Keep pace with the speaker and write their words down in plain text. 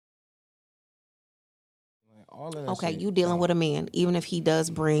all of that. Okay, shit you dealing gone. with a man, even if he does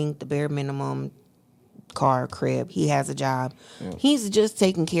bring the bare minimum car, crib, he has a job. Yeah. He's just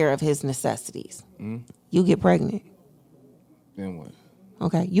taking care of his necessities. Mm-hmm. You get pregnant. Then what?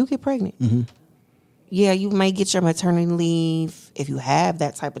 Okay, you get pregnant. Mm-hmm. Yeah, you may get your maternity leave if you have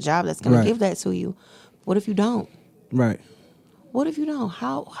that type of job that's going Right. to give that to you. What if you don't? Right. What if you don't?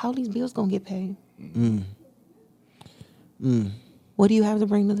 How these bills going to get paid? What do you have to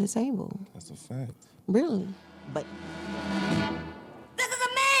bring to the table? That's a fact. Really? But This is a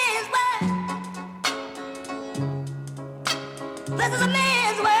man's world. This is a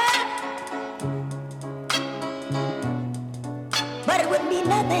man's world. But it would be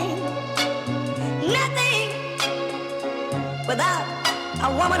nothing without a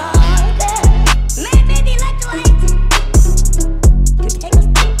woman or there. Man may be like the light to take us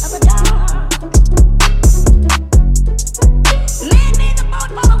out of the dark. Man made the boat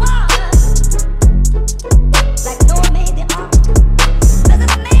for the water, like Noah made the ark. This is a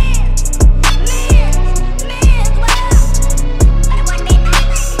man's world. But it would be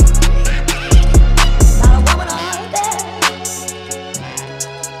nothing without a woman or there.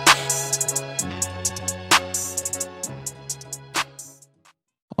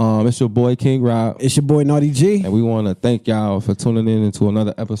 It's your boy King Rob, It's your boy Naughty G. and we want to thank y'all for tuning in into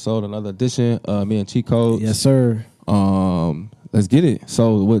another episode, another edition. Me and Cheat Codes. Yes, sir. Let's get it.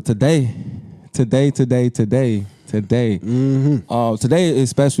 So with today. Mm-hmm. Today is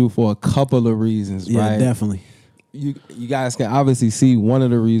special for a couple of reasons, Yeah, right? definitely. You guys can obviously see one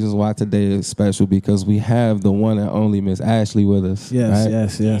of the reasons why today is special because we have the one and only Miss Ashley with us. Yes, right?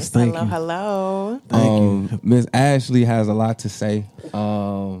 yes. Thank you. hello. Thank you. Miss Ashley has a lot to say.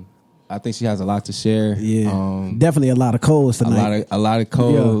 I think she has a lot to share. Yeah, definitely a lot of codes tonight. A lot of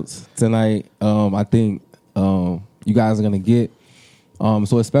codes tonight. I think you guys are gonna get.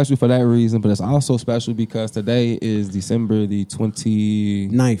 So it's special for that reason, but it's also special because today is December the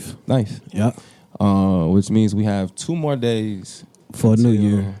 29th. Yep. Which means we have 2 more days For New until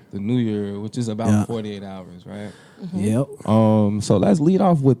Year. The New Year, which is about 48 hours, right? Yep. So let's lead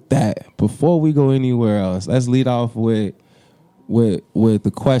off with that. Before we go anywhere else, let's lead off with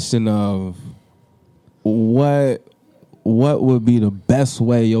the question of what would be the best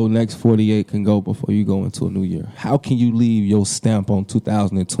way your next 48 can go before you go into a new year? How can you leave your stamp on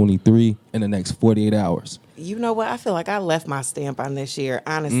 2023 in the next 48 hours? You know what? I feel like I left my stamp on this year.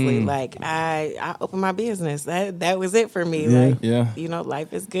 Honestly, like I opened my business. That was it for me. Yeah. Like, Yeah. you know,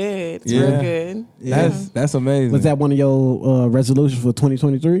 life is good. It's Yeah. real good. Yeah. That's amazing. Was that one of your resolutions for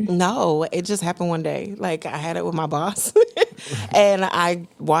 2023? No, it just happened one day. Like I had it with my boss, and I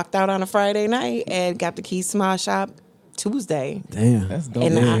walked out on a Friday night and got the keys to my shop Tuesday. Damn. That's dope.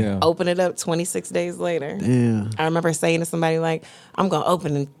 And Yeah. I opened it up 26 days later. Damn. I remember saying to somebody like, I'm going to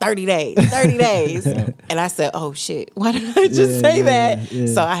open in 30 days. And I said, oh, shit. Why did I just say that? yeah.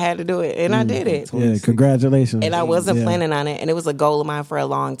 So I had to do it. And I did it. Yeah, congratulations. And I wasn't Yeah. planning on it. And it was a goal of mine for a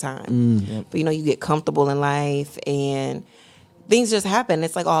long time. But, you know, you get comfortable in life and things just happen.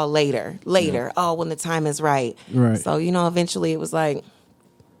 It's like, oh, later. Oh, when the time is right. Right. So, you know, eventually it was like,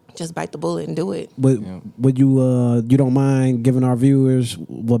 just bite the bullet and do it. But would you don't mind giving our viewers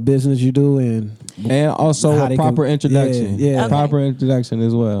what business you do and also how a they proper can- introduction. Yeah. Okay. Proper introduction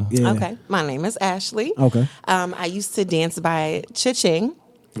as well. yeah. Okay. My name is Ashley. Okay. I used to dance by cha-ching.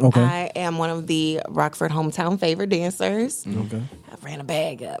 Okay. I am one of the Rockford hometown favorite dancers. Okay. I ran a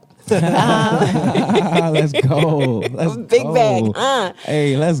bag up. Let's go. Let's Big go. bag.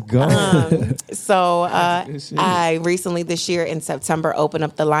 Hey, let's go. So good shit. I recently this year in September opened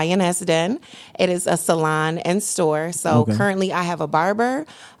up the Lioness Den. It is a salon and store. So Okay. currently I have a barber,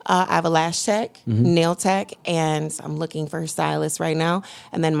 I have a lash tech, nail tech, and I'm looking for a stylist right now.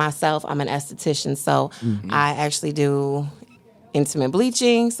 And then myself, I'm an esthetician. So I actually do intimate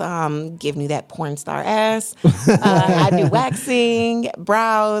bleaching, so I'm giving you that porn star ass. I do waxing,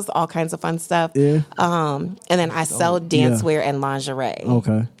 brows, all kinds of fun stuff. Yeah. And then I sell dancewear and lingerie.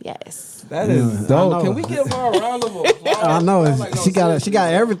 Okay. Yes. That is I dope. know. Can we give her a round of applause? I know she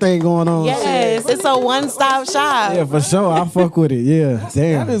got everything going on. Yes, it's a one-stop shop. Yeah, for sure. I fuck with it. Yeah. That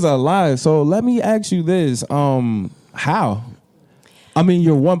Damn. is a lot. So let me ask you this: how? I mean,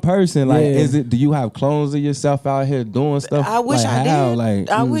 you're one person. Like, Yeah. do you have clones of yourself out here doing stuff? I wish like, I how? did. Like,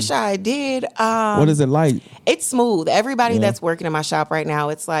 I wish I did. what is it like? It's smooth. Everybody that's working in my shop right now,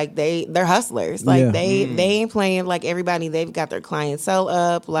 it's like they're hustlers. Like Yeah. they ain't playing like everybody. They've got their clientele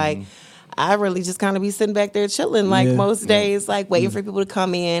up. Like I really just kind of be sitting back there chilling. Like Yeah. most days, like waiting for people to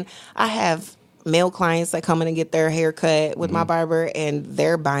come in. I have male clients that come in and get their hair cut with my barber, and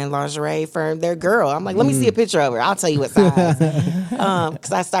they're buying lingerie for their girl. I'm like, let me see a picture of her. I'll tell you what size.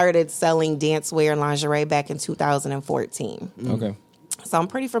 Because I started selling dance wear and lingerie back in 2014. Okay. So I'm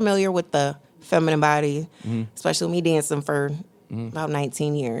pretty familiar with the feminine body, especially me dancing for about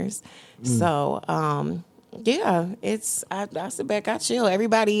 19 years. So, yeah, I sit back, I chill.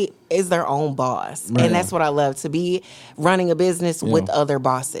 Everybody is their own boss. Right. And that's what I love, to be running a business with other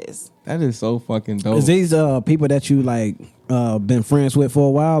bosses. That is so fucking dope. Is these people that you like been friends with for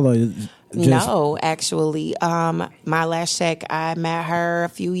a while, or just... No, actually, my last check, I met her a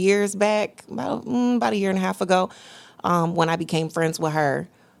few years back, about a year and a half ago, when I became friends with her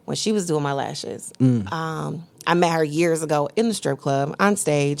when she was doing my lashes. I met her years ago in the strip club, on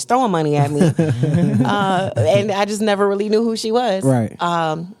stage, throwing money at me. And I just never really knew who she was. Right.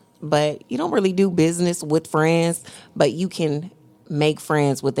 But you don't really do business with friends, but you can make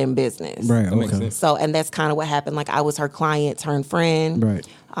friends within business. Right, That makes okay. sense. So, and that's kind of what happened. Like, I was her client turned friend. Right.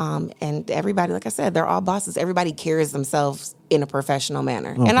 And everybody, like I said, they're all bosses. Everybody carries themselves in a professional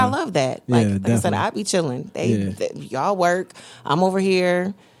manner. And I love that. Like, Yeah, like I said, definitely. I be chilling. Y'all work. I'm over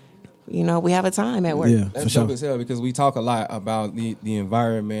here. You know, we have a time at work. Yeah, for That's sure. dope as hell, because we talk a lot about the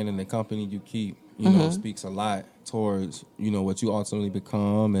environment and the company you keep. You know, speaks a lot towards, you know, what you ultimately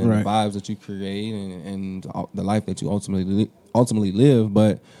become and Right. the vibes that you create and the life that you ultimately live.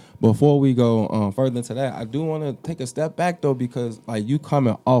 But before we go further into that, I do want to take a step back though, because like you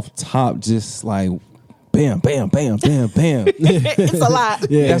coming off top, just like bam, bam, bam, bam, bam. It's a lot.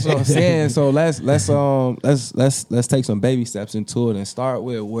 Yeah. That's what I'm saying. So let's take some baby steps into it and start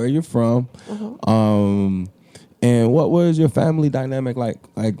with where you're from, and what was your family dynamic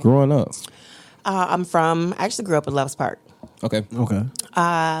like growing up? I actually grew up in Loves Park. Okay. Okay.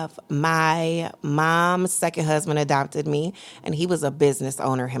 My mom's second husband adopted me, and he was a business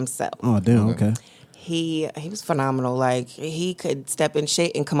owner himself. Oh, damn. Okay. He was phenomenal. Like, he could step in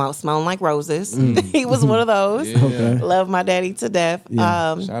shit and come out smelling like roses. He was one of those. Yeah. Okay. Love my daddy to death.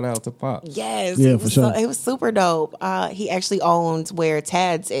 Yeah. Shout out to Pop. Yes. Yeah, he for was sure. He was super dope. He actually owned where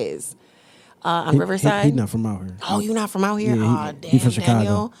Tad's is on Riverside. He's not from out here. Oh, you not from out here? Yeah, Oh, damn, he from Chicago.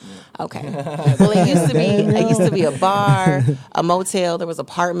 Daniel. Okay. Well, it used to be a bar, a motel. There was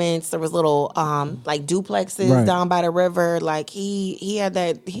apartments. There was little like duplexes Right. down by the river. Like he had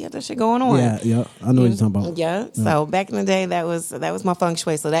that shit going on. Yeah. I know what you're talking about. Yeah. So back in the day, that was my feng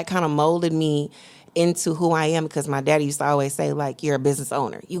shui. So that kind of molded me into who I am, because my daddy used to always say, like, you're a business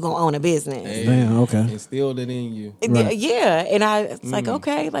owner. You gonna own a business. Hey, Damn, okay. Instilled it in you. Right. Yeah. And it's like,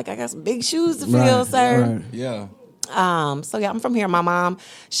 okay, like I got some big shoes to fill, Right, sir. right. Yeah. So yeah, I'm from here. My mom,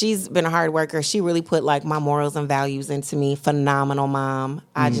 she's been a hard worker. She really put like my morals and values into me. Phenomenal mom.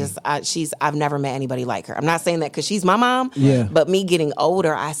 I've never met anybody like her. I'm not saying that because she's my mom. Yeah. But me getting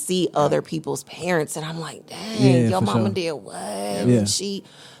older, I see other people's parents, and I'm like, dang, Yeah, your for mama sure. did what? Yeah. And she,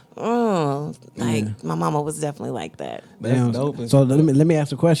 my mama was definitely like that. That's Damn. dope. So let me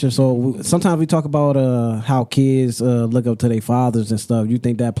ask a question. So sometimes we talk about how kids look up to their fathers and stuff. You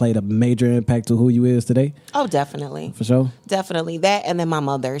think that played a major impact to who you is today? Oh, definitely. For sure. Definitely that. And then my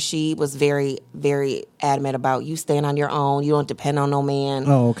mother, she was very, very adamant about you staying on your own. You don't depend on no man.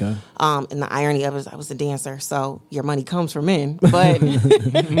 Oh, okay. And the irony of it is I was a dancer, so your money comes from men. But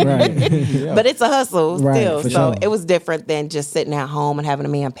Right. but it's a hustle Right, still. for So sure. it was different than just sitting at home and having a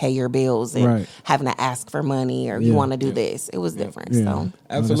man pay your bills and Right. having to ask for money or Yeah. you want to do this. It was different. Yeah. So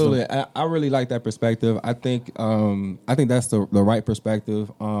Absolutely, I really like that perspective. I think that's the right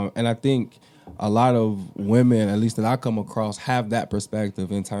perspective, and I think a lot of women, at least that I come across, have that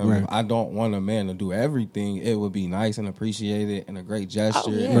perspective in terms Right. of I don't want a man to do everything. It would be nice and appreciated and a great gesture,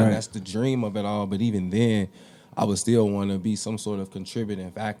 Oh, yeah. and Right. that's the dream of it all. But even then, I would still want to be some sort of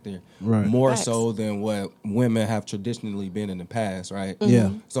contributing factor, Right. more Facts. so than what women have traditionally been in the past, right? Yeah.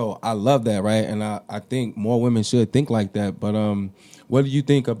 So I love that, right? And I think more women should think like that. But what do you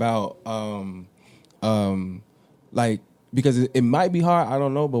think about like, because it might be hard, I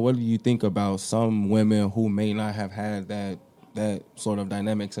don't know, but what do you think about some women who may not have had that sort of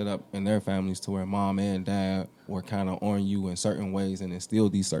dynamic set up in their families to where mom and dad were kind of on you in certain ways and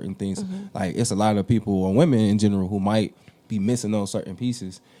instilled these certain things? Like, it's a lot of people, or women in general, who might be missing those certain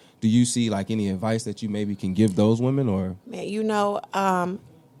pieces. Do you see like any advice that you maybe can give those women, or? man, I'm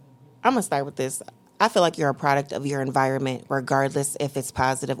gonna start with this. I feel like you're a product of your environment, regardless if it's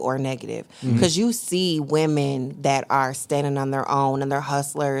positive or negative. Because you see women that are standing on their own and they're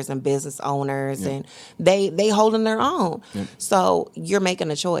hustlers and business owners, and they holding their own. So you're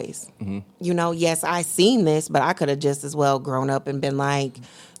making a choice. Yes, I seen this, but I could have just as well grown up and been like,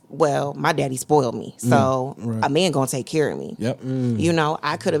 well, my daddy spoiled me, so a man gonna take care of me. Yep. You know,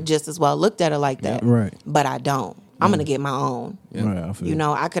 I could have just as well looked at it like that, Right. but I don't. I'm gonna get my own. Yep. Right, I feel You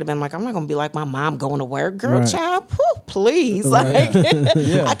know, I could have been like, I'm not gonna be like my mom going to work, girl, Right. child, whew, please. Like,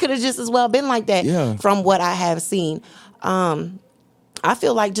 I could have just as well been like that. Yeah. From what I have seen, I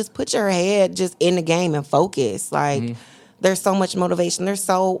feel like just put your head just in the game and focus. Like, there's so much motivation. There's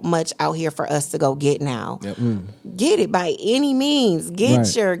so much out here for us to go get now. Yep. Get it by any means. Get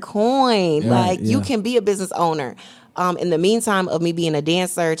Right. your coin. Like, you yeah. can be a business owner. In the meantime of me being a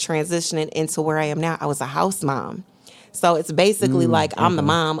dancer, transitioning into where I am now, I was a house mom. So it's basically like I'm the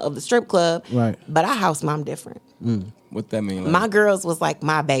mom of the strip club, Right. but I house mom different. What that mean? Like, My girls was like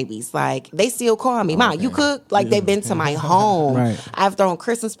my babies. Like, they still call me, Mom, you cook? Like, they've been to my home. Right. I've thrown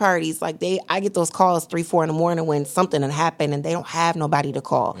Christmas parties. Like, I get those calls 3, 4 in the morning when something had happened and they don't have nobody to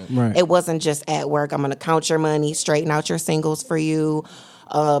call. Right. It wasn't just at work. I'm going to count your money, straighten out your singles for you.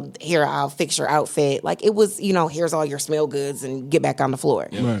 Here, I'll fix your outfit. Like, it was, you know, here's all your smell goods and get back on the floor.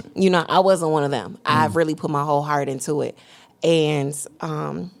 Right. You know, I wasn't one of them. I've really put my whole heart into it. And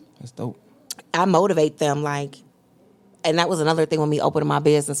that's dope. I motivate them, like, and that was another thing when me opening my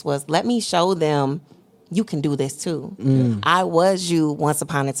business was let me show them you can do this too. I was you once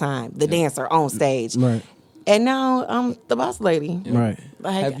upon a time, the dancer on stage. Right. And now I'm the boss lady. Right.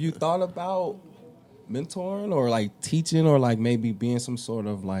 Like, Have you thought about mentoring or like teaching or like maybe being some sort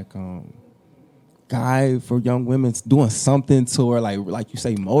of like guide for young women, doing something to her, like you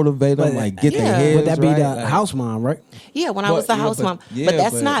say, motivate them, But- like get Yeah. their heads Would that be right? the Like, house mom, right? yeah, when I was the yeah, house but- mom. yeah, but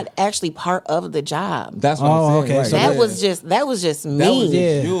that's but- not actually part of the job. That's what Oh, I'm saying. okay, Right. so that yeah. was just me. That was just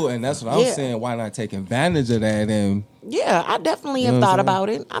Yeah. you, and that's what I'm Yeah. saying. Why not take advantage of that? And Yeah, I definitely have know what thought I'm about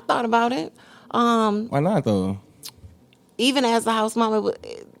it. I thought about it. why not though? Even as the house mom,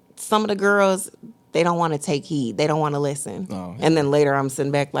 some of the girls, they don't want to take heed. They don't want to listen. Oh. And then later I'm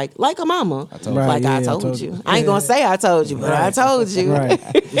sitting back like a mama. told you. Like, Right, I yeah, told you. I ain't going to say I told you, but I told you. Right.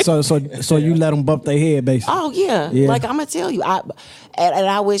 so you let them bump their head, basically. Oh, yeah. Yeah. Like, I'm going to tell you. And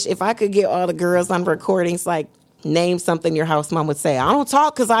I wish if I could get all the girls on recordings, like, name something your house mom would say. I don't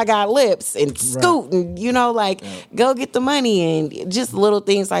talk because I got lips and scoot and, you know, like, go get the money and just little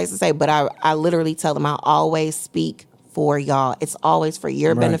things I used to say. But I literally tell them I always speak for y'all. It's always for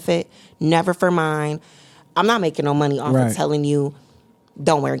your benefit, never for mine. I'm not making no money off Right. of telling you,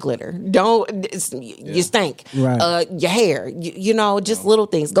 don't wear glitter. You stink. Right. Your hair. You know, just little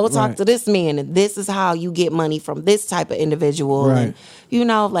things. Go talk Right. to this man, and this is how you get money from this type of individual. Right. And, you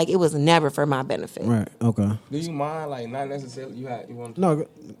know, like, it was never for my benefit. Right. Okay. Do you mind like not necessarily you want? No,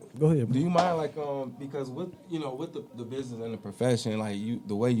 go ahead. Do you mind like because with with the business and the profession, like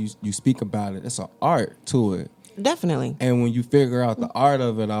the way you speak about it, it's an art to it. Definitely. And when you figure out the art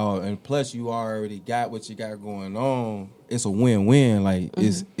of it all, and plus you already got what you got going on, it's a win-win. Like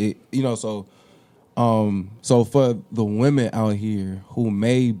it's so for the women out here who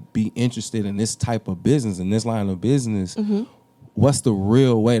may be interested in this type of business, in this line of business, what's the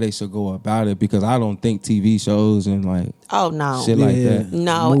real way they should go about it? Because I don't think TV shows and like Oh, no. shit like that.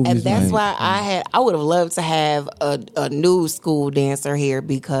 No, and Movies, that's like- why I would have loved to have a new school dancer here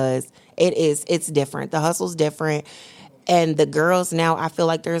because it's different. The hustle's different. And the girls now, I feel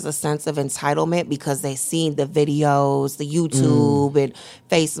like there's a sense of entitlement because they seen the videos, the YouTube and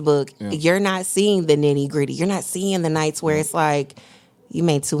Facebook. Yeah. You're not seeing the nitty gritty. You're not seeing the nights where it's like, you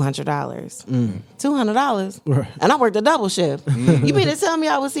made $200. $200? Right. And I worked a double shift. You mean to tell me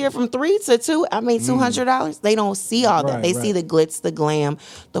I was here from 3 to 2? I made $200? They don't see all that. Right, They right. see the glitz, the glam,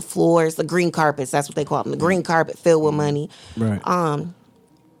 the floors, the green carpets. That's what they call them. The green carpet filled with money. Right.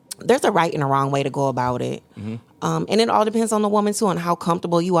 There's a right and a wrong way to go about it. And it all depends on the woman, too, and how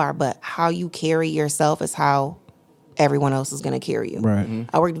comfortable you are. But how you carry yourself is how everyone else is going to carry you. Right.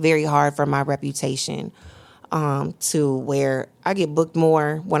 I worked very hard for my reputation to where I get booked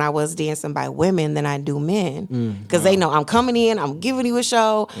more when I was dancing by women than I do men. Because they know I'm coming in, I'm giving you a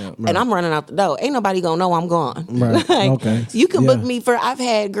show, and I'm running out the door. Ain't nobody going to know I'm gone. Right. Like, Okay. you can book Yeah. me for, I've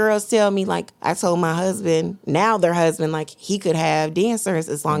had girls tell me, like, I told my husband, now their husband, like, he could have dancers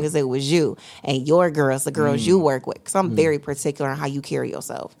as long as it was you and your girls, the girls you work with. Because I'm very particular on how you carry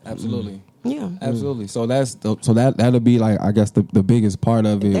yourself. Absolutely. Yeah. Absolutely. So that'll be like, I guess the biggest part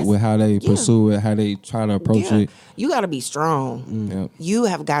of it That's- with how they yeah. pursue it, how they try to approach Yeah. it. You got to be strong. Yep. You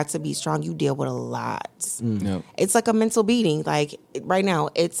have got to be strong. You deal with a lot. Yep. It's like a mental beating. Like right now,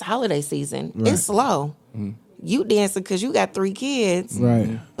 it's holiday season. It's slow. You dancing because you got 3 kids.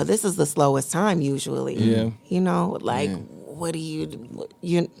 Right. But this is the slowest time usually. Yeah. You know, like, Yeah. what do you like,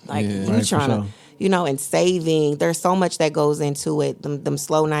 Yeah. you Right, for trying to, sure. you know, and saving. There's so much that goes into it. Them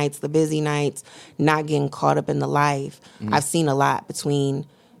slow nights, the busy nights, not getting caught up in the life. I've seen a lot between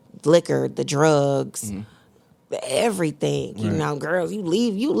liquor, the drugs, everything. You know, girls, you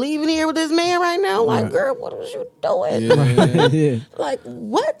leaving here with this man right now? Like, girl, what was you doing? Yeah. Like,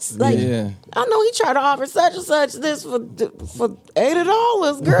 what? Like, I know he tried to offer such and such this for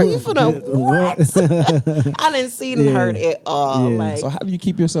 $80. Girl, you finna what? I didn't see and heard it all. Like, So how do you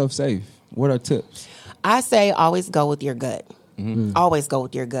keep yourself safe? What are tips? I say always go with your gut. Always go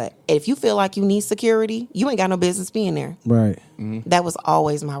with your gut. If you feel like you need security, you ain't got no business being there. Right. That was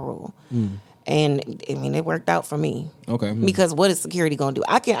always my rule. And I mean, it worked out for me. Okay. Because what is security gonna do?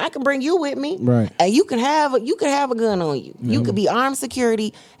 I can bring you with me, Right. and you can have a gun on you. You could be armed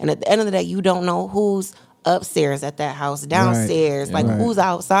security, and at the end of the day, you don't know who's upstairs at that house, downstairs, like who's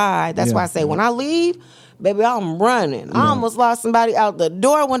outside. That's why I say when I leave, baby, I'm running. I almost lost somebody out the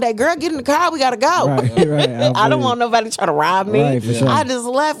door one day. Girl, get in the car. We gotta go. Right. I don't want nobody trying to rob me. Right, for sure. I just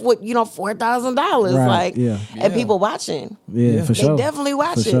left with $4,000. Right, Like, yeah. and people watching. Yeah, for They sure. definitely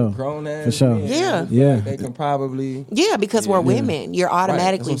watching. For sure. Grown ass. For sure. men, Yeah. Yeah. They can probably. Yeah, because we're women. You're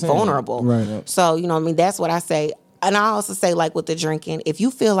automatically That's what I'm saying. vulnerable. Right. So, you know what I mean? That's what I say. And I also say, like, with the drinking, if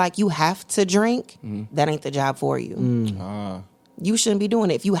you feel like you have to drink, that ain't the job for you. You shouldn't be doing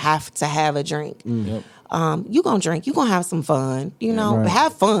it if you have to have a drink. Yep. You gonna drink, you gonna have some fun, you know,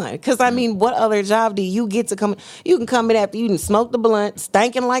 have fun. Because, I mean, what other job do you get to come? You can come in after you can smoke the blunt,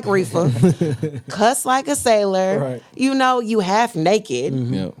 stanking like reefer, cuss like a sailor, you know, you half naked.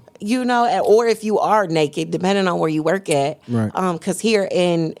 Yep. You know, or if you are naked, depending on where you work at. Right. Because here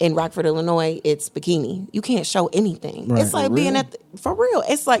in Rockford, Illinois, it's bikini. You can't show anything. Right. It's like being for real.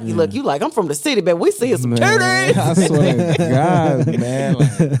 It's like, you look, you like, I'm from the city, but we see some titties. I swear to God, man.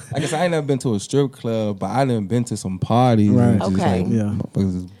 Like I guess I ain't never been to a strip club, but I done been to some parties. Right. And just Okay. Like, Yeah.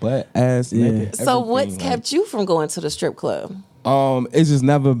 motherfuckers is butt ass naked. So what's everything, kept you from going to the strip club? It's just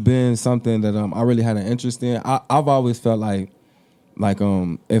never been something that I really had an interest in. I've always felt like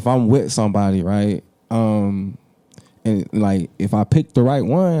if I'm with somebody, right, and like if I pick the right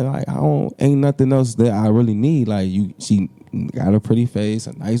one, like ain't nothing else that I really need. Like she got a pretty face,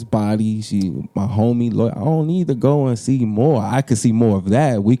 a nice body, she my homie. Look, I don't need to go and see more. I could see more of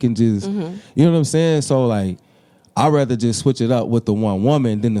that. We can just, you know what I'm saying? So like, I'd rather just switch it up with the one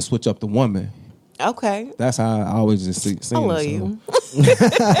woman than to switch up the woman. Okay. That's how I always just see I love it, you.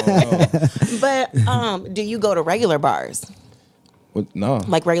 But do you go to regular bars? No.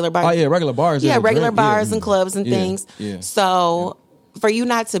 Like regular bars? Oh, yeah, regular bars. Yeah, regular drink, bars and clubs and Yeah, things. yeah. So for you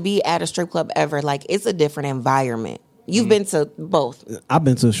not to be at a strip club ever, like, it's a different environment. You've been to both. I've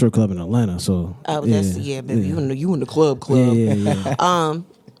been to a strip club in Atlanta, so Oh, that's baby. You in the club. Yeah.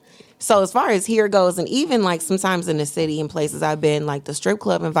 So as far as here goes, and even like sometimes in the city and places I've been, like the strip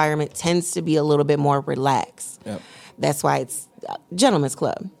club environment tends to be a little bit more relaxed. Yep. That's why it's gentleman's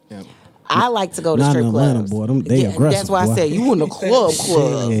club. Yep. I like to go to Not strip in Atlanta, clubs. boy. They aggressive, That's why boy. I said you in the club.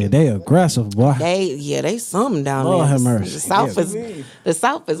 Yeah, they aggressive, boy. They something down Lord there. have mercy. The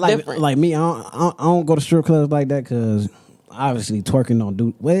South is different. Like me, I don't go to strip clubs like that because obviously twerking don't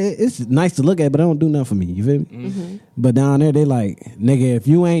do. Well, it's nice to look at, but it don't do nothing for me. You feel me? Mm-hmm. But down there, they like, nigga, if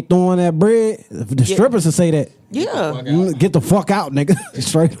you ain't throwing that bread, the strippers will say that. Yeah. Get the fuck out, nigga.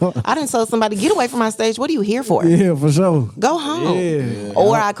 Straight up. I didn't tell somebody, get away from my stage. What are you here for? Yeah, for sure. Go home. Yeah.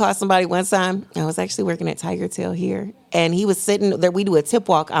 Or I caught somebody one time. I was actually working at Tiger Tail here, and he was sitting there. We do a tip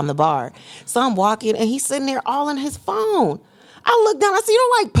walk on the bar. So I'm walking, and he's sitting there all on his phone. I look down. I see, you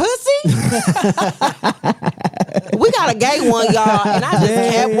don't like pussy? We got a gay one, y'all, and I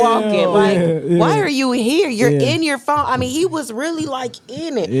just kept walking. Like, why are you here? You're in your phone. I mean, he was really like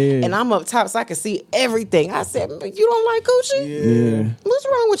in it, and I'm up top, so I could see everything. I said, "But you don't like coochie? Yeah. What's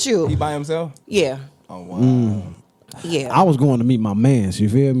wrong with you?" He by himself? Yeah, Oh, wow. yeah. I was going to meet my mans. You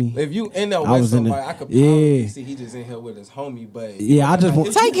feel me? If you end up I with was in somebody, the- I could probably yeah. see he just in here with his homie, but Yeah, I just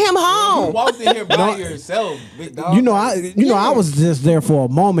want. Take him You home. walked in here by yourself, big dog. You know, I was just there for a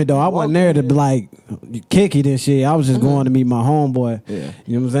moment though. I wasn't there to be like kick it and shit. I was just going to meet my homeboy. Yeah.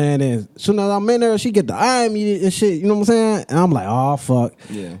 You know what I'm saying? And as soon as I'm in there, she get the eye me and shit. You know what I'm saying? And I'm like, oh fuck.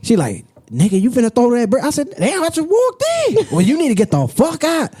 Yeah. She like, nigga, you finna throw that bread? I said, damn, I just walked in. Well, you need to get the fuck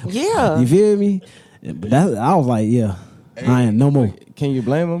out. Yeah. You feel me? But I was like, yeah, I ain't no more. Can you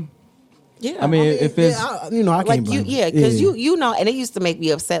blame him? Yeah. I mean, if it's I can't like blame you, her. because you know, and it used to make me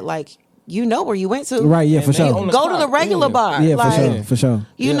upset. Like, you know where you went to, Right, yeah, And for they sure. on the Go to the spot, regular yeah. bar. Yeah, like, for sure.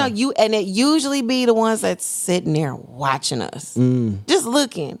 You know, Yeah. and it usually be the ones that's sitting there watching us, just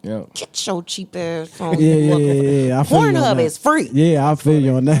looking. Yeah. Get your cheap ass on. Yeah. I feel you on Pornhub that. is free. Yeah, I feel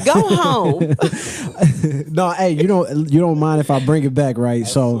you on that. Go home. No, hey, you don't mind if I bring it back, right?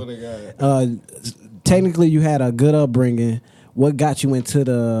 So, technically, you had a good upbringing. What got you into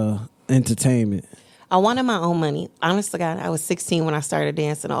the entertainment? I wanted my own money. Honest to God, I was 16 when I started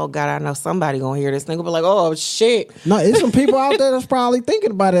dancing. Oh God, I know somebody gonna hear this nigga be like, oh shit. No, there's some people out there that's probably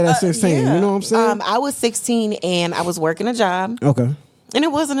thinking about it at 16. Yeah. You know what I'm saying? I was 16 and I was working a job. Okay. And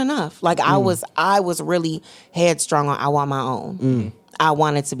it wasn't enough. Like I was really headstrong on I want my own. I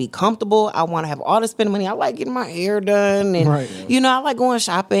wanted to be comfortable. I want to have all the spending money. I like getting my hair done. And, I like going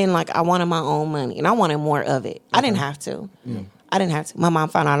shopping. Like, I wanted my own money. And I wanted more of it. I didn't have to. I didn't have to. My mom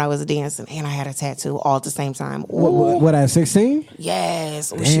found out I was dancing. And I had a tattoo all at the same time. What at 16?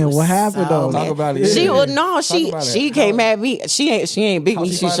 Yes. Damn, what happened, though? Talk about it. She came at me. She ain't beat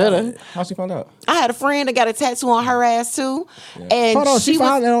me. She should have. How she found out? I had a friend that got a tattoo on her ass, too. And Hold on, she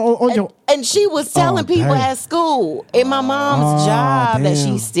found it on your... And she was telling people at school. And my mom's job that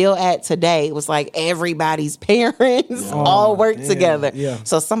she's still at today was like everybody's parents all work together. Yeah.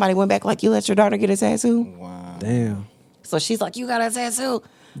 So somebody went back like, you let your daughter get a tattoo? Wow. Damn. So she's like, you got a tattoo?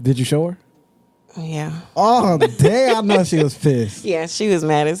 Did you show her? Yeah. Oh, damn. I know she was pissed. Yeah, she was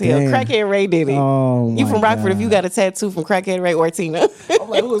mad as hell. Damn. Crackhead Ray did it. Oh, you my from Rockford God. if you got a tattoo from Crackhead Ray or Tina. I'm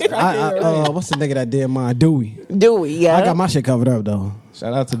like, who is Crackhead? What's the nigga that did mine? Dewey. Dewey, yeah. I got my shit covered up, though.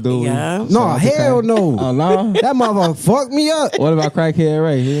 Shout out to Dewey. Yeah. No, hell no. Oh, no? That motherfucker fucked me up. What about Crackhead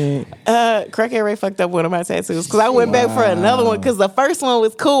Ray? He ain't... Crackhead Ray fucked up one of my tattoos because I went back for another one because the first one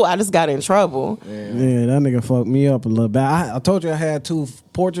was cool. I just got in trouble. Yeah, that nigga fucked me up a little bit. I told you I had 2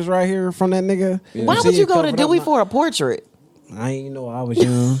 portraits right here from that nigga. Yeah. Why See would you it go to covered Dewey up for a portrait? I ain't know I was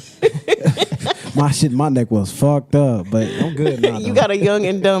young. My neck was fucked up, but I'm good now. You though. got a young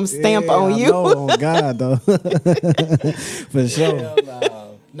and dumb stamp on I you. know, on God, though. For sure.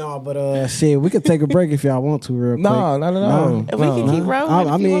 No, but shit, we could take a break if y'all want to real quick. No. We can keep rolling.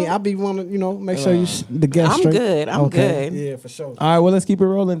 I mean, I be want to, make sure you the guest I'm straight. good. I'm good. Yeah, for sure. All right, well, let's keep it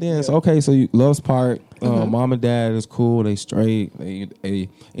rolling then. So, okay, so you lost part. Mom and dad is cool. They straight.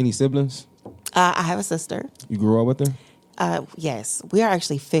 Any siblings? I have a sister. You grew up with her? Yes, we are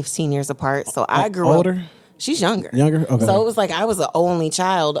actually 15 years apart. So I grew older? up. She's younger. Younger? Okay. So it was like I was the only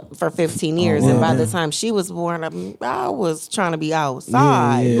child for 15 years. And by the time she was born, I was trying to be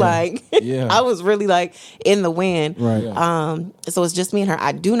outside. Yeah. Like, I was really like in the wind. Right. So it's just me and her.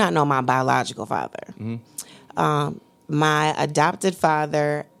 I do not know my biological father. My adopted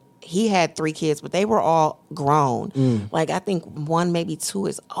father, he had 3 kids, but they were all grown. Like, I think 1, maybe 2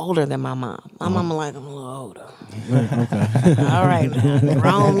 is older than my mom. My mama like, I'm a little older. Okay. All right, now, I'm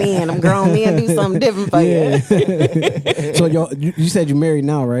grown men, do something different for you. So you said you're married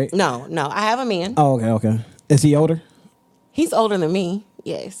now, right? No, I have a man. Oh, okay. Is he older? He's older than me,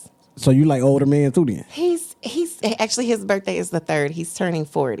 yes. So you like older men too then? He's actually, his birthday is the 3rd. He's turning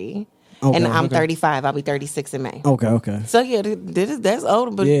 40. Okay, and I'm okay. 35. I'll be 36 in May. Okay. So, yeah, that's older,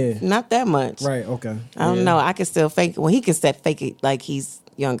 but not that much. Right, okay. I don't know. I can still fake it. Well, he can still fake it like he's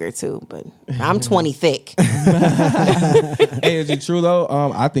younger, too, but I'm 20 thick. Hey, is it true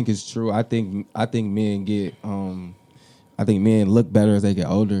though? I think it's true. I think men get I think men look better as they get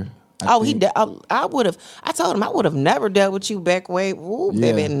older. I told him I would have never dealt with you back way. Ooh,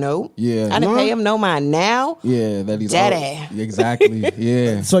 baby, no. Yeah. I didn't pay him no mind now. Yeah, that he's Daddy. old. Exactly.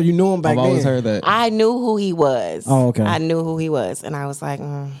 Yeah. So you knew him back I've then? always heard that. I knew who he was. Oh, okay. I knew who he was, and I was like,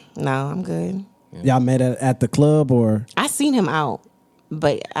 no, I'm good. Y'all met at the club or? I seen him out,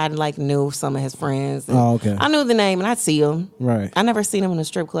 but I knew some of his friends. Oh, okay. I knew the name, and I'd see him. Right. I never seen him in a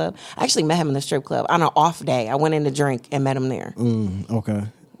strip club. I actually met him in the strip club on an off day. I went in to drink and met him there Okay.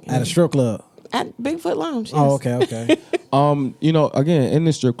 At a strip club? at Bigfoot Lounge. Yes. Oh, okay. Again, in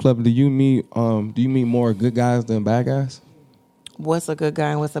the strip club, do you meet more good guys than bad guys? What's a good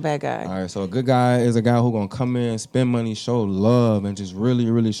guy and what's a bad guy? All right, so a good guy is a guy who gonna come in, spend money, show love, and just really,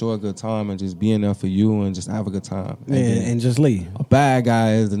 really show a good time and just be in there for you and just have a good time. And just leave. A bad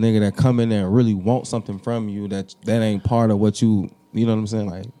guy is the nigga that come in there and really want something from you that ain't part of what you know what I'm saying?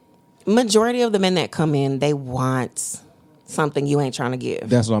 Like, Majority of the men that come in, they want something you ain't trying to give.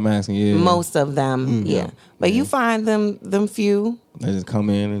 that's what I'm asking. Yeah, Most of them, yeah. But you find them few. they just come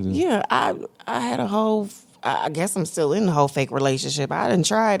in and just Yeah, I had a whole. I guess I'm still in the whole fake relationship. I didn't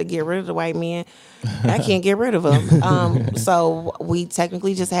try to get rid of the white men. I can't get rid of them. So we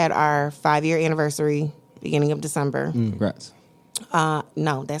technically just had our 5-year anniversary beginning of December. Congrats. No,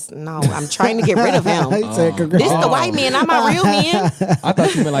 I'm trying to get rid of him. He said congrats. This is the white man, not my real man. I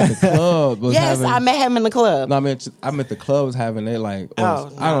thought you meant like the club was Yes, having. I met him in the club. No, I meant the club was having. They like. I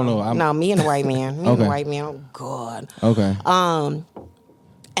don't know. No, me and the white man. Me and Okay. the white man. Oh God. Okay.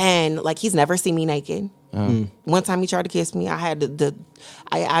 And like he's never seen me naked. One time he tried to kiss me. I had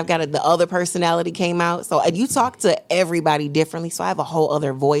I've got the other personality came out. So you talk to everybody differently. So I have a whole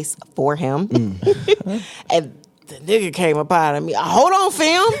other voice for him. And the nigga came up out of me. Hold on,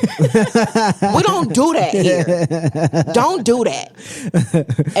 fam. We don't do that here. Don't do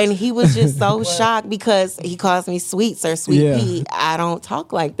that. And he was just so shocked because he calls me Sweet Sir, Sweet Pea. I don't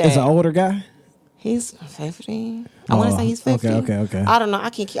talk like that. It's an older guy? He's 50. I want to say he's 50. Okay. I don't know. I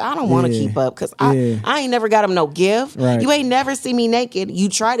don't want to keep up because I ain't never got him no gift. Right. You ain't never see me naked. You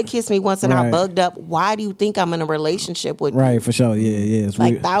tried to kiss me once and I bugged up. Why do you think I'm in a relationship with you? Right, for sure. Yeah. It's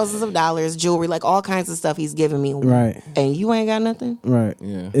like weird. thousands of dollars, jewelry, like all kinds of stuff he's giving me. Right. And you ain't got nothing? Right.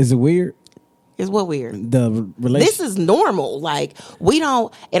 Yeah. Is it weird? Is what weird? The relationship. This is normal. Like, we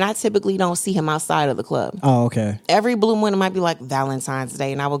don't, and I typically don't see him outside of the club. Oh, okay. Every blue moon, it might be like Valentine's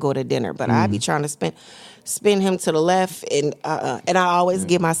Day, and I will go to dinner, but I'd be trying to spin him to the left, and I always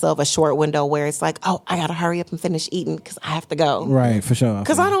give myself a short window where it's like, oh, I gotta hurry up and finish eating because I have to go. Right, for sure.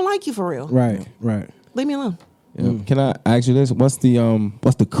 Because I don't like you for real. Right. Leave me alone. Yeah. Can I ask you this? What's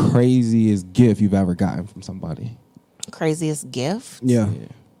the craziest gift you've ever gotten from somebody? Craziest gift? Yeah.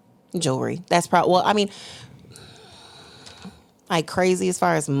 Jewelry. That's probably, well, I mean, like crazy as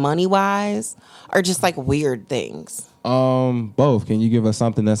far as money wise, or just like weird things? Both. Can you give us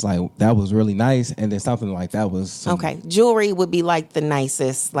something that's like that was really nice, and then something like that was Okay, jewelry would be like the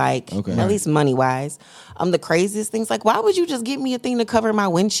nicest, like at least money wise. The craziest things, like why would you just give me a thing to cover my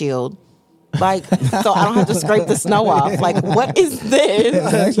windshield? Like, so I don't have to scrape the snow off. Like, what is this?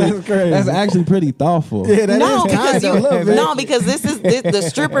 That's actually pretty thoughtful. Yeah, that No, is because kind of. no, because this the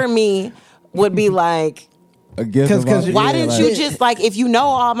stripper me would be like, A gift. 'Cause why didn't you just, like, if you know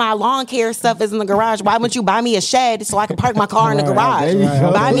all my lawn care stuff is in the garage, why wouldn't you buy me a shed so I can park my car in the garage? there you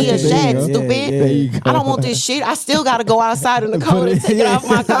go. Buy me a There you shed, go. stupid. There you go. I don't want this shit. I still got to go outside in the cold and take it off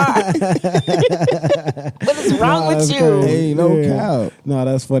my car. What is wrong with you? Hey, no cap. No,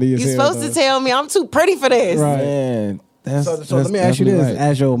 that's funny as You're hell. supposed to tell me I'm too pretty for this. Right. Man, that's, So let me ask you this: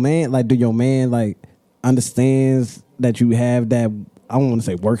 as your man, like, do your man like understands that you have that? I don't want to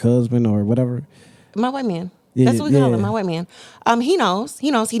say work husband or whatever. My white man. Yeah, That's what we call yeah. him, my white man. He knows.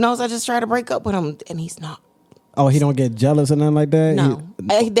 I just try to break up with him, and he's not. Oh, he don't get jealous or nothing like that? No,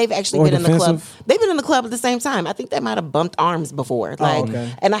 they've actually or been in the club. defensive? They've been in the club at the same time. I think they might have bumped arms before. Like,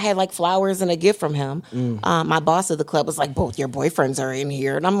 okay. and I had like flowers and a gift from him. My boss of the club was like, "Both your boyfriends are in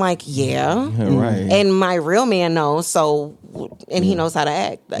here," and I'm like, "Yeah." Right. And my real man knows, so, and he knows how to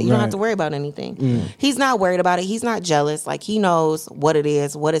act. You don't have Right. to worry about anything. He's not worried about it. He's not jealous. Like, he knows what it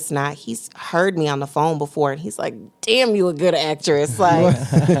is, what it's not. He's heard me on the phone before, and he's like, "Damn, you a good actress. Like,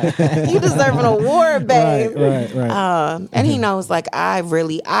 you deserve an award, babe." Right. And he knows, like, I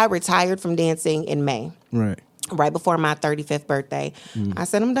retired from dancing in May. Right before my 35th birthday. I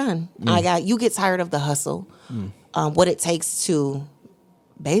said, I'm done. You get tired of the hustle. What it takes to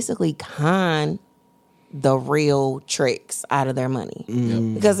basically con the real tricks out of their money.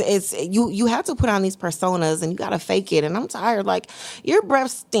 Because it's you have to put on these personas and you gotta fake it. And I'm tired, like, your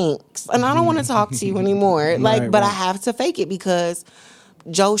breath stinks and I don't want to talk to you anymore. But I have to fake it because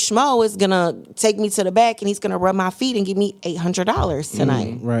Joe Schmo is gonna take me to the back and he's gonna rub my feet and give me $800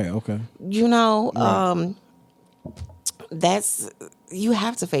 tonight. Right. Okay. You know, that's, you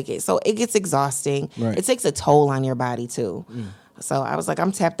have to fake it. So it gets exhausting. Right. It takes a toll on your body too. So I was like,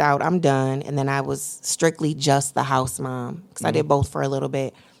 I'm tapped out. I'm done. And then I was strictly just the house mom because I did both for a little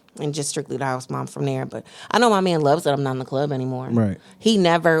bit and just strictly the house mom from there. But I know my man loves that I'm not in the club anymore. Right. He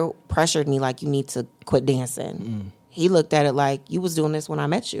never pressured me like, you need to quit dancing. He looked at it like, you was doing this when I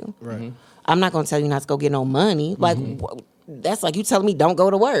met you. Right. I'm not going to tell you not to go get no money. Like, that's like you telling me don't go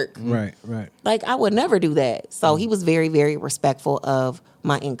to work. Right. Like, I would never do that. So he was very, very respectful of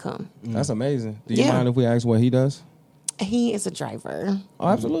my income. That's amazing. Do you Yeah. mind if we ask what he does? He is a driver. Oh,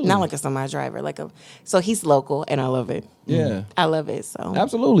 absolutely. Not like a semi driver. So he's local and I love it. Yeah. I love it. So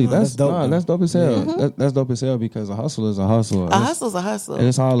Absolutely. that's dope, though. That's dope as hell. That's dope as hell because a hustle is a hustle. a hustle's a hustle. And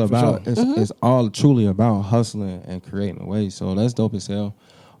it's all about it's all truly about hustling and creating a way. So that's dope as hell.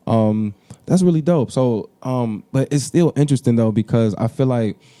 That's really dope. So but it's still interesting though because I feel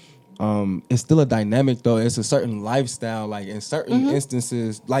like it's still a dynamic though. It's a certain lifestyle. Like in certain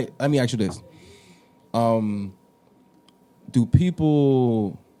instances, like let me ask you this. Do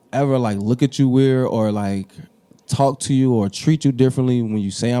people ever like look at you weird or like talk to you or treat you differently when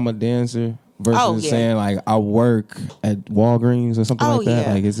you say I'm a dancer versus saying like I work at Walgreens or something like that?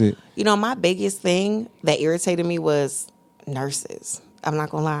 Yeah. Like, is it? You know, my biggest thing that irritated me was nurses. I'm not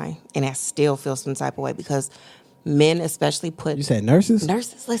gonna lie, and I still feel some type of way because men especially put. You said nurses?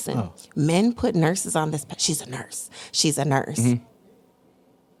 Nurses, listen. Men put nurses on this. She's a nurse. She's a nurse.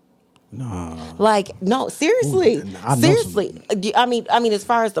 Like, no, seriously, I know seriously. I mean, as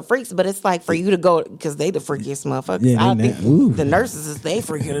far as the freaks, but it's like for you to go because they the freakiest motherfuckers. Yeah, I they think ooh. the nurses is they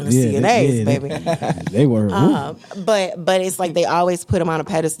freakier than the Yeah, CNAs, they- baby. They were. But it's like they always put them on a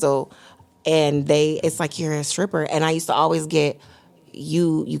pedestal, and it's like you're a stripper. And I used to always get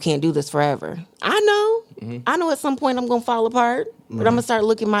you can't do this forever. I know at some point I'm gonna fall apart, but I'm gonna start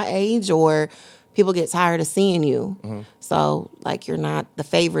looking my age, or people get tired of seeing you. So like you're not the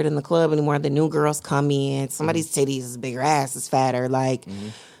favorite in the club anymore. The new girls come in, somebody's titties is bigger, ass is fatter, like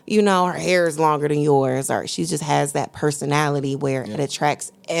you know, her hair is longer than yours, or she just has that personality where it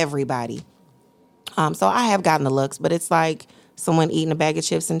attracts everybody. So I have gotten the looks, but it's like someone eating a bag of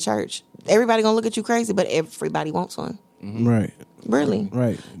chips in church. Everybody gonna look at you crazy, but everybody wants one. Right. Really.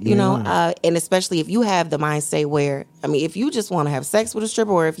 Right. You know, and especially if you have the mind state where, I mean, if you just want to have sex with a stripper,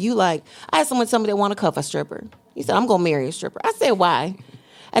 or if you like, I had someone tell me they want to cuff a stripper. He said, I'm going to marry a stripper. I said, why?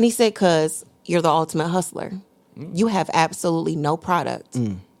 And he said, because you're the ultimate hustler. You have absolutely no product.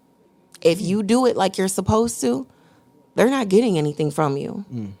 If you do it like you're supposed to, they're not getting anything from you.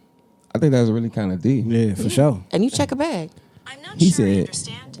 I think that's really kind of deep. Yeah, for sure. And you check a bag. I'm not He sure I said-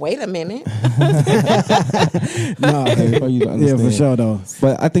 understand. Wait a minute. No, For you to yeah, understand. for sure though.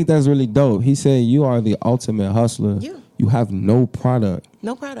 But I think that's really dope. He said you are the ultimate hustler. Yeah. You have no product,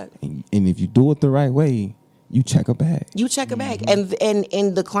 No product. and if you do it the right way, you check a bag. You check a bag. And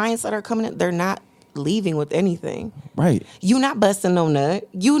the clients that are coming in, they're not leaving with anything. Right. You not busting no nut.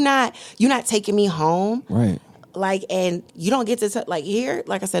 You not taking me home. Right. Like, and you don't get to touch, like here,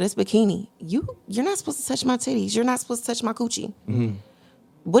 like I said, it's bikini. You're not supposed to touch my titties. You're not supposed to touch my coochie.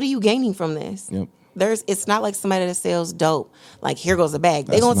 What are you gaining from this? Yep. It's not like somebody that sells dope. Like, here goes a bag.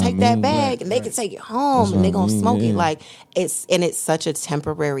 They That's gonna what I take that mean, bag right, and they can take it home That's and they what I gonna mean, smoke it. yeah. Like, it's such a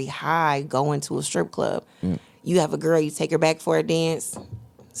temporary high going to a strip club. You have a girl, you take her back for a dance,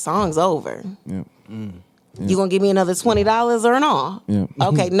 song's over. Yep. You gonna give me another $20 or no? Yeah.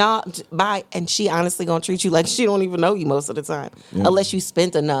 Okay, no, bye. And she honestly gonna treat you like she don't even know you most of the time, unless you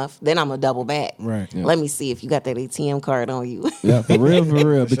spent enough. Then I'm a double back. Right. Yeah. Let me see if you got that ATM card on you. Yeah, for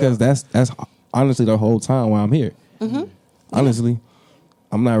real, because that's honestly the whole time while I'm here. Honestly,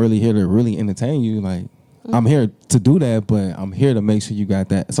 I'm not really here to really entertain you. Like, I'm here to do that, but I'm here to make sure you got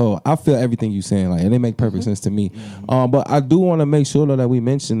that. So I feel everything you're saying, like, and it make perfect sense to me. But I do want to make sure though, that we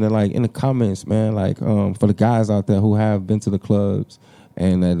mention that, like, in the comments, man, like, for the guys out there who have been to the clubs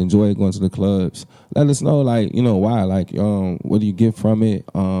and that enjoy going to the clubs, let us know, like, you know, why, like, what do you get from it?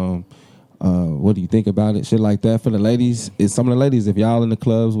 What do you think about it? Shit like that. For the ladies, it's some of the ladies, if y'all in the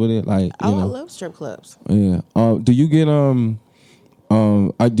clubs with it, like, you Oh, I know, love strip clubs. yeah. Do you get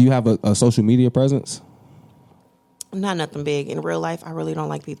do you have a social media presence? Not nothing big. In real life, I really don't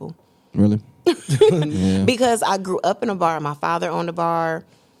like people. Really? Yeah. Because I grew up in a bar. My father owned a bar.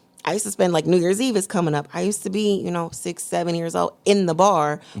 I used to spend, like, New Year's Eve is coming up. I used to be, 6, 7 years old in the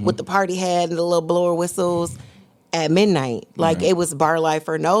bar with the party hat and the little blower whistles at midnight. Like, it was bar life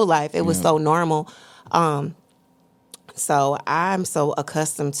or no life. It was so normal. So I'm so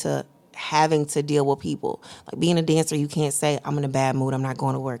accustomed to having to deal with people. Like, being a dancer, you can't say, I'm in a bad mood, I'm not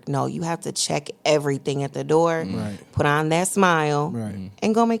going to work. No, you have to check everything at the door, put on that smile,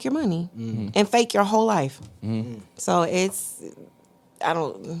 and go make your money. And fake your whole life. So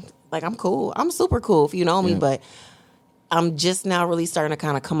I'm cool. I'm super cool if you know me, but I'm just now really starting to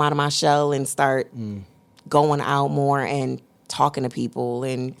kind of come out of my shell and start going out more and talking to people.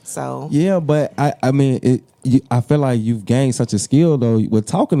 And so Yeah, but I mean, I feel like you've gained such a skill though with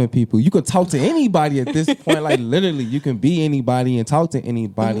talking to people. You could talk to anybody at this point. Like, literally, you can be anybody and talk to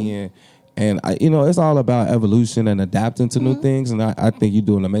anybody, and it's all about evolution and adapting to new things. And I think you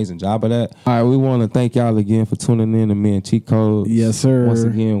do an amazing job of that. All right, we want to thank y'all again for tuning in to Me and Cheat Codes. Yes, sir. Once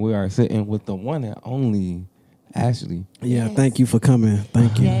again, we are sitting with the one and only Ashley. Yeah, thank you for coming.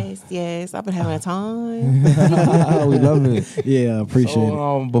 Thank you. yes, I've been having a time. We love it. Yeah, appreciate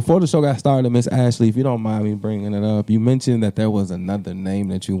it. Before the show got started, Miss Ashley, if you don't mind me bringing it up, you mentioned that there was another name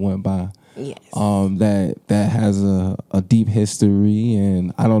that you went by. Yes. That has a deep history,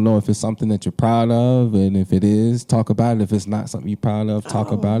 and I don't know if it's something that you're proud of, and if it is, talk about it. If it's not something you're proud of,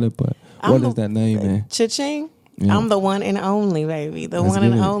 talk about it. But what is that name, man? Cha-ching. Yeah. I'm the one and only, baby. The Let's one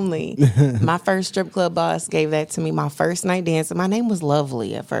and get it. only. My first strip club boss gave that to me. My first night dancing. My name was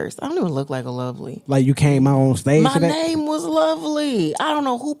Lovely at first. I don't even look like a Lovely. Like, you came out on stage My for that? name was Lovely. I don't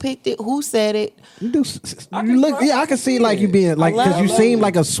know who picked it, who said it. You look, I can see like you being like, because you seem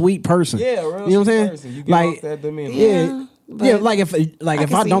like a sweet person. You know what I'm saying? You like, that demeanor. yeah, but yeah. Like if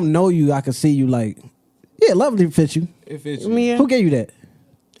can I see don't know you, I can see you like, yeah, Lovely fits you. If it's Yeah. Who gave you that?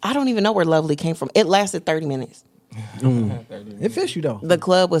 I don't even know where Lovely came from. It lasted 30 minutes. It fits you though. The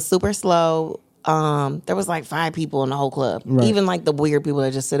club was super slow. There was like 5 people in the whole club. Right. Even like the weird people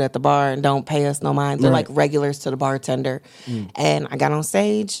that just sit at the bar and don't pay us no mind. They're Right. like regulars to the bartender. And I got on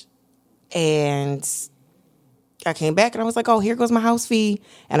stage and I came back and I was like, oh, here goes my house fee.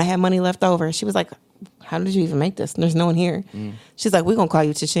 And I had money left over. And she was like, how did you even make this? There's no one here. She's like, we're going to call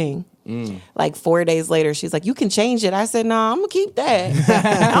you Cha-Ching. Like 4 days later, she's like, you can change it. I said, no, I'm going to keep that.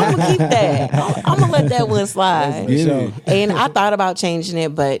 I'm going to keep that. I'm going to let that one slide. And I thought about changing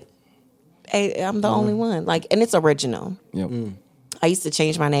it, but hey, I'm the only one. Like, and it's original. Yep. I used to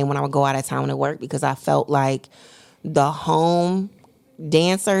change my name when I would go out of town to work because I felt like the home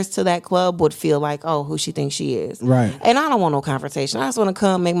dancers to that club would feel like, oh, who she thinks she is. Right. And I don't want no confrontation. I just want to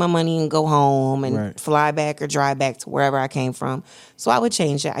come, make my money, and go home and Right. fly back or drive back to wherever I came from. So I would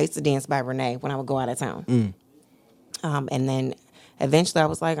change it. I used to dance by Renee when I would go out of town. And then eventually I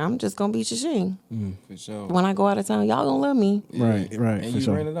was like, I'm just going to be Cha-Ching. For sure. When I go out of town, y'all going to love me. Right. And For you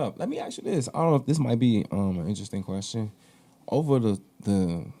sure. ran it up. Let me ask you this. I don't know if this might be an interesting question. Over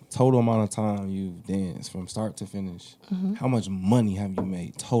the total amount of time you've danced from start to finish, how much money have you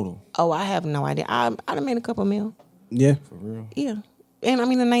made total? Oh, I have no idea. I done made a couple mil. Yeah. For real? Yeah. And I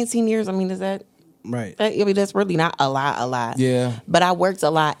mean, in 19 years, I mean, is that, Right. I mean, that's really not a lot. Yeah. But I worked a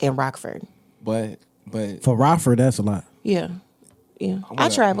lot in Rockford. But For Rockford, that's a lot. Yeah. Yeah. I wanna-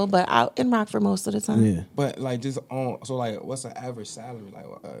 travel, but out in Rockford most of the time. Yeah. but like just on what's the average salary like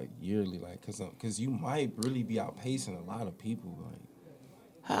yearly like because you might really be outpacing a lot of people like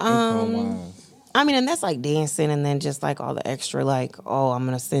income wise. I mean, and that's like dancing and then just like all the extra, like, oh, I'm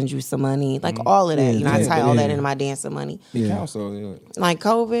going to send you some money. Like all of that. You know, I tie all that into my dancing money. It counts, so yeah. Like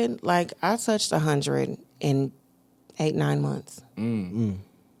COVID, like I touched 100 in 8-9 months.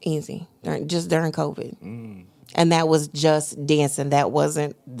 Easy. Just during COVID. And that was just dancing. That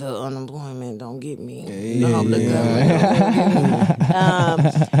wasn't the unemployment. Don't get me.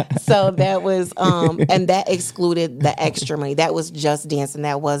 So that was, and that excluded the extra money. That was just dancing.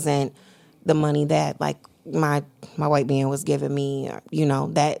 That wasn't the money that like my white man was giving me. You know,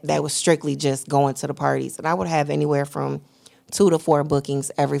 that was strictly just going to the parties. And I would have anywhere from 2 to 4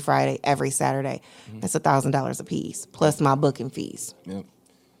 bookings every Friday, every Saturday. That's $1,000 a piece plus my booking fees. Yep.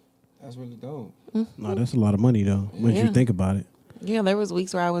 That's really dope. No, that's a lot of money though. Once Yeah. you think about it. Yeah, there was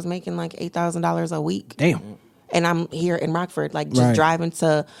weeks where I was making like $8,000 a week. Damn. And I'm here in Rockford, like just Right. driving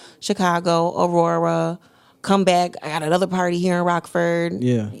to Chicago, Aurora, come back. I got another party here in Rockford.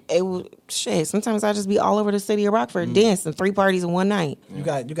 Yeah. It was shit. Sometimes I just be all over the city of Rockford dancing 3 parties in one night. You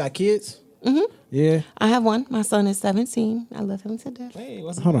got kids? Mm-hmm. Yeah. I have one. My son is 17. I love him to death. Hey,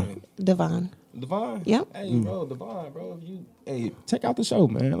 what's Hold his on. name? Devon. Devon. Yep. Hey, bro, Devon, bro. Hey, check out the show,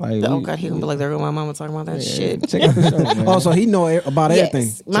 man. Like, Oh God, he gonna be like, there go my mama talking about that shit. Check out the show, man. Oh, so he know about everything.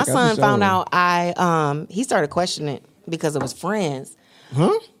 Yes. My Check out the son show. found out he started questioning it because of his friends.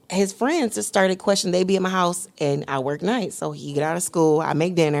 Huh? His friends just started questioning. They be at my house and I work nights. So he get out of school, I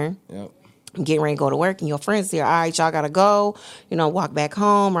make dinner. Yep. I'm getting ready to go to work and your friends here, all right, y'all gotta go, walk back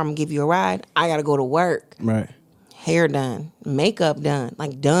home or I'm gonna give you a ride. I gotta go to work. Right. Hair done, makeup done,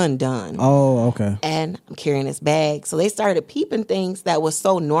 like done. Oh, okay. And I'm carrying this bag. So they started peeping things that was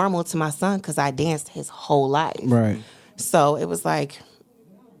so normal to my son because I danced his whole life. Right. So it was like,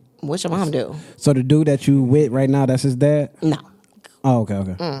 what your mom do? So the dude that you with right now, that's his dad? No. Oh,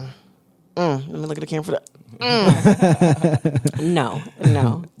 okay. Let me look at the camera for that.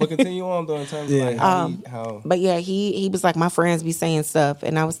 No. But continue on though in terms of like how But yeah, he was like, my friends be saying stuff.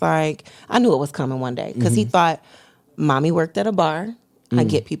 And I was like, I knew it was coming one day. Because he thought, mommy worked at a bar. I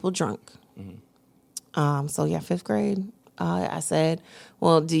get people drunk. So yeah, 5th grade. I said,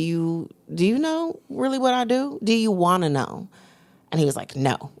 well, do you know really what I do? Do you want to know? And he was like,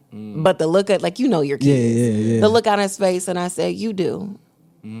 no. But the look at, like, your kids. Yeah. The look on his face. And I said, you do.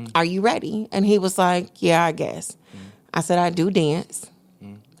 Are you ready? And he was like, yeah, I guess. I said, I do dance.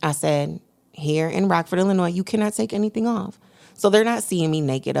 I said, here in Rockford, Illinois, you cannot take anything off. So they're not seeing me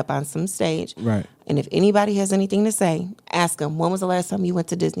naked up on some stage. Right. And if anybody has anything to say, ask them, when was the last time you went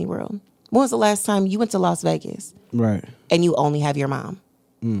to Disney World? When was the last time you went to Las Vegas? Right. And you only have your mom?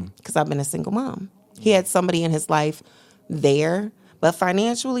 Because I've been a single mom. He had somebody in his life there, but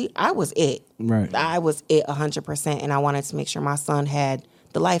financially, I was it. Right. I was it 100%. And I wanted to make sure my son had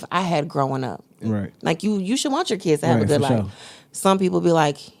the life I had growing up. Right. Like you should want your kids to have Right, a good for life. sure. Some people be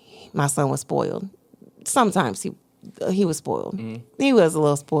like, my son was spoiled. Sometimes he was spoiled. He was a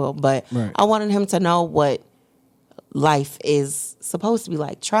little spoiled, but Right. I wanted him to know what life is supposed to be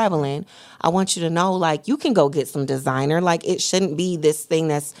like. Traveling, I want you to know, like, you can go get some designer. Like, it shouldn't be this thing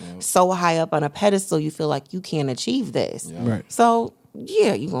that's so high up on a pedestal you feel like you can't achieve this. Right. So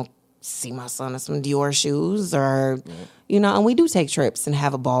yeah, you gonna see my son in some Dior shoes, or and we do take trips and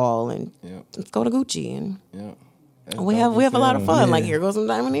have a ball and let's go to Gucci and we have a lot of fun. Like, here goes some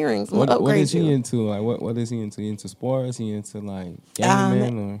diamond earrings. What is he into? Like, what is he into? He into sports? He into like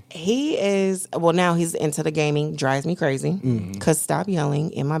gaming? Or? He is now he's into the gaming. Drives me crazy. Cause stop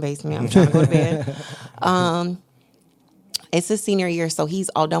yelling in my basement. I'm trying to go to bed. It's his senior year, so he's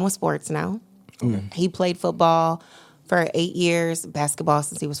all done with sports now. Okay. He played football for 8 years, basketball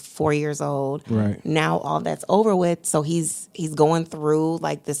since he was 4 years old. Right. Now all that's over with, so he's going through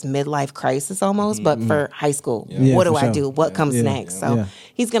like this midlife crisis almost, but for high school. Yeah, What do for I sure. do? What comes next? So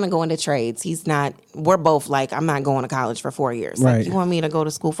he's gonna go into trades. We're both like, I'm not going to college for 4 years. Right. Like, you want me to go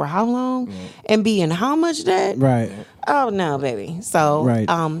to school for how long? And be in how much debt? Right. Oh no, baby. So Right.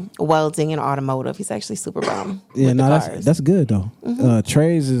 Welding and automotive. He's actually super bum. Yeah, with no, the that's cars. that's good though.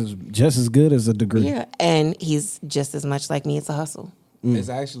 Trades is just as good as a degree. Yeah, and he's just as much like me. It's a hustle. It's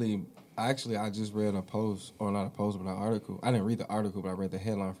actually I just read a post, or not a post, but an article. I didn't read the article, but I read the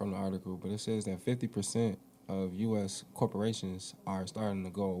headline from the article. But it says that 50% of U.S. corporations are starting to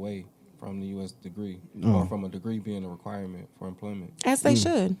go away from the U.S. degree, or from a degree being a requirement for employment. As they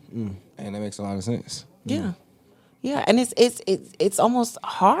should. And that makes a lot of sense. Yeah. Yeah, and it's almost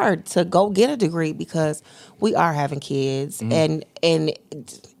hard to go get a degree because we are having kids and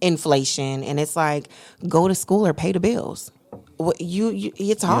inflation, and it's like, go to school or pay the bills.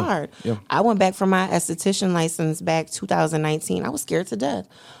 It's hard. Yeah. I went back for my esthetician license back 2019. I was scared to death.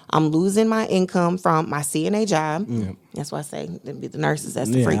 I'm losing my income from my CNA job. That's why I say the nurses,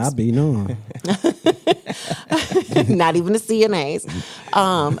 that's the freaks. I be knowing. Not even the CNAs.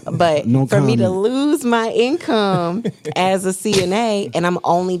 But No for me to comment. lose my income as a CNA, and I'm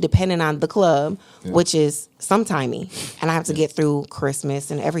only dependent on the club, which is sometimey, and I have to get through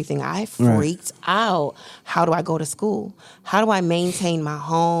Christmas and everything, I freaked out. How do I go to school? How do I maintain my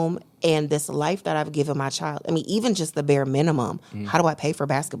home and this life that I've given my child? I mean, even just the bare minimum. How do I pay for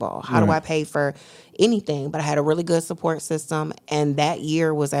basketball? How do I pay for anything? But I had a really good support system, and that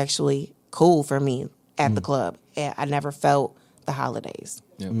year was actually cool for me at the club. I never felt the holidays.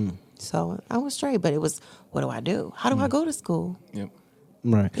 So I was straight, but it was, what do I do? How do I go to school? Yep.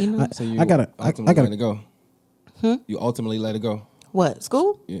 Right. You know? So you I gotta ultimately let it go. You ultimately let it go. What,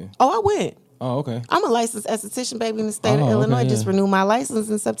 school? Yeah. Oh, I went. Oh, okay. I'm a licensed esthetician, baby, in the state of Oh, okay, Illinois. yeah. Just renewed my license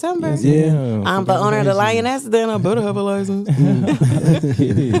in September. Yeah. I'm the owner of the Lioness, then I better have a license.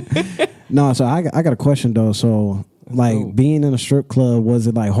 No, so I got a question though. So, like, being in a strip club, was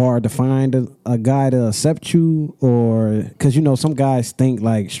it like hard to find a guy to accept you, or because some guys think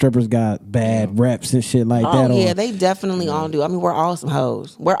like strippers got bad reps and shit like that? Oh, yeah, or, they definitely all do. I mean, we're all some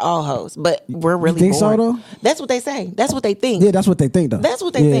hoes. We're all hoes, but we're really think so, boring. though? That's what they say. That's what they think. yeah, that's what they think though. That's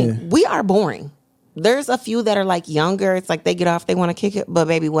what they think. We are boring. There's a few that are like younger. It's like they get off, they want to kick it. But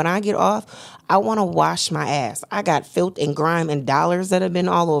baby, when I get off, I want to wash my ass. I got filth and grime and dollars that have been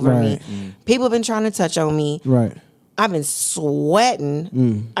all over me. People have been trying to touch on me. Right. I've been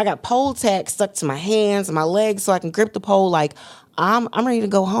sweating. I got pole tack stuck to my hands and my legs so I can grip the pole. Like, I'm ready to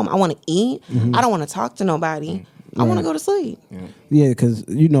go home. I want to eat. I don't want to talk to nobody. I want to go to sleep. Yeah, because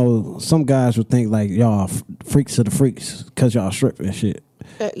some guys would think like y'all freaks of the freaks because y'all strip and shit.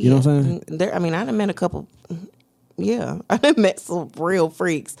 You know what I'm saying? I done met a couple. Yeah, I done met some real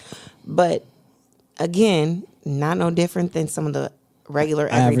freaks, but again, not no different than some of the regular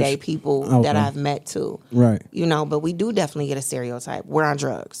everyday people that I've met too. Right. But we do definitely get a stereotype. We're on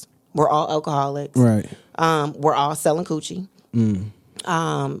drugs. We're all alcoholics. Right. We're all selling coochie.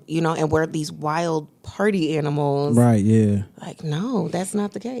 And we're these wild party animals. Right. Yeah. Like, no, that's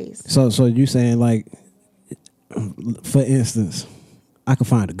not the case. So you saying like, for instance, I could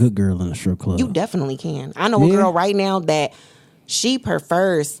find a good girl in a strip club. You definitely can. I know a girl right now that she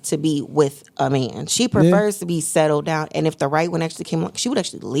prefers to be with a man. She prefers to be settled down. And if the right one actually came along, she would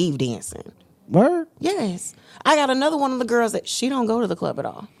actually leave dancing. Word? Yes. I got another one of the girls that she don't go to the club at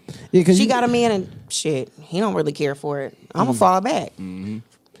all. Yeah, cause she got a man and shit, he don't really care for it. I'm going to fall back. Yeah,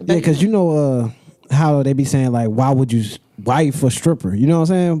 because how they be saying like, why would you wife a stripper? You know what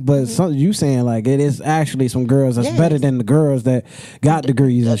I'm saying? But you saying like it is actually some girls that's better than the girls that got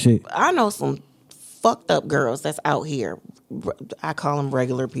degrees and shit. I know some fucked up girls that's out here. I call them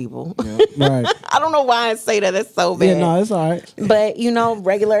regular people. Right. I don't know why I say that. That's so bad. Yeah, no, it's all right. But,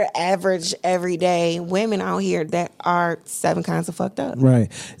 regular, average, everyday women out here that are 7 kinds of fucked up.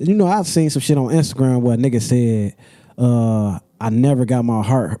 Right. I've seen some shit on Instagram where a nigga said, I never got my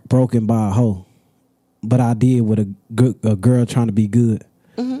heart broken by a hoe, but I did with a girl trying to be good.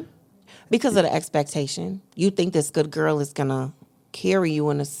 Mm-hmm. Because of the expectation. You think this good girl is going to carry you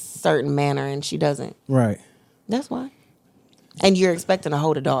in a certain manner and she doesn't. Right. That's why. And you're expecting a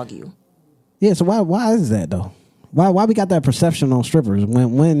hoe to dog you. Yeah, so why is that though? Why we got that perception on strippers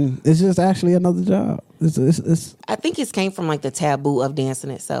when it's just actually another job? It's I think it came from like the taboo of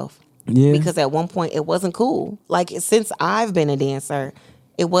dancing itself. Yeah. Because at one point it wasn't cool. Like since I've been a dancer,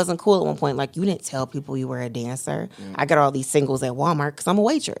 it wasn't cool at one point. Like you didn't tell people you were a dancer. I got all these singles at Walmart because I'm a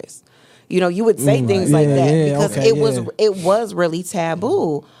waitress. You know, you would say things like that because it was really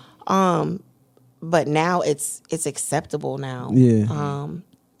taboo. But now it's acceptable now. Yeah.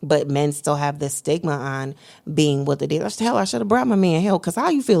 But men still have this stigma on being what they did. Hell, I should have brought my man. Hell, because how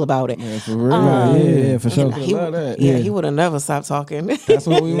you feel about it? Yeah, for real. For sure. He would have never stopped talking. That's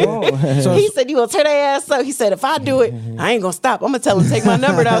what we want. So he said, you gonna tear their ass up. He said, if I do it, I ain't gonna stop. I'm gonna tell him to take my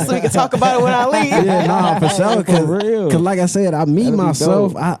number down so we can talk about it when I leave. Yeah, nah, for sure. Because like I said,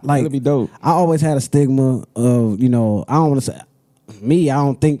 myself, That'd be dope. I always had a stigma of, I don't want to say, I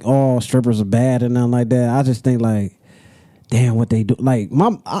don't think all strippers are bad and nothing like that. I just think like, damn, what they do. Like,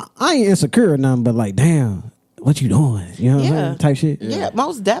 I ain't insecure or nothing, but like, damn, what you doing? You know what I'm saying? Type shit. Yeah,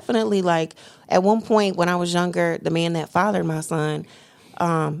 most definitely. Like, at one point when I was younger, the man that fathered my son,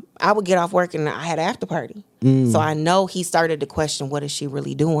 I would get off work and I had an after party. So I know he started to question, what is she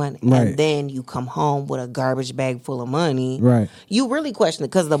really doing? Right. And then you come home with a garbage bag full of money. Right. You really question it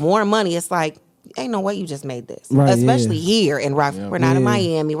because the more money, it's like, ain't no way you just made this. Right, Especially here in Rockford. We're not in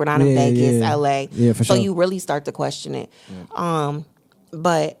Miami. We're not in Vegas, LA. Yeah, for so sure. you really start to question it.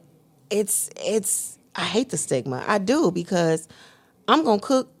 But it's I hate the stigma. I do, because I'm gonna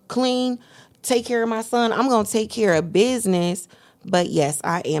cook, clean, take care of my son. I'm gonna take care of business. But yes,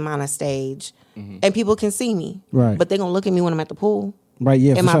 I am on a stage and people can see me. Right. But they're gonna look at me when I'm at the pool. Right,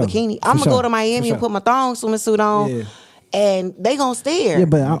 yeah, In for my sure. bikini. For I'm gonna sure. go to Miami For and put my thong swimming suit on. Yeah. And they gonna stare. Yeah,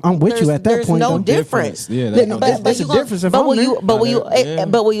 but I'm with you at that there's point. no though. difference. Yeah, Yeah, no, that's that's you a gonna- difference if but I'm will there. you? But will you? Yeah.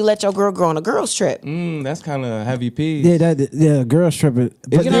 But will you let your girl go on a girls trip? That's kind of heavy piece. Yeah, girls tripping.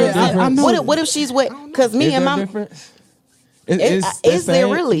 But Is there a I difference? know. What if she's with? Because me Is and there a my difference? is there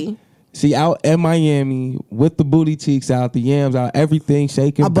really? See, out in Miami with the booty cheeks out, the yams out, everything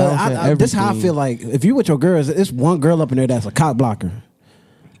shaking, But bouncing, everything. this how I feel like if you with your girls, it's one girl up in there that's a cock blocker.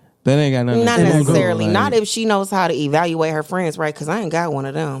 That ain't got nothing. Not to do with it, necessarily. like- Not if she knows how to evaluate her friends, right? Because I ain't got one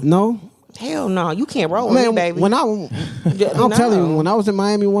of them. No, Hell no, you can't roll with me, man. baby. When I'm telling you, when I was in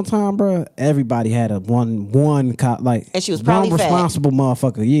Miami one time, bro, everybody had a one cock like, And she was probably one fat. responsible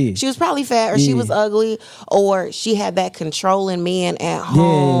motherfucker. Yeah, She was probably fat, or she Yeah. was ugly, or she had that controlling man at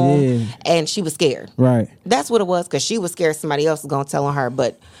home, yeah. and she was scared. right. That's what it was, because she was scared somebody else was gonna tell on her.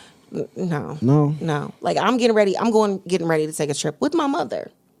 But no. Like I'm getting ready to take a trip with my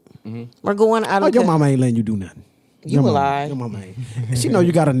mother. We're going out Oh, of your mama ain't letting you do nothing. You Your a mama- lie. Your mama ain't. She know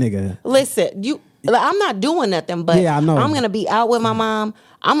you got a nigga. Listen, I'm not doing nothing, but Yeah, I know. I'm gonna be out with my mom.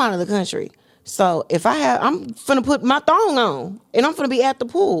 I'm out of the country, so I'm finna put my thong on, and I'm finna be at the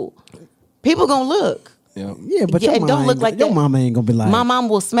pool. People gonna look. Yeah. Yeah, but your and mama don't look ain't- like your that. mama ain't gonna be like My mom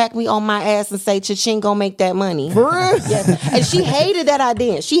will smack me on my ass and say, "Cha-ching, gonna make that money." For real? Yes. And she hated that I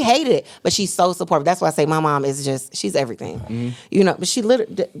didn't. She hated it, but she's so supportive. That's why I say my mom is she's everything. But she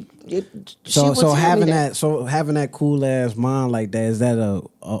literally. So having that cool ass mom like that, is that a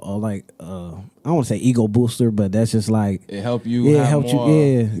like I don't want to say ego booster, but that's just like It help you. yeah, have helped more,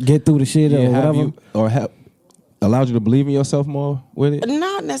 you get through the shit or have whatever. you, or help allowed you to believe in yourself more with it.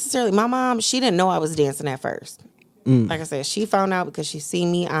 Not necessarily. My mom, she didn't know I was dancing at first. Like I said, she found out because she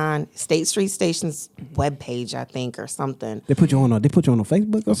seen me on State Street Station's webpage, I think, or something. They put you on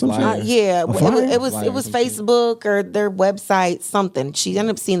Facebook or something. flyer. Yeah, A flyer? it was Flyer or some shit. Facebook or their website, something. She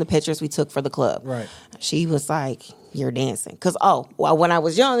ended up seeing the pictures we took for the club. Right. She was like, "You're dancing," because when I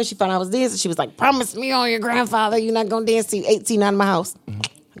was young and she found out I was dancing, she was like, "Promise me on your grandfather, you're not gonna dance till you're 18 out of my house."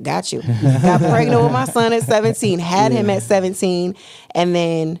 Got you. Got pregnant with my son at 17. Had him at 17, and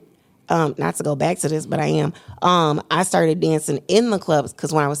then. Not to go back to this, but I am. I started dancing in the clubs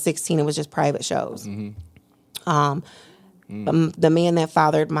because when I was 16, it was just private shows. The man that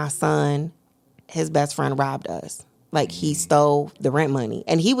fathered my son, his best friend robbed us. Like he stole the rent money,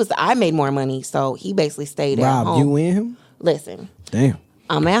 and I made more money, so he basically stayed at home. Rob, you and him? Listen, Damn.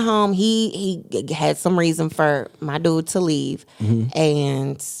 I'm at home. He had some reason for my dude to leave,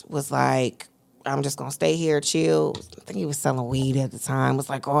 and was like, "I'm just gonna stay here, chill." I think he was selling weed at the time. Was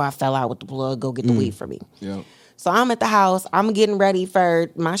like, "Oh, I fell out with the blood. Go get the weed for me." Yeah. So I'm at the house. I'm getting ready for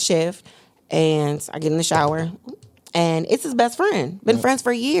my shift, and I get in the shower, and it's his best friend. Been friends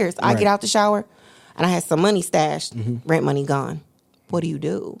for years. I get out the shower, and I had some money stashed. Rent money gone. What do you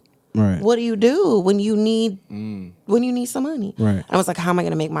do? Right. What do you do when you need some money? Right. I was like, how am I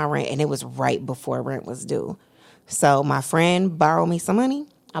going to make my rent? And it was right before rent was due. So my friend borrowed me some money.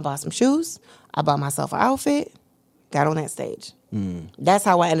 I bought some shoes. I bought myself an outfit. got on that stage. That's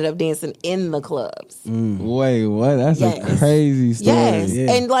how I ended up dancing in the clubs. Wait, what? That's a Yes. crazy story. Yes.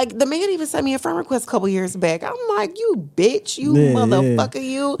 Yeah. And like the man even sent me a friend request a couple years back. I'm like, you bitch, you Yeah, motherfucker,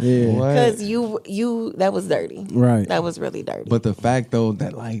 you. Yeah. What? Because you, that was dirty. Right. That was really dirty. But the fact though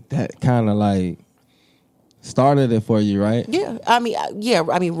that like that kind of like started it for you, right? yeah, I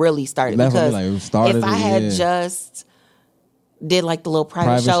mean, really started. That's what I because mean, like, it started if I it, had yeah. just did like the little private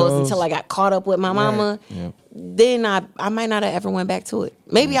Private shows shows? until I got caught up with my mama, Yeah. then I might not have ever went back to it.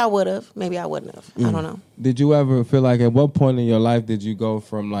 Maybe I would have. Maybe I wouldn't have. I don't know. Did you ever feel like at what point in your life did you go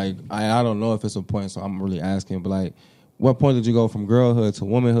from like I don't know if it's a point, so I'm really asking, but like what point did you go from girlhood to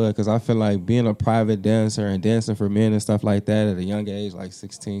womanhood? Because I feel like being a private dancer and dancing for men and stuff like that at a young age, like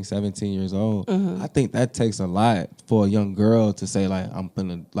 16, 17 years old, I think that takes a lot for a young girl to say like I'm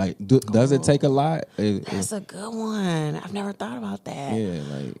gonna like. Does it take a lot? That's a good one. I've never thought about that. Yeah,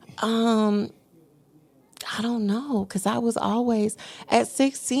 like I don't know, because I was always at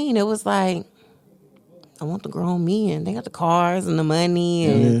 16. It was like I want the grown men. They got the cars and the money,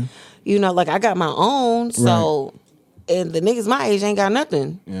 and you know, like I got my own. So, and the niggas my age ain't got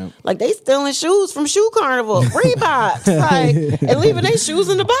nothing. Yeah. Like they stealing shoes from Shoe Carnival, Reeboks, like, and leaving their shoes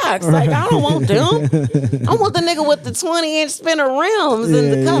in the box. Like I don't want them. I want the nigga with the 20-inch spinner rims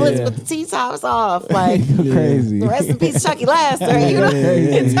and the colors with the T-tops off. Like crazy. rest in peace, Chucky Laster. You know,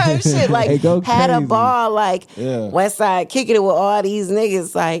 and type shit. Like Hey, go had a crazy. ball, like Yeah. West Side, kicking it with all these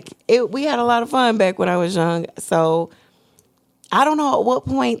niggas. Like we had a lot of fun back when I was young. So I don't know at what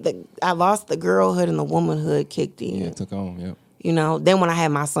point I lost the girlhood and the womanhood kicked in. Yeah, it took on. Yep. You know, then when I had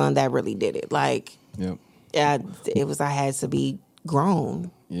my son, that really did it. Like, Yep. I had to be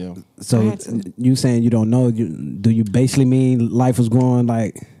grown. Yeah. So you saying you don't know? Do you basically mean life was going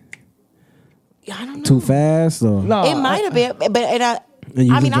like I don't know. too fast? Or No, It might have been, but And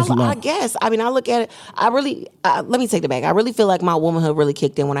you I mean, just I like- guess. I mean, I look at it. I really let me take it back. I really feel like my womanhood really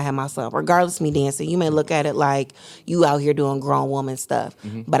kicked in when I had my son. Regardless of me dancing, you may look at it like you out here doing grown woman stuff,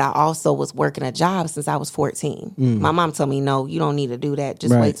 but I also was working a job since I was 14. My mom told me, "No, you don't need to do that.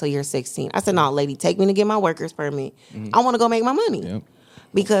 Just Right. wait till you're 16." I said, "No, lady, take me to get my workers permit. I want to go make my money." Yep.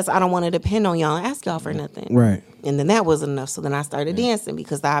 Because I don't want to depend on y'all and ask y'all for nothing. Right. And then that wasn't enough. So then I started dancing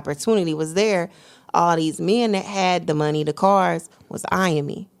because the opportunity was there. All these men that had the money, the cars, was eyeing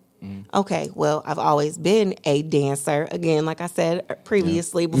me. Okay, well, I've always been a dancer. Again, like I said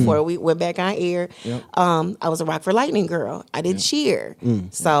previously, before we went back on air, I was a Rockford Lightning girl. I did cheer.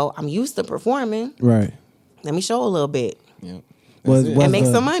 So I'm used to performing. right. Let me show a little bit. Yep. Was And make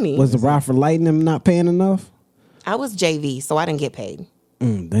the- some money. Was the Rockford Lightning not paying enough? I was JV, so I didn't get paid.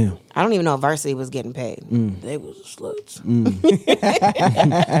 Damn. I don't even know if varsity was getting paid. They was sluts.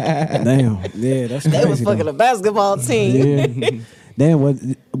 Damn. Yeah, that's crazy. They was fucking a basketball team. Yeah. Damn.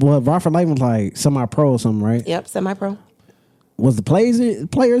 What Rockford Lightning was like semi-pro or something, right? Yep, semi-pro. Was the players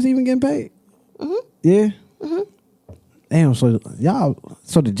even getting paid? Yeah. Damn. So the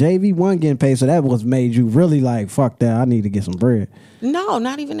JV one getting paid. So that was made you really like, fuck that. I need to get some bread. No,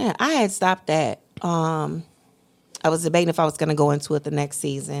 not even that. I had stopped that. I was debating if I was going to go into it the next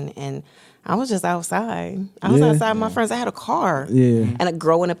season, and I was just outside. I was Yeah. outside with my friends. I had a car. Yeah. And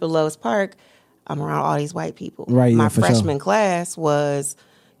growing up in Lowe's Park, I'm around all these white people. Right, yeah, My for sure. freshman class was,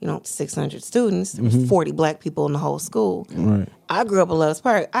 600 students. There was 40 black people in the whole school. Right. I grew up in Lowe's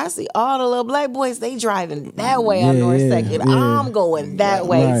Park. I see all the little black boys, they driving that way on Yeah, North yeah, 2nd. yeah. I'm going that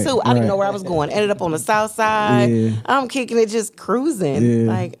way, Right, too. I didn't right. know where I was going. Ended up on the south side. Yeah. I'm kicking it, just cruising.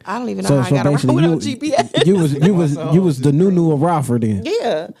 Yeah. Like, I don't even know how I got around basically without GPS. you was the new of Rockford then.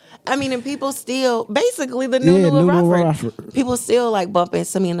 Yeah. I mean, and people still, basically the new Yeah, of Nunu of Rockford. Rockford. People still like bump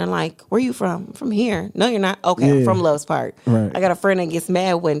into me and they're like, where you from? I'm from here. No, you're not. Okay, I'm Yeah. from Lowe's Park. Right. I got a friend that gets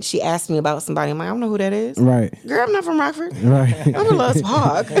mad when she asks me about somebody. I'm like, I don't know who that is. Right. Girl, I'm not from Rockford. Right. I'm from Lowe's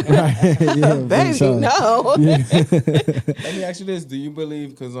Park. Yeah, Baby, so- no. Let me ask you this: do you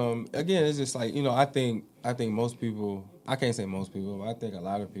believe? Because again, it's just like I think most people. I can't say most people, but I think a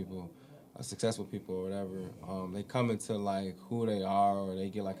lot of people, successful people or whatever, they come into like who they are, or they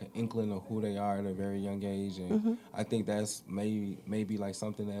get like an inkling of who they are at a very young age, and I think that's maybe like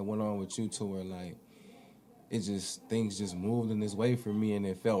something that went on with you too, where like things just moved in this way for me, and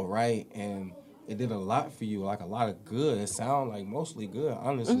it felt right, and it did a lot for you, like a lot of good. It sounded like mostly good,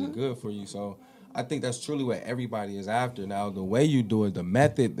 honestly good for you. So I think that's truly what everybody is after. Now, the way you do it, the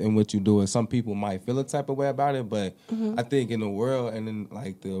method in which you do it, some people might feel a type of way about it, but I think in the world and in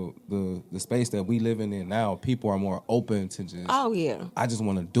like the space that we live in now, people are more open to just, Oh, yeah. I just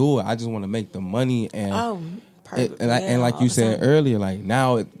want to do it. I just want to make the money. And Oh, perfect. and like all you the said time. earlier, like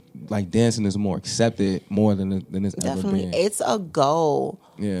now like dancing is more accepted more than it's Definitely, ever been. it's a goal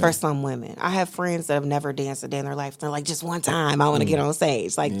Yeah. for some women. I have friends that have never danced a day in their life. They're like, just one time, I want to get on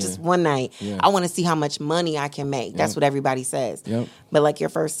stage. Like, just one night. Yeah. I want to see how much money I can make. That's what everybody says. Yep. But like your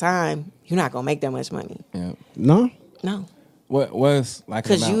first time, you're not gonna make that much money. Yeah. No? No, What's like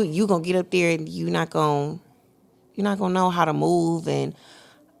because you gonna get up there and you're not gonna know how to move and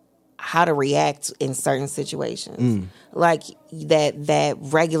how to react in certain situations. Like that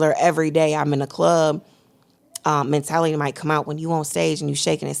regular everyday I'm in a club mentality might come out when you on stage and you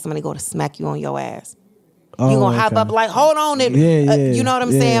shaking and somebody go to smack you on your ass. You gonna hop up like, hold on, and you know what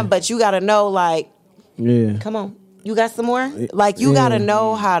I'm saying? But you gotta know, like, come on, you got some more? Like, you gotta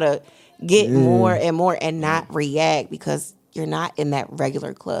know how to get more and more and not react because you're not in that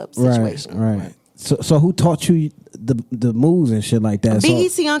regular club situation. Right. So who taught you the moves and shit like that?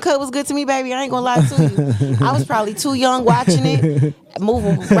 BET Uncut was good to me, baby. I ain't gonna lie to you. I was probably too young watching it,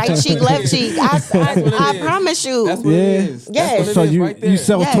 moving right cheek, left cheek. I promise you. That's what it is. Yes. That's what So it is right there. you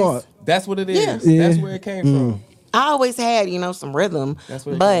self-taught. That's what it is. Yeah. That's where it came from. I always had, some rhythm. That's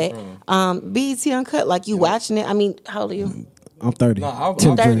where it but came BET Uncut, like you watching it. I mean, how old are you? I'm 30. No, I'm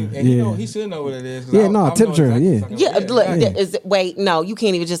Tip 30. drill. And he should know what it is. Yeah, no, tip drill, yeah. Yeah, look, wait, no, you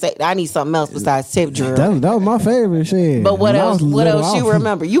can't even just say, I need something else besides tip drill. That was my favorite shit. But what When I else? was What little, else I you was-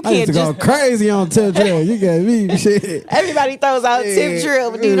 remember? You I used can't to just. go crazy on tip drill. You got me shit. Everybody throws out tip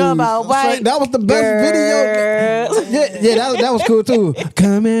drill, but you know about white. That was the best girls. video. Yeah, that was cool too.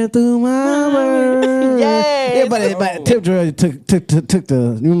 Coming through my world. Yes. Yeah, but tip drill took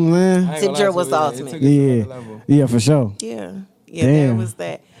the. You know what I'm saying? Tip drill was the ultimate. Yeah, for sure. Yeah, Damn. that was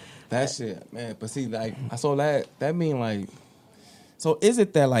that. That shit, man. But see, like, I saw that mean like, so is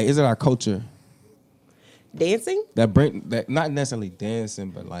it our culture Dancing? that bring that, not necessarily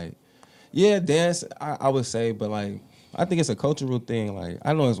dancing, but like, yeah, dance, I would say, but like, I think it's a cultural thing. Like,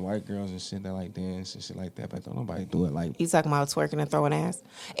 I know it's white girls and shit that like dance and shit like that, but don't nobody do it like. You talking about twerking and throwing ass?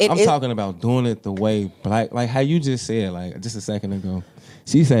 I'm talking about doing it the way black, like how you just said, like just a second ago.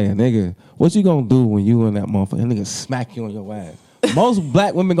 She saying, nigga, what you gonna do when you and that motherfucker, nigga smack you on your ass? Most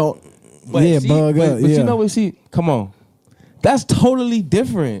black women go, but bug up. But you know what come on. That's totally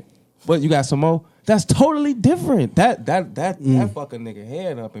different. But you got some more? That's totally different. That fucking nigga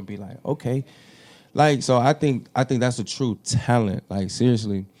head up and be like, okay. Like, so I think that's a true talent. Like,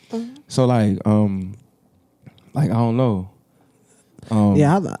 seriously. Mm-hmm. So like I don't know.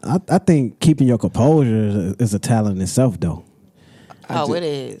 I think keeping your composure is a talent in itself, though. it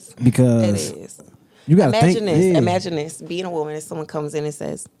is. Because it is. you got to think. Imagine this. Yeah. Imagine this. Being a woman and someone comes in and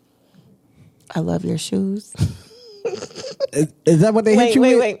says, I love your shoes. Is that what they hit you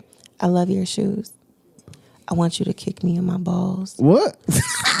with? Wait. I love your shoes. I want you to kick me in my balls. What?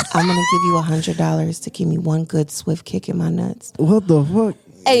 I'm going to give you $100 to give me one good swift kick in my nuts. What the fuck?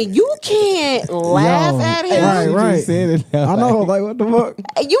 Hey, you can't laugh at him. Right. I know, like, what the fuck?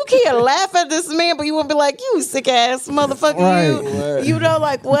 You can't laugh at this man, but you won't be like, you sick ass motherfucker. Right. You know,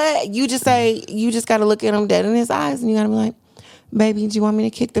 like, what? You just got to look at him dead in his eyes and you got to be like, baby, do you want me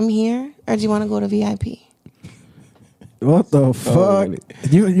to kick them here or do you want to go to VIP? What the fuck?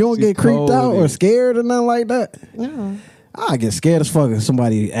 You don't get creeped out or scared or nothing like that? No. I get scared as fuck if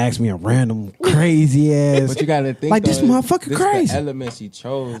somebody asks me a random crazy ass. But you gotta think like, this though, motherfucker this crazy. The element she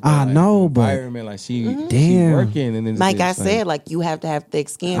chose. I like, know, the but environment, like she working and then Like I said, like you have to have thick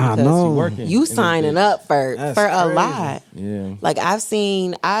skin I because know. she working. you signing up for That's a crazy. lot. Yeah. Like I've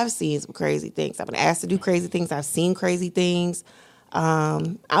seen some crazy things. I've been asked to do crazy things. I've seen crazy things.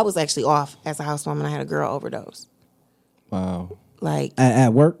 I was actually off as a housewoman. I had a girl overdose. Wow. Like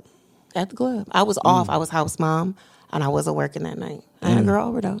At work? at the club. I was off. I was house mom and I wasn't working that night. I had a girl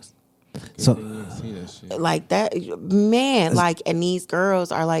overdose. So See that shit. Like that, man. Like, and these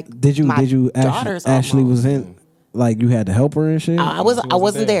girls are like, did you daughters actually almost. was in, like, you had to help her and shit? I wasn't there. Oh, I you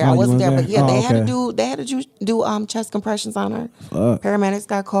wasn't there. wasn't But yeah, there? they had to do chest compressions on her. Fuck. Paramedics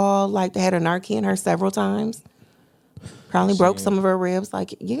got called. Like they had a Narcan her several times. Probably broke some of her ribs.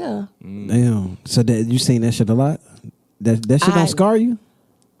 Like, yeah. Damn. So you seen that shit a lot? That shit don't scar you?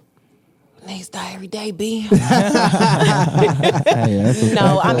 Niggas die every day, B. Hey, that's a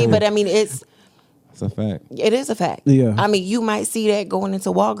No, fact. I mean, It's a fact. it is a fact. Yeah. I mean, you might see that going into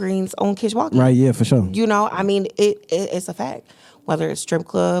Walgreens on Kish Walking. Right, yeah, for sure. You know, I mean, it's a fact. Whether it's strip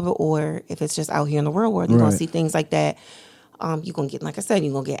club or if it's just out here in the real world, you're gonna Right. see things like that. You're gonna get, like I said,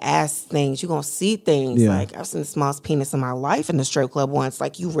 you're gonna get ass things. You're gonna see things. Yeah. Like I've seen the smallest penis in my life in the strip club once.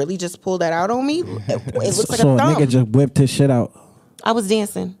 Like, you really just pulled that out on me? It looks like So a a thumb. nigga just whipped his shit out. I was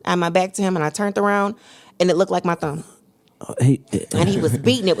dancing. I had my back to him and I turned around and it looked like my thumb. He And he was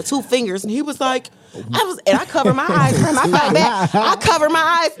beating it with two fingers and he was like, I covered my eyes from I felt bad. I covered my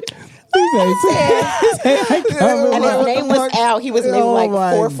eyes. And his name was Al. He was maybe like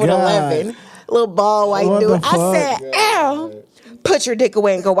 4'11", little bald white dude. I said, Al, put your dick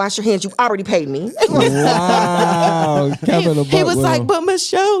away and go wash your hands. You've already paid me. Wow. He was like, but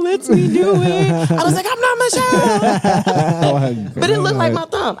Michelle lets me do it. I was like, I'm not Michelle. But it looked like my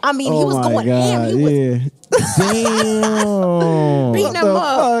thumb. I mean, he was going ham. He was Damn. beating him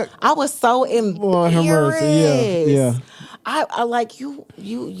up. I was so embarrassed. Yeah. I like you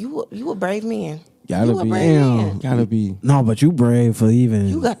a brave man. Gotta be. No, but you brave for even.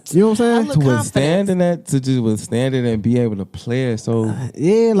 You know what I'm saying? To withstand that, to just withstand it and be able to play it. So like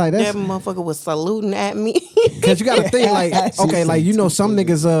that motherfucker was saluting at me. Because you gotta think like, okay, like some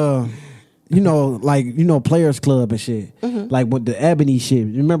niggas Players Club and shit. Mm-hmm. Like with the Ebony shit.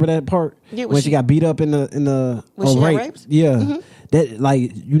 You remember that part? Yeah, when she got beat up in the raped? Yeah. Mm-hmm. That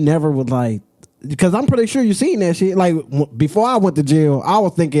like you never would like. Because I'm pretty sure you seen that shit. Like before I went to jail, I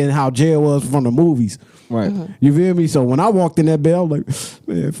was thinking how jail was from the movies. Right. Mm-hmm. You feel me? So when I walked in that bell, I'm like,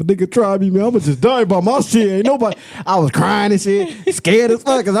 man, if a nigga try me, man, I'm gonna just die by my shit. Ain't nobody. I was crying and shit, scared as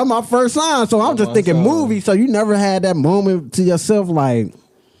fuck, because that's my first sign. So I'm just thinking movies. So you never had that moment to yourself, like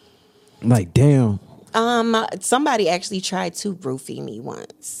damn. Somebody actually tried to roofie me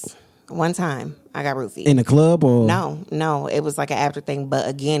once. One time, I got roofied in the club, or no, it was like an after thing. But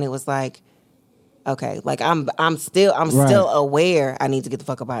again, it was like. Okay, like I'm still aware I need to get the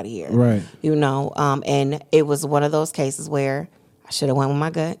fuck up out of here. Right. You know, and it was one of those cases where I should have went with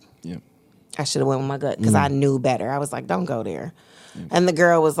my gut. Yeah. I should have went with my gut because I knew better. I was like, don't go there. Yeah. And the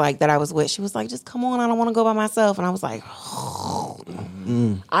girl was like that I was with, she was like, just come on, I don't want to go by myself. And I was like,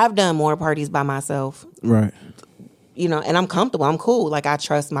 I've done more parties by myself. Right. You know, and I'm comfortable. I'm cool. Like, I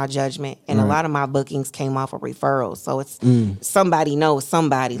trust my judgment. And a lot of my bookings came off of referrals. So it's somebody knows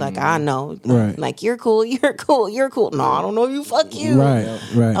somebody. Like, I know. Right. Like, you're cool. You're cool. You're cool. No, I don't know you. Fuck you. Right.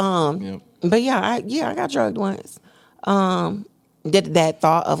 Right. But yeah, I got drugged once. Did that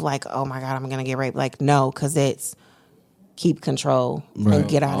thought of like, oh my God, I'm going to get raped. Like, no, because it's keep control and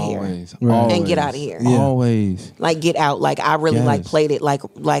get out of here. Right. And get out of here. Yeah. Always. Like, get out. Like, I really like played it. Like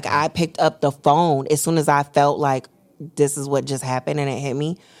I picked up the phone as soon as I felt like this is what just happened and it hit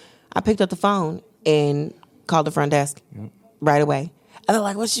me. I picked up the phone and called the front desk right away. And they're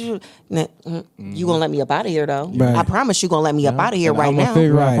like, what you gonna let me up out of here though? Right. I promise you gonna let me up out of here right now. I'm gonna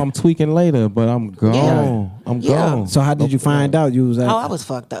figure out if I'm tweaking later, but I'm gone. Yeah. I'm gone. So how did you find out you was at? Oh, I was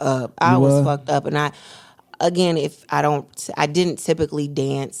fucked up. I was fucked up, and I didn't typically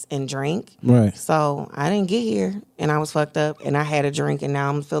dance and drink. Right. So I didn't get here, and I was fucked up, and I had a drink, and now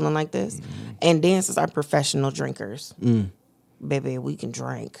I'm feeling like this. And dancers are professional drinkers. Baby, we can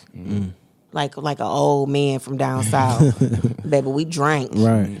drink. Like an old man from down south. Baby, we drank.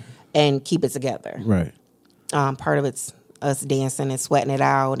 Right. And keep it together. Right. Part of it's us dancing and sweating it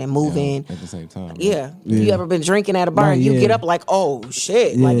out and moving at the same time. Yeah. You ever been drinking at a bar and you get up like, oh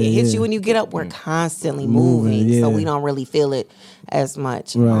shit. Like it hits you when you get up. We're constantly moving. So we don't really feel it as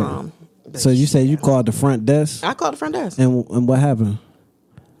much. Right. So you say you called the front desk? I called the front desk. And what happened?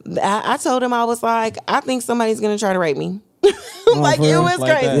 I told him, I was like, I think somebody's gonna try to rape me. Like it was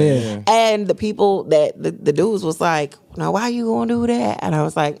crazy. Yeah. And the people that the dudes was like, now why you gonna do that? And I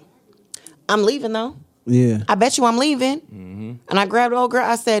was like, I'm leaving though. Yeah. I bet you I'm leaving. And I grabbed the old girl.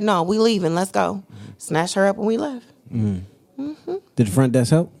 I said, no, we leaving. Let's go. Snatched her up and we left. Did the front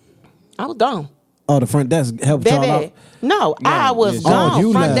desk help? I was gone. Oh, the front desk helped y'all out? No, I was gone.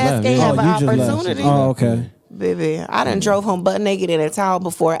 You front desk ain't have an you just opportunity. left. Oh, okay. Baby, I done drove home butt naked in a towel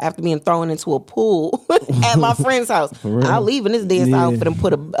before after being thrown into a pool at my friend's house. I'll leave in this dance outfit and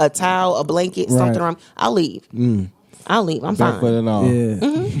put a towel, a blanket, something around. I'll leave. I'll leave. I'm fine.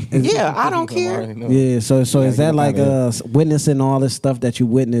 Yeah, I don't care. Yeah, so is that like witnessing all this stuff that you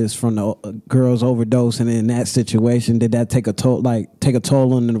witnessed from the girls overdosing in that situation? Did that take a toll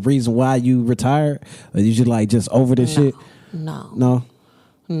on the reason why you retired, or you just over this shit? No.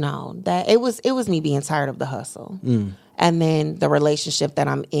 That it was me being tired of the hustle, and then the relationship that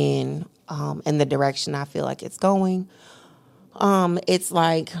I'm in, and the direction I feel like it's going. It's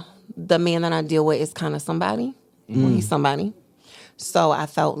like the man that I deal with is kind of somebody. He's somebody. So I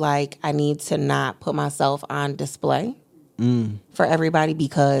felt like I need to not put myself on display for everybody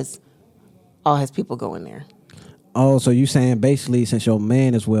because all his people go in there. Oh, so you saying basically since your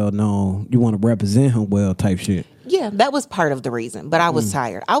man is well known, you want to represent him well type shit. Yeah, that was part of the reason. But I was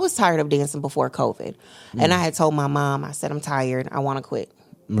tired. I was tired of dancing before COVID. And I had told my mom, I said, I'm tired. I want to quit.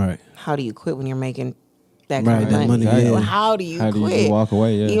 Right. How do you quit when you're making that Right, kind of that money. money, yeah. Well, how do you How do you quit? just walk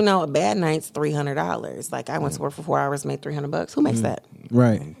away? Yeah. You know, a bad night's $300. Like I went to work for 4 hours, made $300. Who makes that?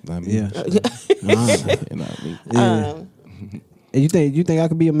 Right. Not me. Yeah. Not me. Yeah. And you think I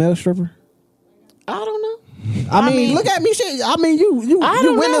could be a male stripper? I don't know. I mean, look at me, shit. I mean, you I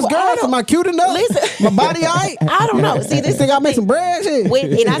don't win this know. girl. I don't- Am I cute enough? Listen. My body, all right? I don't know. See, this Think I is make some bread, shit.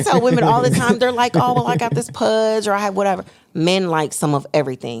 and I tell women all the time, they're like, "Oh, well, I got this pudge or I have whatever." Men like some of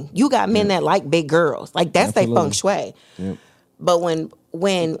everything. You got men that like big girls, like that's their feng shui. Yep. But when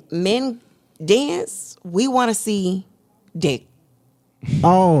men dance, we want to see dick.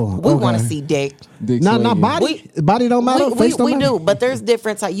 Oh, We okay. want to see dick. Dick Not swinging. body. Body don't matter. Face don't We matter? do, but there's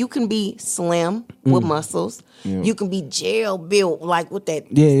different types. You can be slim with muscles. Yeah. You can be jail built, like with that.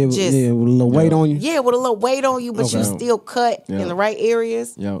 Yeah, just, yeah, with a little weight on you. yeah, with a little weight on you, but you Okay. still cut Yeah. in the right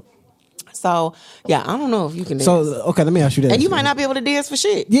areas. Yep. So yeah, I don't know if you can dance. So okay, let me ask you that. and you might not be able to dance for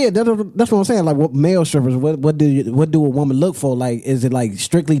shit. Yeah, that's what I'm saying. Like, what male strippers? What do a woman look for? Like, is it like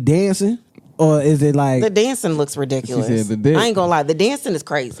strictly dancing, or is it like The dancing looks ridiculous. She said the dick. I ain't gonna lie, the dancing is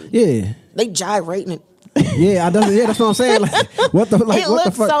crazy. yeah, They gyrating it. that's what I'm saying. Like, what the It what the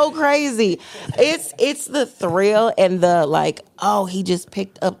looks fuck? so crazy. It's the thrill and the like. Oh, he just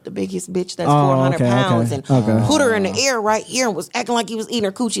picked up the biggest bitch that's 400 okay, pounds okay, and okay. put her in the air right here and was acting like he was eating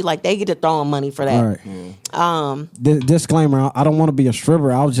her coochie. Like they get to throwing money for that. All right. Disclaimer: I don't want to be a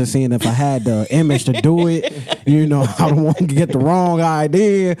stripper. I was just saying if I had the image to do it, I don't want to get the wrong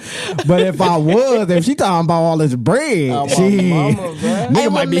idea. But if I was, if she talking about all this bread, she And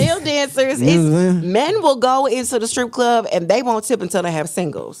nigga might with be. male dancers, You know what I'm saying? men will go into the strip club and they won't tip until they have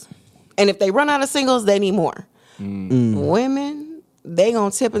singles. And if they run out of singles, they need more. Women, they gonna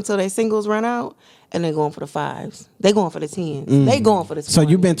tip until their singles run out, and they going for the 5s. They going for the 10s. They going for the 20s. So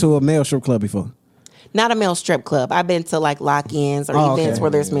you been to a male strip club before? Not a male strip club. I've been to like lock-ins or Oh, events okay. where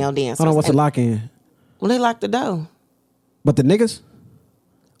there's male dancers. Hold on, what's a And- lock in? Well, they lock the door. But the niggas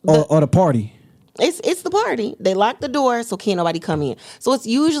or the party? It's the party. They lock the door so can't nobody come in. So it's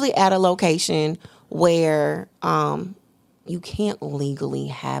usually at a location where you can't legally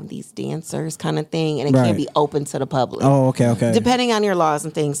have these dancers kind of thing, and it Right. can't be open to the public. Oh, okay. Depending on your laws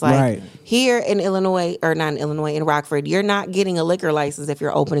and things like Right. here in Illinois, or not in Illinois, in Rockford, you're not getting a liquor license if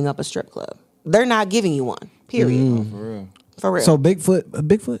you're opening up a strip club. They're not giving you one. Period. For real. For real. So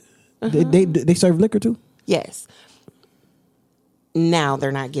Bigfoot, they serve liquor too? Yes. Now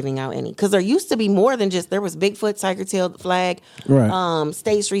they're not giving out any because there used to be more than just there was Bigfoot, Tiger Tail, Flag, Right.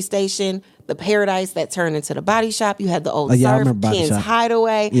 State Street Station, the Paradise that turned into the Body Shop. You had the old Oh, yeah, I Surf, remember Body Ken's Shop.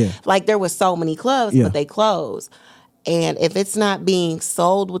 Hideaway. Yeah. Like there was so many clubs, Yeah. but they closed. And if it's not being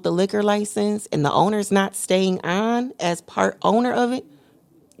sold with the liquor license and the owner's not staying on as part owner of it,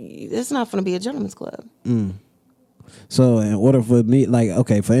 it's not going to be a gentleman's club. So in order for me, like,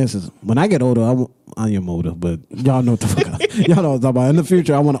 okay, for instance, when I get older, I am older, but y'all know what the fuck y'all know what I'm talking about. In the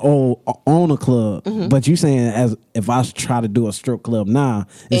future, I want to own a club. Mm-hmm. But you saying as if I try to do a strip club now,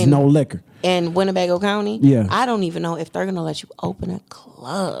 it's And- no liquor. In Winnebago County, Yeah. I don't even know if they're going to let you open a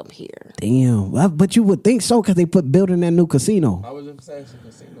club here. Damn, but you would think so because they building that new casino. I was just saying some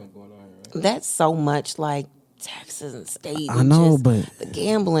casino going on here, right? That's so much like Texas and state. I and know, just but the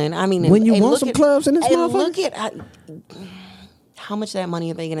gambling. I mean, when you and want look some at- clubs in this and motherfucker? look at how much of that money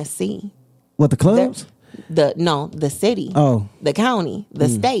are they going to see? What the clubs? The city, Oh. the county, the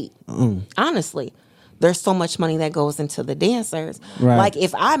state. Honestly, there's so much money that goes into the dancers. Right. Like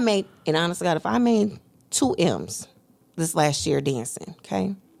if I made, and honestly, God, if I made 2 M's this last year dancing,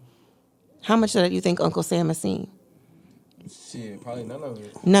 okay, how much of that you think Uncle Sam has seen? Shit, probably none of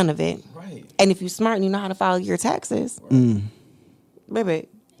it. None of it. Right. And if you're smart and you know how to file your taxes, baby,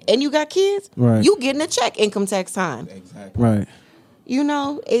 and you got kids, Right. you getting a check income tax time. Exactly. Right. You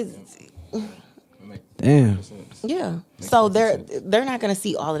know, it's Damn. yeah. So they're not going to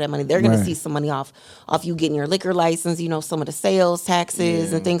see all of that money. They're going Right. to see some money off you getting your liquor license. You know, some of the sales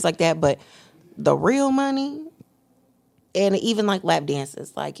taxes and things like that. But the real money, and even like lap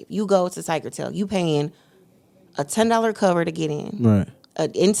dances, like if you go to Tiger Tail, you paying a $10 cover to get in. Right.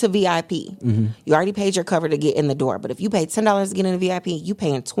 Into VIP. You already paid your cover to get in the door. But if you pay $10 to get in the VIP, you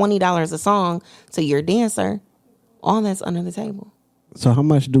paying $20 a song to your dancer. All that's under the table. So how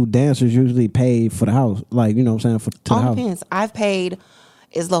much do dancers usually pay for the house? Like, you know what I'm saying, to the All house? depends. I've paid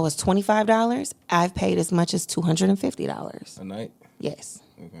as low as $25. I've paid as much as $250. A night? Yes.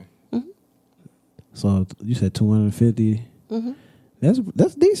 Okay. So you said 250.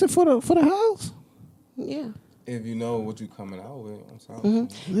 That's decent for the house. Yeah. If you know what you're coming out with, I'm sorry.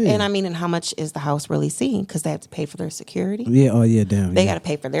 Yeah. And I mean, and how much is the house really seeing? Because they have to pay for their security. Yeah. Oh yeah. Damn. They yeah. got to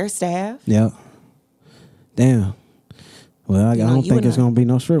pay for their staff. Yeah. Damn. Well, I don't think it's gonna be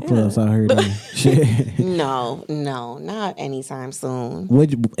no strip clubs out here. Then. Shit. No, not anytime soon.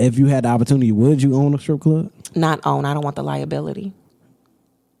 Would you, if you had the opportunity, would you own a strip club? Not own. I don't want the liability.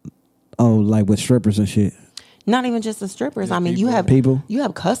 Oh, like with strippers and shit. Not even just the strippers. I mean, you have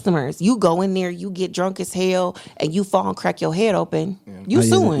customers. You go in there, you get drunk as hell, and you fall and crack your head open. You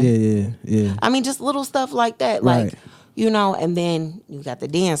suing. Yeah. I mean, just little stuff like that. Right. Like, and then you got the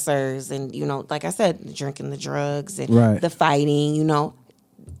dancers and, like I said, the drinking, the drugs, and the fighting,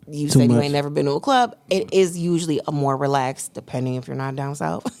 You said you ain't never been to a club. It is usually a more relaxed, depending if you're not down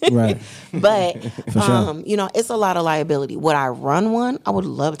south. Right. But, sure. it's a lot of liability. Would I run one? I would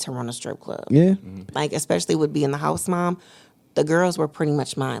love to run a strip club. Yeah. Like, especially with being the house mom. The girls were pretty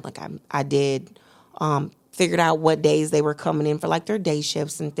much mine. Like, I did figured out what days they were coming in for, like, their day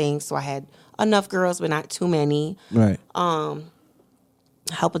shifts and things. So I had enough girls, but not too many. Right.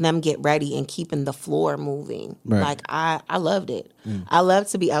 Helping them get ready and keeping the floor moving. Right. Like, I loved it. I love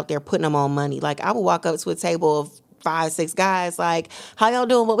to be out there putting them on money. Like, I would walk up to a table of 5, 6 guys, like, how y'all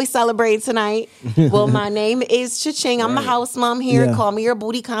doing? What we celebrating tonight? Well, my name is Cha-Ching. I'm the house mom here. Yeah. Call me your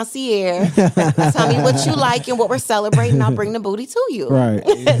booty concierge. Tell me what you like and what we're celebrating. I'll bring the booty to you. Right.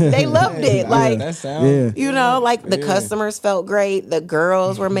 They loved it. Like, that sounds. like the customers felt great. The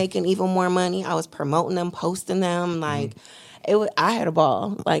girls were making even more money. I was promoting them, posting them. Like, I had a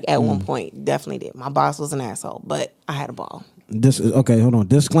ball. Like, at one point, definitely did. My boss was an asshole, but I had a ball. Hold on.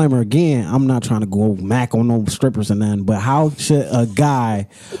 Disclaimer again. I'm not trying to go mac on no strippers or nothing, but how should a guy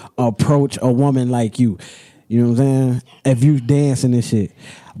approach a woman like you? You know what I'm saying? If you dancing this shit,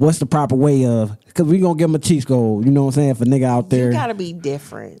 what's the proper way of? Because we gonna give him a cheat code. You know what I'm saying? If a nigga out there, You gotta be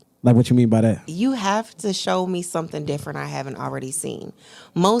different. Like, what you mean by that? You have to show me something different I haven't already seen.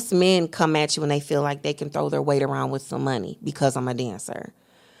 Most men come at you when they feel like they can throw their weight around with some money because I'm a dancer.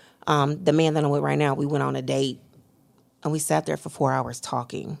 The man that I'm with right now, we went on a date and we sat there for 4 hours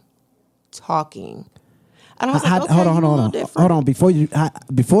talking. And I was like, okay, hold on. Before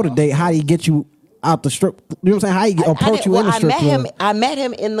the date, how do he get you out the strip? You know what I'm saying? How he approach you in the strip club? I met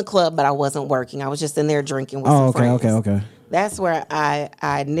him in the club, but I wasn't working. I was just in there drinking with some friends. Okay. That's where I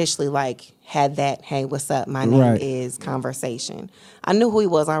initially had that, hey, what's up? My name is conversation. I knew who he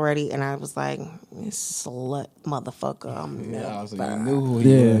was already, and I was like, this slut motherfucker. I was like, I knew who he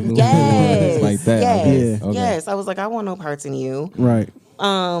was. Yes. Like that. Yes. Okay. Yes. I was like, I want no parts in you. Right.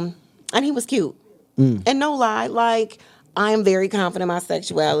 And he was cute. And no lie, like, I'm very confident in my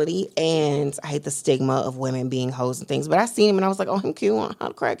sexuality, and I hate the stigma of women being hoes and things. But I seen him, and I was like, oh, him cute. How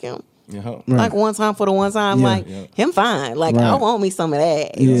to crack him? Yeah. Like, one time for the one time, him fine. Like, I want me some of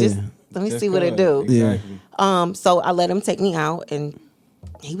that. Just let me see what it do. Exactly. So I let him take me out, and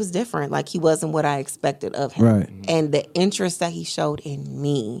he was different. Like, he wasn't what I expected of him. Right. And the interest that he showed in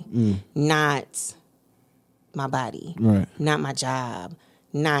me, not my body, not my job,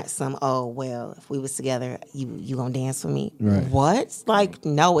 not some, if we was together, you gonna dance with me? Right. What? Like,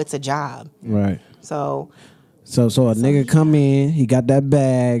 no, it's a job. Right. So a nigga come in, he got that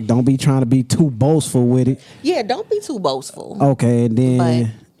bag. Don't be trying to be too boastful with it. yeah, don't be too boastful. Okay, and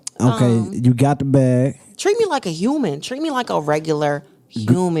then you got the bag. Treat me like a human. Treat me like a regular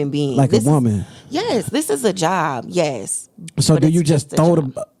human being. Like a woman. Yes, this is a job. Yes. So But do it's you just a throw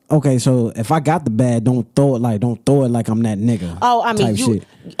job. the? Okay, so if I got the bag, don't throw it like I'm that nigga. Oh, I mean, shit.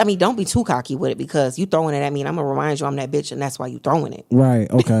 don't be too cocky with it, because you throwing it at me, and I'm gonna remind you I'm that bitch, and that's why you throwing it.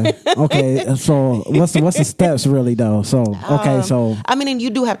 Right. Okay. Okay. So what's the steps really though? So I mean, and you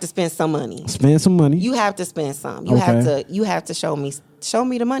do have to spend some money. Spend some money. You have to spend some. You have to show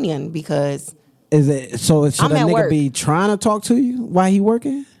me the money, and because is it so? Should I'm a at nigga work. be trying to talk to you while he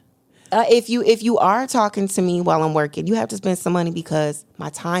working? if you are talking to me while I'm working, you have to spend some money, because my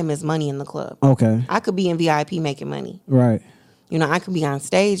time is money in the club. Okay. I could be in VIP making money. Right. I could be on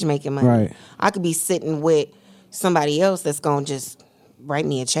stage making money. Right. I could be sitting with somebody else that's going to just write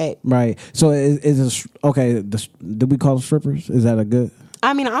me a check. Right. So is it okay? Did we call them strippers? Is that a good?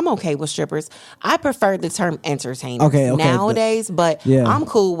 I mean, I'm okay with strippers. I prefer the term entertainers okay, nowadays, but I'm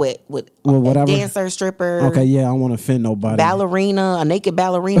cool with whatever. Dancer, stripper. Okay, yeah, I don't want to offend nobody. Ballerina, a naked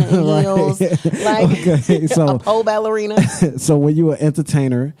ballerina in heels, a pole ballerina. So when you an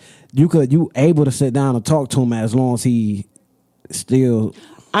entertainer, you able to sit down and talk to him as long as he still.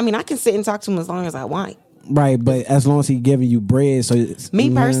 I mean, I can sit and talk to him as long as I want. Right, but as long as he giving you bread, so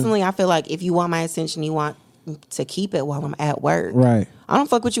me personally, I feel like if you want my attention, you want to keep it while I'm at work. Right. I don't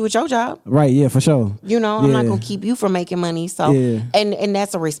fuck with you with your job. Right, yeah, for sure. You know, I'm not Yeah. gonna keep you from making money. So, Yeah. and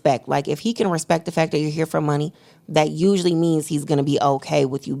that's a respect. Like, if he can respect the fact that you're here for money, that usually means he's gonna be okay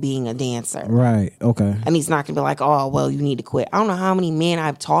with you being a dancer. Right, okay. And he's not gonna be like, oh, well, you need to quit. I don't know how many men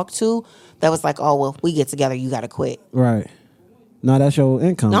I've talked to that was like, oh, well, if we get together, you gotta quit. Right. No, that's your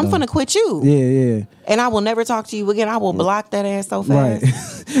income. No, I'm though. gonna quit you. Yeah, yeah. And I will never talk to you again. I will block that ass so fast.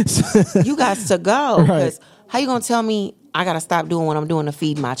 Right. You got to go. Right. Because how you gonna tell me I gotta stop doing what I'm doing to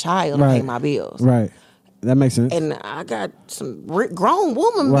feed my child and pay my bills? Right. That makes sense. And I got some grown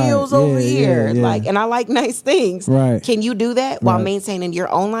woman Right. bills Yeah, over here. yeah, yeah. Like, and I like nice things. Right. Can you do that while Right. maintaining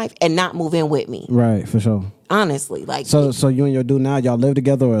your own life and not move in with me? Right, for sure. Honestly, like, So you and your dude now, y'all live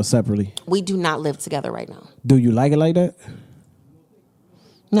together or separately? we do not live together right now. Do you like it like that?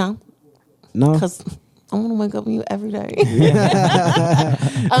 No, No? because I want to wake up with you every day.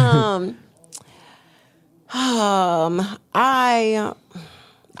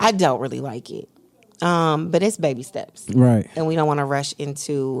 I don't really like it. But it's baby steps. Right. And we don't want to rush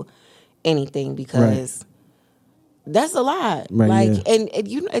into anything because that's a lot. Right, like, yeah. and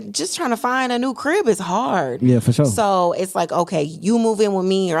you just trying to find a new crib is hard. Yeah, for sure. So it's like, okay, you move in with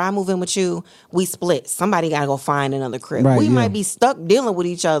me or I move in with you. We split. Somebody got to go find another crib. Right, we yeah. might be stuck dealing with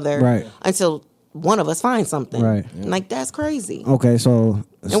each other Right. until one of us finds something. Right. Like, that's crazy. Okay, so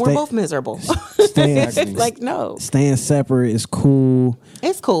And we're both miserable. staying, It's like, no, staying separate is cool.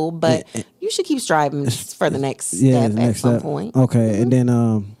 it's cool, but you should keep striving for the next Yeah, step the at next some step. point. Okay, and then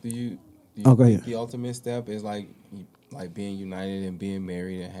Do you Oh, go think ahead. the ultimate step is like being united and being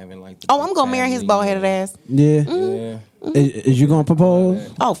married and having like the Oh, I'm gonna marry his family bald headed ass. yeah, Yeah. is you gonna propose?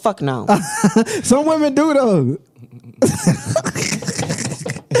 Oh, fuck no. Some women do though.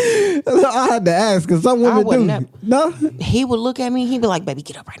 I had to ask because some women would do. never. No, He would look at me. He'd be like, "Baby,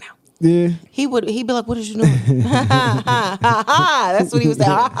 get up right now." yeah, He'd be like, "What is you doing?" That's what he would say.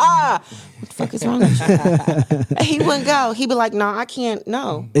 Ha ha. What the fuck is wrong with you? He wouldn't go. He'd be like, "No, I can't.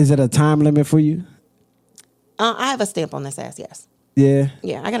 No." is it a time limit for you? I have a stamp on this ass. Yes. Yeah.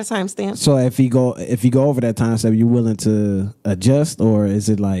 Yeah, I got a time stamp. So if you go over that time step, you willing to adjust, or is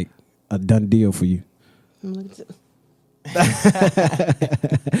it like a done deal for you? I'm looking to-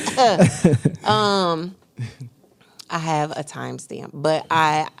 I have a timestamp, but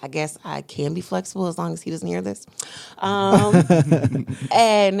I guess I can be flexible as long as he doesn't hear this.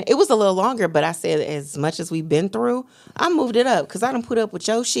 And it was a little longer, but I said as much as we've been through, I moved it up because I done put up with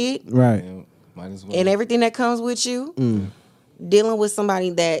your shit Right. Yeah, might as well. and everything that comes with you. Dealing with somebody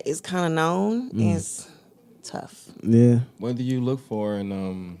that is kind of known is tough. Yeah. What do you look for in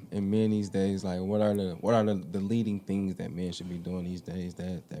men these days? Like, what are the leading things that men should be doing these days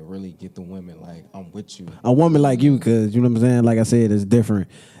that really get the women like, I'm with you? A woman like you, because you know what I'm saying. Like I said, it's different.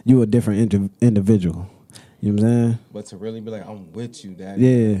 You a different individual. You know what I'm saying? But to really be like, I'm with you, that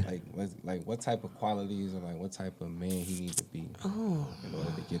Yeah. what type of qualities or like what type of man he needs to be in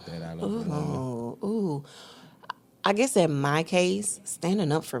order to get that out of a woman? Ooh. I guess in my case,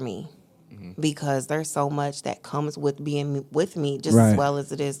 standing up for me. Because there's so much that comes with being with me just Right. as well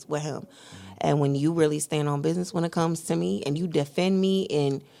as it is with him. And when you really stand on business when it comes to me and you defend me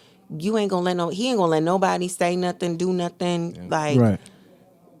and you ain't gonna he ain't gonna let nobody say nothing, do nothing. Like, Right.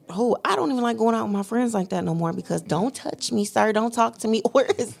 I don't even like going out with my friends like that no more because don't touch me, sir. Don't talk to me. Where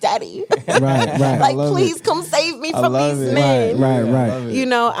is daddy? Right. Right. Like, love please it. come save me I from love these it. men. Right. Yeah, Right. I love it. You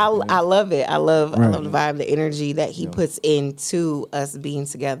know, I love it. I love Right. the vibe, the energy that he puts into us being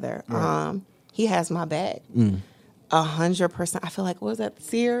together. He has my back. 100%. I feel like, what was that,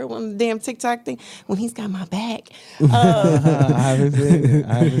 Sear, one damn TikTok thing? When he's got my back. I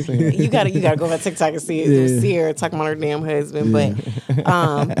haven't seen it. You gotta go on TikTok and see it. It was Sear talking about her damn husband.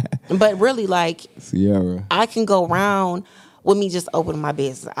 But really, like, Sierra. I can go around with me just opening my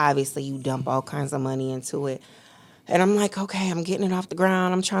business. Obviously, you dump all kinds of money into it. And I'm like, okay, I'm getting it off the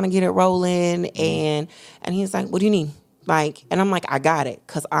ground. I'm trying to get it rolling. And he's like, what do you need? Like, and I'm like, I got it.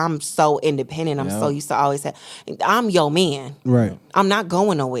 Because I'm so independent. I'm so used to always say, I'm your man. Right. I'm not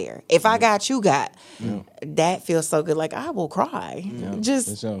going nowhere. If I got, you got. That feels so good. Like, I will cry. for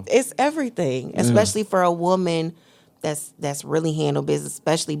Just, sure. it's everything. Especially for a woman that's really handled business,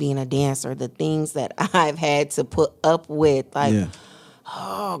 especially being a dancer. The things that I've had to put up with. Like, Yeah.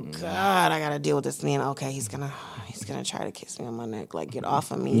 oh God, I gotta deal with this man. Okay, he's gonna try to kiss me on my neck, like, get off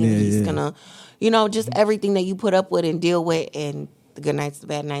of me. Yeah, He's yeah. gonna, just everything that you put up with and deal with, and the good nights, the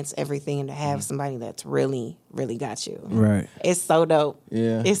bad nights, everything, and to have somebody that's really, really got you. Right. It's so dope.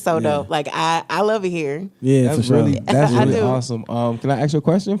 Yeah. It's so dope. Like I love it here. Yeah, That's for sure. really that's I really do. awesome. Can I ask you a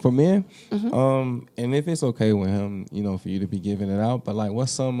question for men? And if it's okay with him, for you to be giving it out, but like,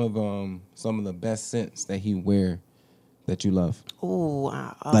 what's some of the best scents that he wear that you love? Ooh,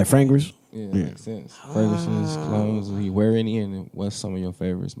 Like fragrance. Yeah, makes sense. Fragrances, clones. Do he wear any? And what's some of your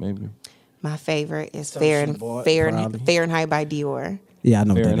favorites? Maybe my favorite is Something she bought, probably. Fahrenheit by Dior. Yeah, I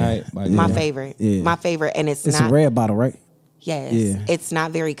know what that Fahrenheit. is. By My Dior. favorite. Yeah. My favorite, and it's It's not. a red bottle, right? Yes, Yeah. it's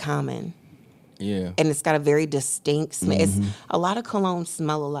not very common. Yeah. And it's got a very distinct smell. It's a lot of colognes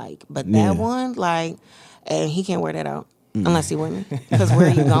smell alike, but that Yeah. one, like, and he can't wear that out unless he with me. Because where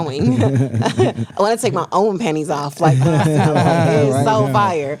are you going? I want to take my own panties off. Like, it's so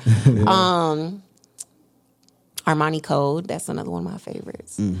fire. Armani Code, that's another one of my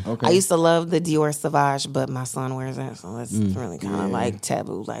favorites. Okay. I used to love the Dior Sauvage, but my son wears that, so it's really kind of like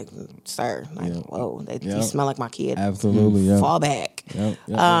taboo. Like, sir, like, whoa, you smell like my kid. Absolutely. Yeah. Fall back. Yep.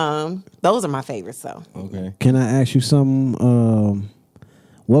 Those are my favorites, though. Okay. Can I ask you something?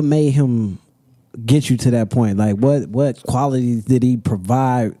 What made him get you to that point? Like, what qualities did he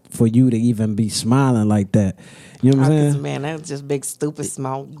provide for you to even be smiling like that? You know what I'm saying? Man, that's just big, stupid,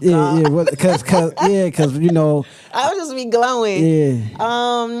 small. Yeah, because I would just be glowing. yeah.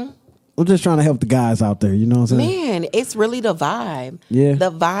 I'm just trying to help the guys out there. You know what I'm saying? Man, it's really the vibe. Yeah.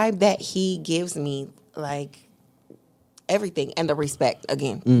 The vibe that he gives me, like everything, and the respect.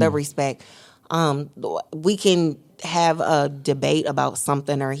 Again, the respect. We can have a debate about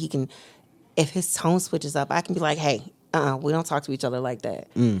something, or he can. If his tone switches up, I can be like, "Hey, we don't talk to each other like that,"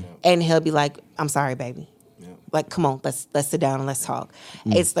 and he'll be like, "I'm sorry, baby." Like, come on, let's sit down and let's talk.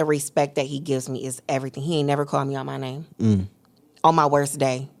 It's the respect that he gives me is everything. He ain't never called me out my name. On my worst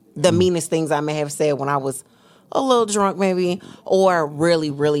day. The meanest things I may have said when I was a little drunk maybe, or really,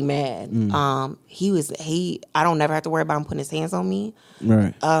 really mad. I don't never have to worry about him putting his hands on me.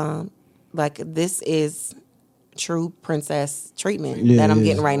 Right. Like, this is true princess treatment that I'm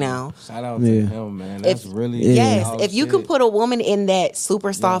getting right now. Shout out to him, man. That's really Yes, how if you can put a woman in that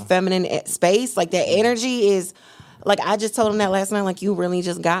super soft feminine space, like that energy is, like I just told him that last night, like you really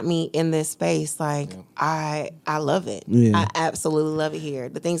just got me in this space. Like I love it. Yeah. I absolutely love it here.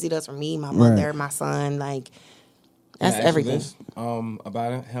 The things he does for me, my mother, my son, like that's Can I ask you everything. this,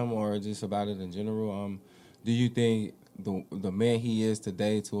 about him or just about it in general. Do you think the man he is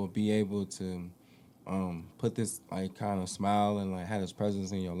today to be able to put this like kind of smile and like have his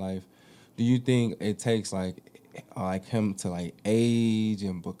presence in your life, do you think it takes like him to like age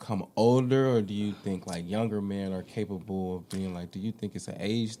and become older, or do you think like younger men are capable of being like, do you think it's an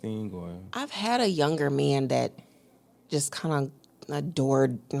age thing? Or I've had a younger man that just kind of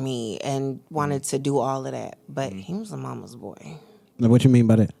adored me and wanted to do all of that, but he was a mama's boy. Now, what you mean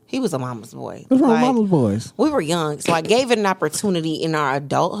by that? He was a mama's boy. What's wrong Like, with mama's boys? we were young, so I gave it an opportunity in our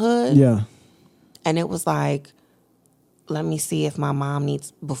adulthood. Yeah. And it was like, let me see if my mom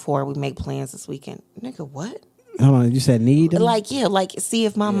needs, before we make plans this weekend. Nigga, what? Hold on, you said need? Like, yeah, like, see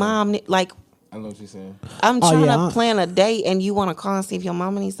if my mom, like, I know what you're saying. I'm trying yeah, to plan a date and you want to call and see if your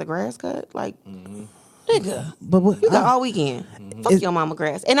mama needs the grass cut? Like, nigga, But what? you got all weekend. Fuck your mama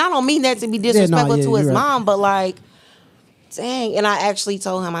grass. And I don't mean that to be disrespectful to his you're right. mom, but like, dang. And I actually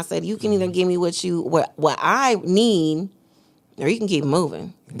told him, I said, you can either give me what I need, or you can keep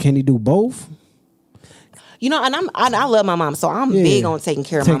moving. Can he do both? You know, and I love my mom, so I'm big on taking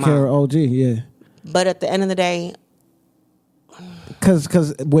care of my Take mom. care of OG, yeah. But at the end of the day,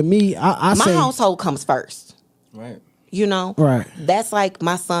 Cause with me, I my say household comes first. Right. You know, Right. That's like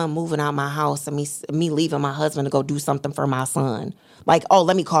my son moving out my house and me leaving my husband to go do something for my son. Like, oh,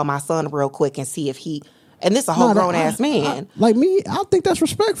 let me call my son real quick and see if he. And this a whole grown ass man. Like me, I think that's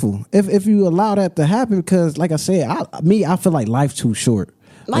respectful. If you allow that to happen, because like I said, I feel like life's too short.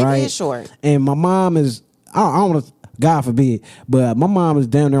 Life right? is short. And my mom is, I don't want to, God forbid, but my mom is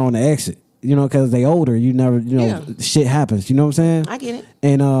down there on the exit. You know, because they older, you never, shit happens. You know what I'm saying? I get it.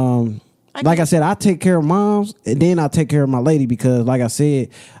 And like I said, I take care of moms, and then I take care of my lady because, like I said,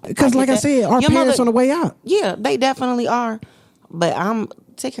 our parents on the way out. Yeah, they definitely are. But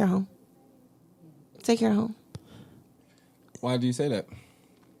take care of home. Take care of home. Why do you say that?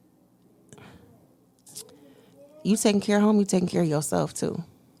 You taking care of home, you taking care of yourself too,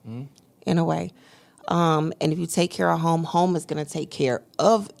 in a way. And if you take care of home, home is going to take care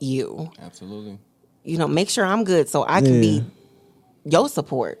of you. Absolutely. You know, make sure I'm good so I can be your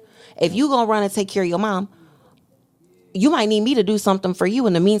support. If you going to run and take care of your mom, you might need me to do something for you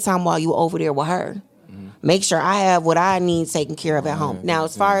in the meantime while you over there with her. Make sure I have what I need taken care of at home. Now,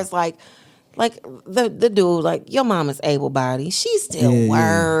 as far as like Like the dude, like your mom is able bodied. She still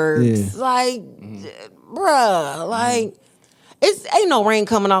works. Yeah. Like, bruh, like it's ain't no rain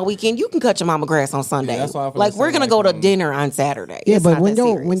coming all weekend. You can cut your mama grass on Sunday. that's why I feel like like we're gonna saying, go to dinner on Saturday. Yeah, It's but not when that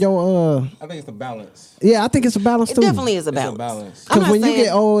your serious. I think it's the balance. yeah, I think it's a balance It too. definitely is a It's a balance. balance. I'm Because not when you saying-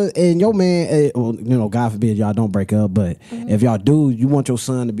 get old and your man, well, you know, God forbid y'all don't break up, but if y'all do, you want your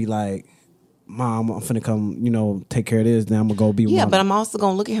son to be like, Mom, I'm finna come, you know, take care of this. Then I'm gonna go be with yeah, my but I'm also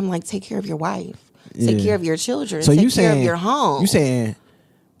gonna look at him like take care of your wife, take Yeah. care of your children, So take you care saying of your home. You saying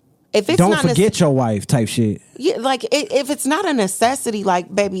if it's don't not forget your wife type shit. yeah, like if it's not a necessity,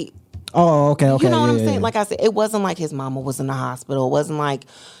 like baby. Oh, okay. You know what I'm yeah, saying? yeah. Like I said, it wasn't like his mama was in the hospital. It wasn't like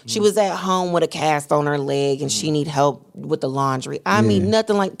she was at home with a cast on her leg and she need help with the laundry. I mean,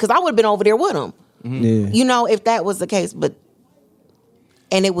 nothing like, because I would have been over there with him. Yeah. You know, if that was the case. But,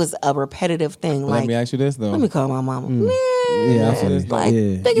 and it was a repetitive thing. But like, let me ask you this though. let me call my mama. Man, Yeah, I feel it. like,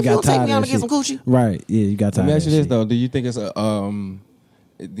 yeah. think if you got don't take tired me of out that to get some shit. coochie. Right. Yeah, you got Let tired me of ask you that this shit. though. Do you think it's a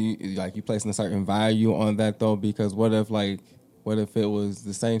like you placing a certain value on that though? Because what if it was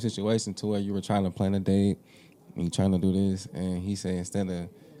the same situation to where you were trying to plan a date and you trying to do this, and he said instead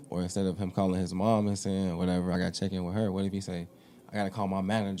of him calling his mom and saying whatever, I got to check in with her. What if he say, I got to call my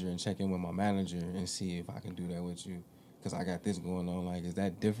manager and check in with my manager and see if I can do that with you because I got this going on. Like, is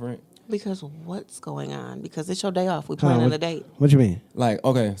that different? Because what's going on? Because it's your day off. We Huh, planning a date. What you mean? Like,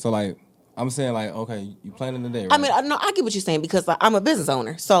 okay, so like I'm saying like, okay, you planning the day, right? I mean, no, I get what you're saying because like, I'm a business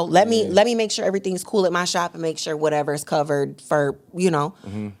owner. So let me make sure everything's cool at my shop and make sure whatever's covered for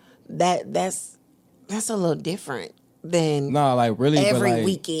that's a little different than Nah, like really, but every like,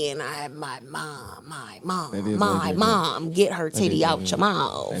 weekend. I have my That is way my different. mom get her titty out your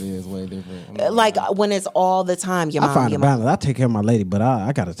mouth. That is way different. I'm not Like gonna lie. when it's all the time, your I mom, find your a mom. balance. I take care of my lady, but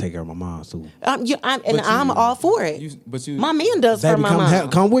I gotta take care of my mom too. I'm all for it. My man does for Baby, my come mama.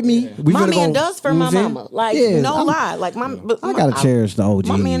 come with me. We My finna man go- does for you know my what I'm saying? mama. Like Yeah, no I'm- lie. Like I gotta cherish the OGs.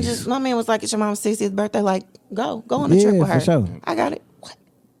 My man was like, it's your mom's 60th birthday. Like, go on the Yeah, trip with for her. sure. I got it. What?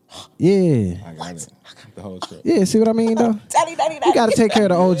 Yeah. I got it. The whole trip. Yeah, see what I mean though? Daddy. You gotta take care of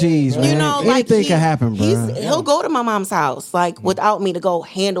the OGs, man. You know, like anything can happen, bro. He'll go to my mom's house, like without me to go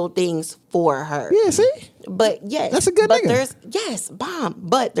handle things for her. Yeah, see? But yes, That's a good but nigga. bomb.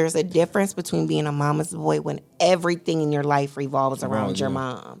 But there's a difference between being a mama's boy when everything in your life revolves around your yeah.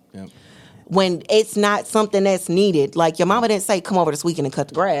 mom. Yep. When it's not something that's needed, like your mama didn't say, "Come over this weekend and cut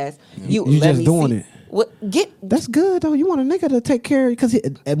the grass." You You let just me doing see. it. Get That's good though. You want a nigga to take care of because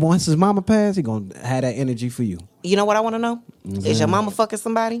once his mama passed, he gonna have that energy for you. You know what I want to know? Is your mama fucking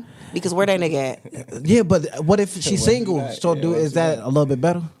somebody? Because where that nigga at? Yeah, but what if she's single? that? So Yeah, is what's that that? a little bit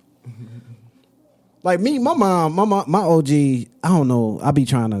better? Like me, my mom, my OG, I don't know. I be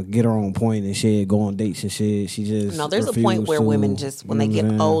trying to get her on point and shit, go on dates and shit. She just No, there's a point refused where to, women just when you they know get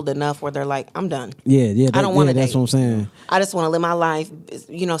what I'm saying? old enough where they're like, I'm done. Yeah, I don't want to That's date. what I'm saying. I just want to live my life, spend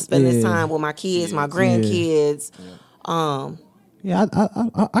this Yeah. time with my kids, my grandkids. Yeah,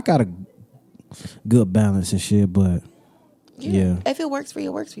 I got a good balance and shit, but yeah. If it works for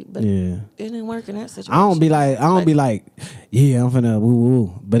you, it works for you. But Yeah. it didn't work in that situation. I don't be like, yeah, I'm finna woo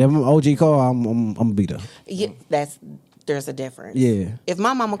woo. But if I'm OG call, I'm gonna be there. Yeah, there's a difference. Yeah. If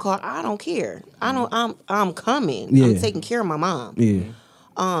my mama called, I don't care. I'm coming. Yeah. I'm taking care of my mom. Yeah.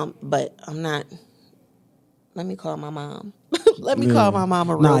 But I'm not. Let me call my mom. Let me call my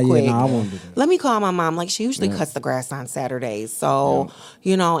mama real quick. I won't do that. Let me call my mom. Like she usually cuts the grass on Saturdays, so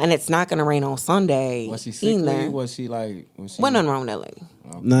and it's not gonna rain on Sunday. Was she sickly? either. Was she like? What nothing wrong with that lady?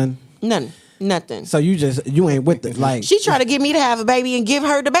 None. Nothing. So you ain't with the like. She tried to get me to have a baby and give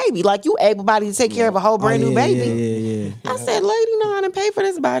her the baby. Like you able body to take care of a whole brand new baby. Yeah. I said, lady, no, I didn't pay for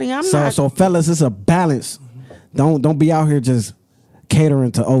this body. I'm not. So fellas, it's a balance. Don't be out here just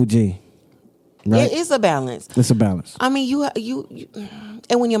catering to OG. Right? It is a balance. It's a balance. I mean, you,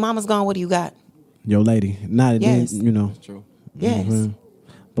 and when your mama's gone, what do you got? Your lady. Not Yes. then, you know. True. Yes.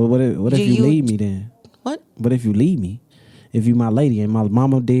 But what if you You- leave me then? What? What if you leave me? If you my lady and my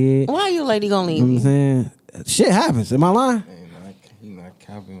mama dead, Why your lady gonna leave you know you? what I'm saying? Shit happens. Am I lying? He not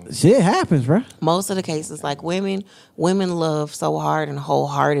capping. Shit happens, bro. Most of the cases, like women love so hard and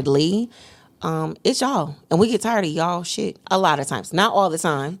wholeheartedly. It's y'all, and we get tired of y'all shit a lot of times. Not all the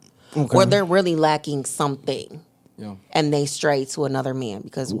time, Okay. where they're really lacking something, Yeah. and they stray to another man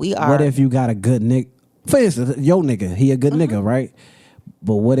because we are. What if you got a good nigga? For instance, your nigga, he a good nigga, right?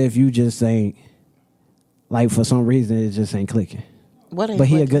 But what if you just ain't, like for some reason it just ain't clicking? What ain't But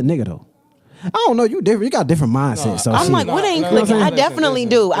he a clicking? good nigga though. I don't know. You different. You got different mindsets. So I'm shit. like, what ain't No, clicking? I listen, definitely listen.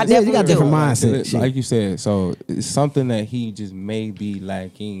 do. I Yeah, you definitely got do. different mindset. shit. Like you said, so it's something that he just may be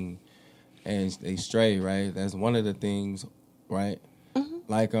lacking, and they stray, right? That's one of the things, right? Mm-hmm.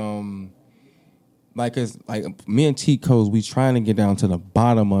 Like like, cause like me and T Codes, we trying to get down to the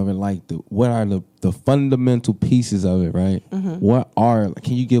bottom of it. Like, what are the fundamental pieces of it, right? What are?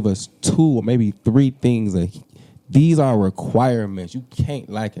 Can you give us 2 or maybe 3 things that these are requirements you can't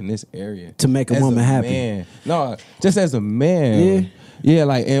lack in this area to make a as woman happy? Man. No, just as a man. Yeah.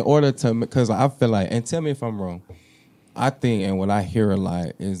 Like in order to, because I feel like, and tell me if I'm wrong. I think, and what I hear a lot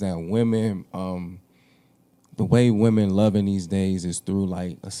is that women, the way women loving these days is through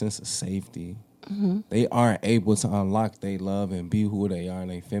like a sense of safety. They aren't able to unlock their love and be who they are and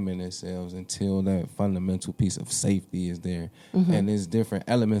they feminine selves until that fundamental piece of safety is there. And there's different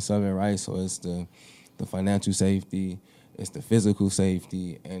elements of it, right? So it's the financial safety, it's the physical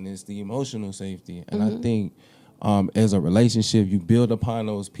safety, and it's the emotional safety. And I think as a relationship, you build upon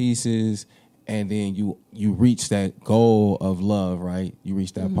those pieces, and then you reach that goal of love, right? You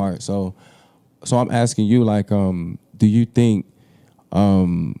reach that part. So I'm asking you, like, do you think,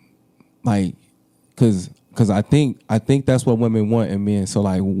 like, because I think that's what women want in men. So,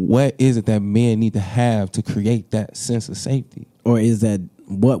 like, what is it that men need to have to create that sense of safety? Or is that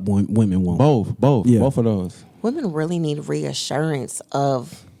what women want? Both of those. Women really need reassurance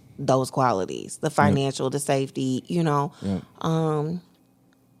of those qualities, the financial, the safety, you know.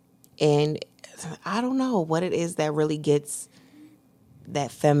 And I don't know what it is that really gets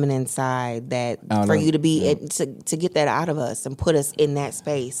that feminine side, that for you to be to get that out of us and put us in that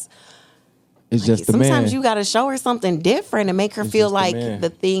space. It's just the sometimes man. you got to show her something different and make her feel just the like man. the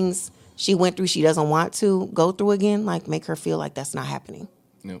things she went through, she doesn't want to go through again. Like, make her feel like that's not happening.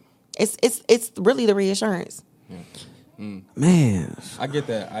 Yep. It's really the reassurance. Man, I get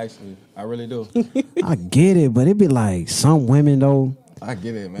that, actually. I really do. I get it, but it be like some women though. I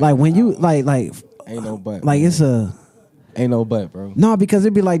get it, man. Like when you like ain't no but. like it's a Ain't no but, bro. no, because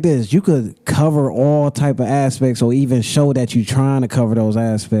it'd be like this. You could cover all type of aspects or even show that you trying to cover those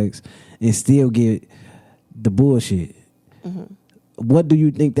aspects and still get the bullshit. What do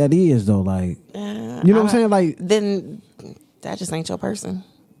you think that is though? Like, you know what I'm saying? Like, Then that just ain't your person.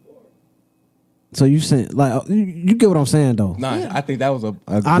 so you saying like you get what I'm saying though? Nah, I think that was a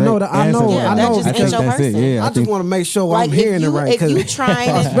I know great that- I know- answer. I know, that just because ain't your person. Yeah, I just want to make sure Like, I'm hearing it right. if you trying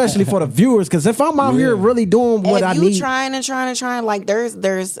to- especially for the viewers, because if I'm out here really doing what I if you need, trying, like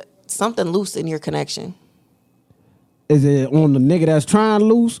there's something loose in your connection. is it on the nigga that's trying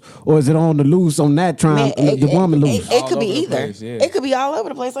loose, or is it on the loose on that trying the woman loose? It All could be over the either. place, yeah. It could be all over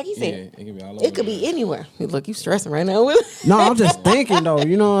the place, like he Yeah, said. it could be all over. It could be anywhere. Look, you stressing right now. No, I'm just thinking though.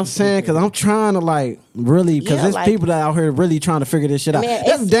 You know what I'm saying? Because I'm trying to like really, because Yeah, there's like- people that out here really trying to figure this shit out. Man,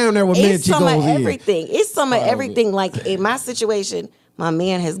 That's down there with me and it's some of Chico's everything. It's some of everything. Like, in my situation, my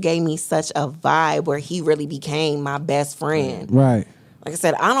man has gave me such a vibe where he really became my best friend. Right. Like I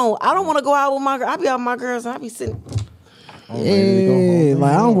said, I don't want to go out with my girl. I be out with my girls and I be sitting. Yeah,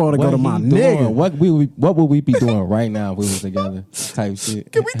 like I don't want to go to my nigga. What would we be doing right now if we was together? Type shit.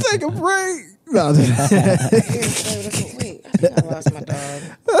 Can we take a break? No, Wait, I think I lost my dog.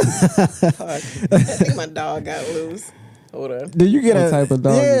 Fuck. I think my dog got loose. Hold on. do you get What a type of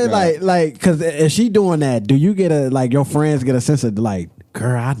dog Yeah, you got? like, because if she doing that, do you get a like your friends get a sense of like,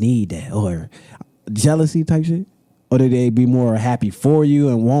 girl, I need that, or jealousy type shit, or do they be more happy for you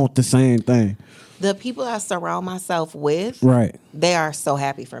and want the same thing? The people I surround myself with, Right. they are so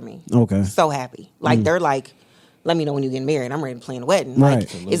happy for me. Okay. So happy. Like, they're like, let me know when you get married. I'm ready to plan a wedding. Right.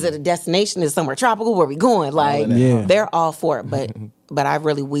 Like, is it a destination? Is it somewhere tropical? Where we going? Like, Yeah. they're all for it. But I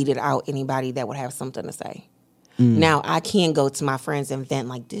really weeded out anybody that would have something to say. Now, I can go to my friends and vent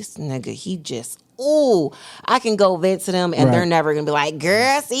like, this nigga, he just, ooh. I can go vent to them and Right. they're never going to be like,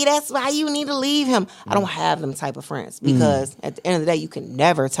 girl, see, that's why you need to leave him. I don't have them type of friends because at the end of the day, you can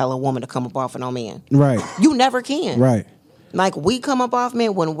never tell a woman to come up off of no man. Right. You never can. Right. Like, we come up off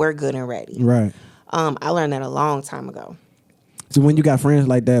men when we're good and ready. Right. I learned that a long time ago. So when you got friends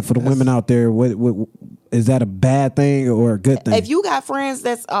like that, for the women out there, what is that a bad thing or a good thing? If you got friends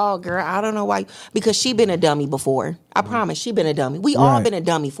that's, oh, girl, I don't know why. Because she been a dummy before. I promise, she been a dummy. We all Right. been a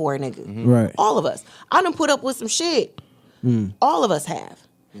dummy for a nigga. Right. All of us. I done put up with some shit. All of us have.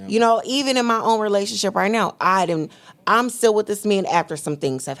 You know, even in my own relationship right now, I'm still with this man after some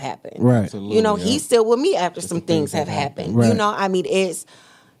things have happened. Right. Absolutely, You know, yeah. he's still with me after some things have happened. Right. You know, I mean, it's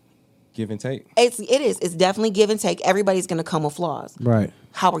Give and take. it is. It's definitely give and take. Everybody's gonna come with flaws. Right.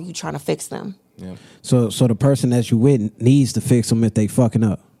 How are you trying to fix them? Yeah. So the person that you with needs to fix them if they fucking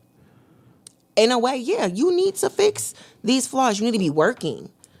up. In a way, yeah, you need to fix these flaws. You need to be working.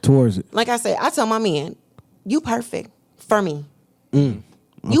 Towards it. Like I said, I tell my man, you perfect for me. You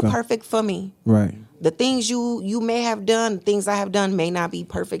Okay. perfect for me. Right. The things you may have done, things I have done may not be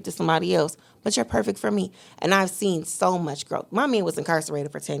perfect to somebody else, but you're perfect for me. And I've seen so much growth. My man was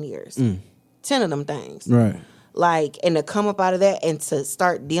incarcerated for 10 years. 10 of them things. Right. Like, and to come up out of that and to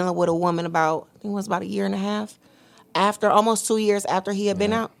start dealing with a woman about, I think it was about a year and a half, after almost 2 years after he had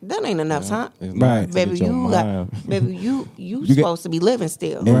been out, that ain't enough time. It's not Right. to Baby, get your you got, mind. baby, you supposed to be living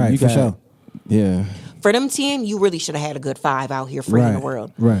still. Right, You for sure. Yeah. For them 10, you really should have had a good 5 out here free in the Right,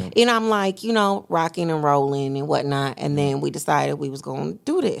 world. right. And I'm like, you know, rocking and rolling and whatnot. And then we decided we was going to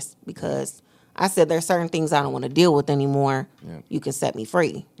do this because I said there's certain things I don't want to deal with anymore. Yep. You can set me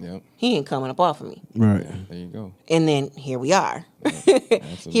free. Yep. He ain't coming up off of me. Right. There you go. And then here we are. Absolutely.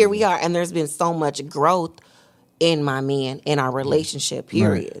 Here we are. And there's been so much growth in my man, in our relationship,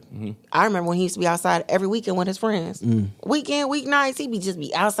 period. Mm-hmm. I remember when he used to be outside every weekend with his friends. Weekend, weeknights, he'd be just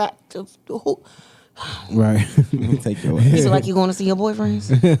be outside. Right. Take your You feel like you going to see your boyfriends?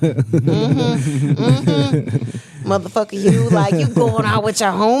 Motherfucker, you like you going out with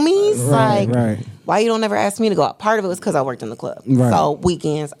your homies? Right, Like, right. why you don't ever ask me to go out? Part of it was because I worked in the club. Right. So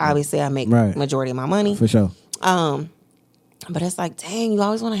weekends, obviously, I make Right. majority of my money. For sure. But it's like, dang, you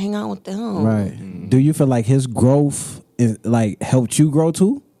always want to hang out with them. Right. Do you feel like his growth is like helped you grow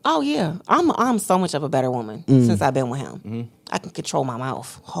too? Oh yeah, I'm so much of a better woman since I've been with him. I can control my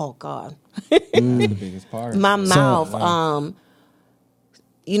mouth. Oh God, the biggest part. my mouth.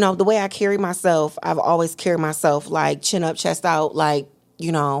 You know, the way I carry myself, I've always carried myself like chin up, chest out, like,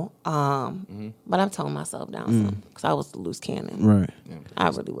 you know. But I'm toning myself down some because I was the loose cannon. Right. I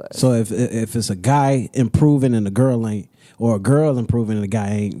really was. So if it's a guy improving and a girl ain't, or a girl improving and a guy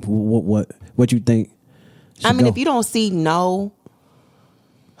ain't, what you think? I mean, go? if you don't see no,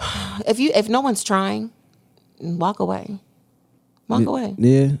 if no one's trying, walk away. Walk away.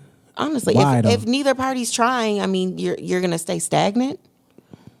 Yeah. Honestly, Why, if though? neither party's trying, I mean, you're gonna stay stagnant.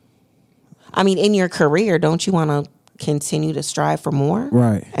 I mean, in your career, don't you want to continue to strive for more,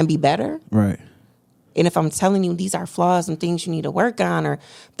 Right. and be better? Right. And if I'm telling you these are flaws and things you need to work on, or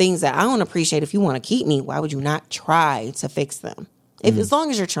things that I don't appreciate, if you want to keep me, why would you not try to fix them? If as long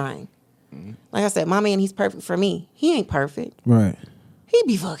as you're trying, like I said, my man, he's perfect for me. He ain't perfect. Right. He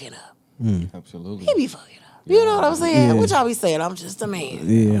be fucking up. Absolutely. He be fucking up. You know what I'm saying? Yeah. What y'all be saying? I'm just a man.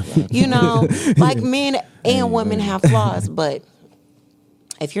 Yeah. You know, like men and women have flaws, but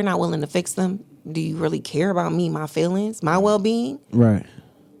if you're not willing to fix them, do you really care about me, my feelings, my well-being? Right.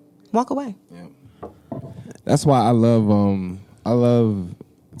 Walk away. Yeah. That's why I love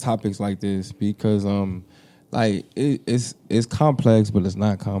topics like this because like it's complex, but it's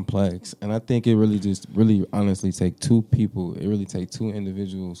not complex, and I think it really honestly take two people. It really take two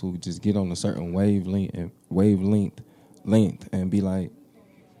individuals who just get on a certain wavelength and be like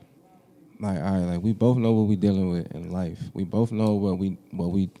all right, like we both know what we're dealing with in life. We both know what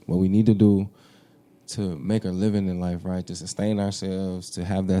we need to do to make a living in life, right? To sustain ourselves, to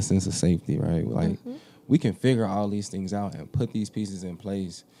have that sense of safety, right? Like we can figure all these things out and put these pieces in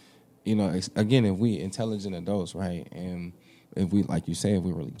place. You know, again, if we intelligent adults, right, and if we, like you say, if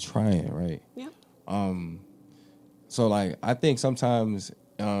we're really trying, right? Yeah. So, like, I think sometimes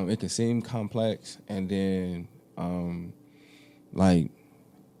it can seem complex, and then, and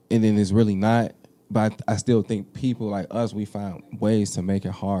then it's really not. But I still think people like us, we find ways to make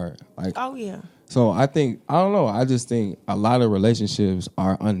it hard. Like, Oh yeah. so I don't know. I just think a lot of relationships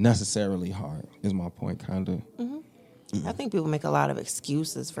are unnecessarily hard. Is my point, kind of. I think people make a lot of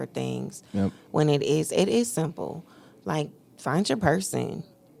excuses for things Yep. when it is simple. Like, find your person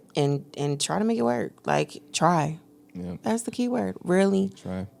and try to make it work. Like, try. Yep. That's the key word. Really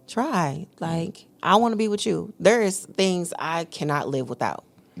Try. Like, I want to be with you. There is things I cannot live without.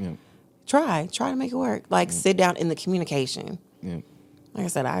 Yeah. Try to make it work. Like, sit down in the communication. Yeah. Like I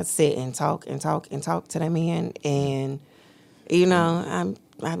said, I sit and talk to that man, and you know,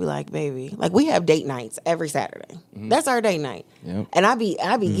 I'd be like, baby, like we have date nights every Saturday. That's our date night. Yep. And I be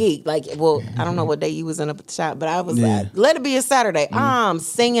geeked. Like, well, I don't know what day you was in up at the shop, but I was like, let it be a Saturday. I'm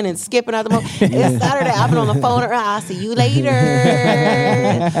singing and skipping out the moment. It's Saturday. I've been on the phone. I'll see you later.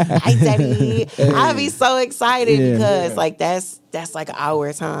 Hi, Daddy. I'd be so excited because like that's like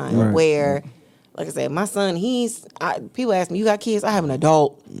our time where. Like I said, my son, people ask me, you got kids? I have an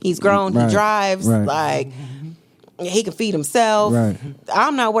adult. He's grown. He drives. Like, he can feed himself. Right.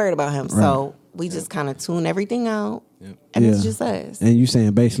 I'm not worried about him. So we just kind of tune everything out. And it's just us. And you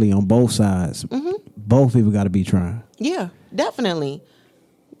saying basically on both sides, both people got to be trying. Yeah, definitely.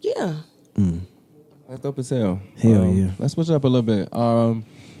 Yeah. That's dope as hell. Hell yeah. Let's switch up a little bit.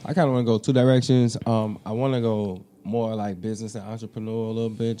 I kind of want to go two directions. I want to go more like business and entrepreneur a little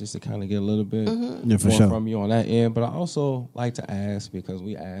bit, just to kind of get a little bit Yeah, for more sure. from you on that end. But I also like to ask, because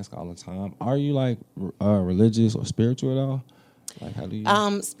we ask all the time, are you like religious or spiritual at all? Like, how do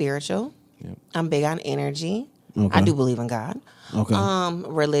you? Spiritual. Yep. I'm big on energy. Okay. I do believe in God. Okay.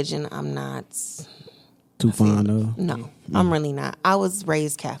 Religion, I'm not. Too fond of? No, I'm really not. I was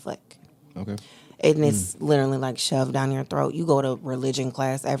raised Catholic. Okay. And it's literally like shoved down your throat. You go to religion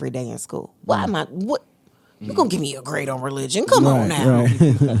class every day in school. Why am I? What? You gonna give me a grade on religion? Come on now.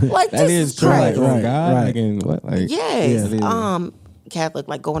 Like That this is true. Like, crazy. oh God, right. like, and what? Like, Yes. yeah. Catholic,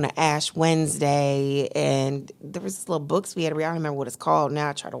 like going to Ash Wednesday, and there was this little books we had to read. I don't remember what it's called now.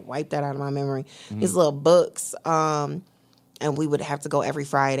 I try to wipe that out of my memory. These little books, and we would have to go every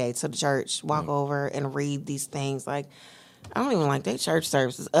Friday to the church, walk over and read these things. Like, I don't even like their church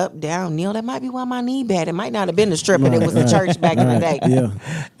services. Up, down, kneel. That might be why my knee bad. It might not have been the strip, but it was the church back in the day. Yeah.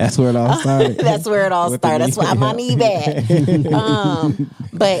 That's where it all started. That's where it all With the started. That's knee. why my knee bad.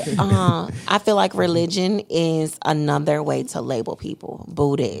 But I feel like religion is another way to label people.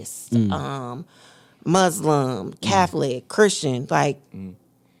 Buddhist, Muslim, Catholic, Christian. Like,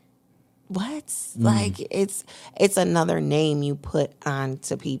 what? Like, it's another name you put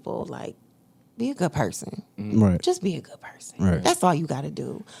onto people. Like, be a good person. Right. Just be a good person. Right. That's all you got to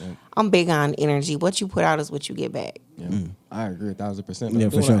do. I'm big on energy. What you put out is what you get back. Yeah. I agree 1,000%. Yeah, I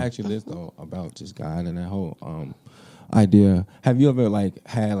for want sure. to ask you this though about just God and that whole idea. Have you ever like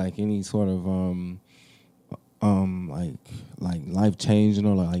had like any sort of like life changing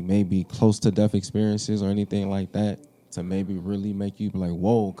or like maybe close to death experiences or anything like that to maybe really make you be like,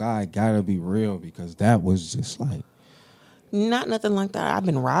 whoa, God gotta be real, because that was just like, Not nothing like that. I've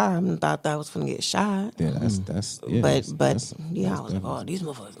been robbed and thought that I was going to get shot. yeah, that's yeah, But that's yeah, I was like, oh, these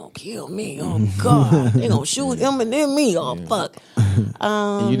motherfuckers gonna kill me. Oh God, they gonna shoot him and then me. Oh fuck.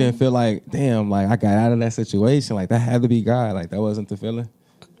 and you didn't feel like, damn, like I got out of that situation, like that had to be God, like that wasn't the feeling.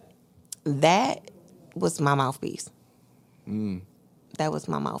 That was my mouthpiece. That was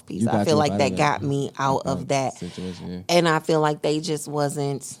my mouthpiece. You got I feel you like up out that of got me out of that, situation. Yeah. and I feel like they just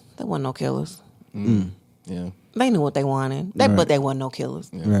wasn't. They wasn't no killers. Yeah. They knew what they wanted, but they wasn't no killers.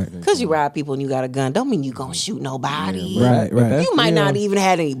 Right. Because you rob people and you got a gun, don't mean you gonna shoot nobody. Right, right. You might not even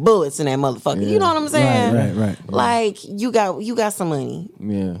have any bullets in that motherfucker. You know what I'm saying? Right. Like you got some money.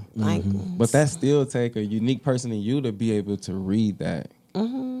 Yeah. Like, But that still take a unique person in you to be able to read that.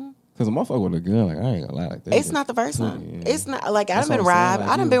 Because a motherfucker with a gun, like, I ain't gonna lie, like that. it's not the first time. Yeah. It's not like That's I've been what I'm saying, robbed. like,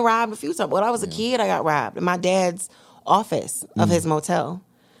 I done you- been robbed a few times. When I was a kid, I got robbed in my dad's office of his motel.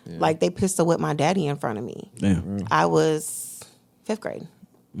 Like they pistol whipped my daddy in front of me. Damn. I was 5th grade.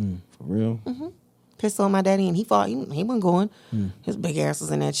 For real? Pistol on my daddy, and he fought. He wasn't going. His big ass was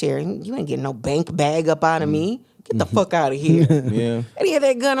in that chair. You ain't getting no bank bag up out of me. Get the fuck out of here. Yeah. And he had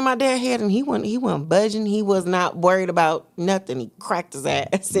that gun in my dad's head, and he wasn't budging. He was not worried about nothing. He cracked his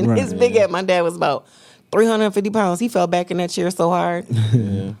ass, and Right. his big ass. My dad was about 350 pounds. He fell back in that chair so hard.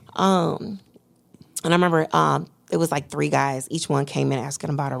 Yeah. And I remember it was like 3 guys. Each one came in asking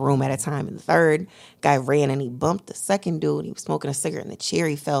about a room at a time. And the third guy ran and he bumped the second dude. He was smoking a cigarette, and the chair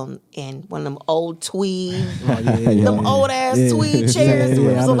he fell in one of them old tweed, them old ass tweed chairs. Yeah,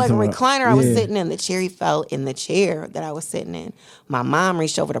 It I was like a know what recliner I was yeah. sitting in. The chair he fell in the chair that I was sitting in. My mom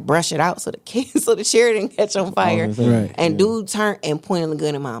reached over to brush it out so the chair didn't catch on fire. Right. And dude turned and pointed the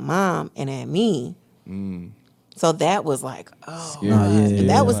gun at my mom and at me. So that was like, oh, Scary. God. yeah,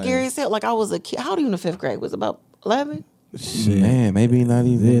 That was like- scary as hell. Like I was a kid. How old are you in the 5th grade? Was it about 11? Shit. Man, maybe not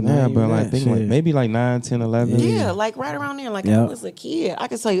even Yeah, not that, even but like that, think like shit. maybe like 9, 10, 11. Yeah, like right around there. Like I Yep. was a kid. I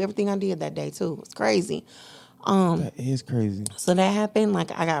can tell you everything I did that day too. It was crazy. That is crazy. So that happened.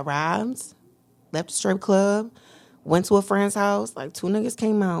 Like I got robbed, left the strip club, went to a friend's house. Like 2 niggas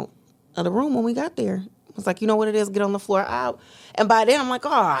came out of the room when we got there. I was like, you know what it is? Get on the floor out. And by then I'm like,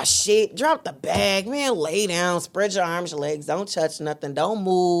 oh shit, drop the bag, man. Lay down, spread your arms, your legs. Don't touch nothing. Don't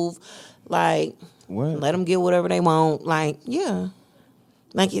move. Like, What? let them get whatever they want. Like, yeah.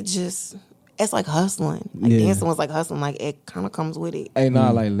 Like it's like hustling. Like Yeah. dancing was like hustling. Like it kind of comes with it. Hey,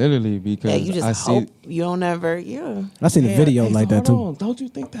 nah, like literally because Yeah, you just I hope see. you don't ever. Yeah. I seen a Yeah, video hey, like so that hold too. on. Don't you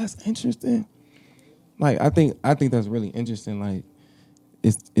think that's interesting? Like I think that's really interesting. Like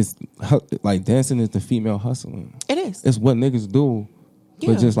it's like dancing is the female hustling. It is. It's what niggas do,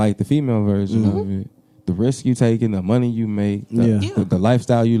 Yeah. but just like the female version of it. The risk you taking, the money you make, the, Yeah. the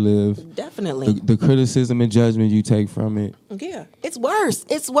lifestyle you live, Definitely. the criticism and judgment you take from it. Yeah. It's worse.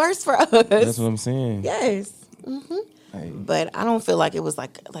 It's worse for us. That's what I'm saying. Yes. Hey, But I don't feel like it was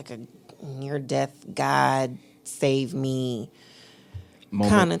like a near death God save me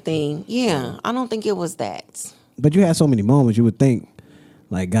moment. kind of thing. Yeah. I don't think it was that. But you had so many moments you would think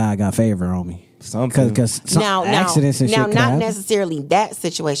like God got favor on me. Something. Because Now, accidents and shit now, could not happen. necessarily that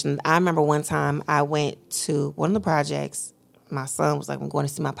situation. I remember one time I went to one of the projects. My son was like, "I'm going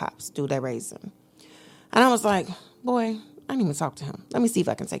to see my pops. Dude, they raised him," and I was like, "Boy, I didn't even talk to him. Let me see if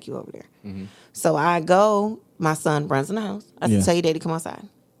I can take you over there. Mm-hmm. So I go. My son runs in the house. I said, tell your daddy come outside.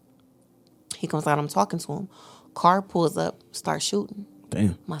 He comes out. I'm talking to him. Car pulls up, starts shooting.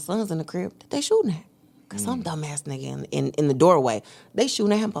 Damn. My son's in the crib. They shooting at? Because some dumbass nigga in the doorway. They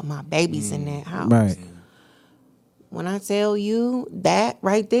shooting at him, but my baby's in that house. Right. When I tell you that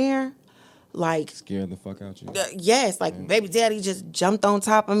right there, like... Scared the fuck out you. Yes, like baby daddy just jumped on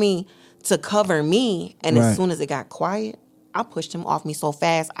top of me to cover me. And as soon as it got quiet, I pushed him off me so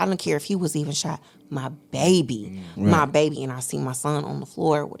fast. I don't care if he was even shot. My baby. My baby. And I see my son on the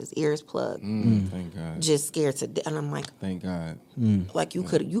floor with his ears plugged. Thank God. Just scared to death. And I'm like... Thank God. Like you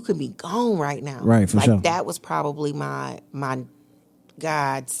could be gone right now. Right, for sure. Like that was probably my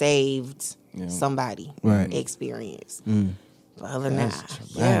God saved somebody experience. But other than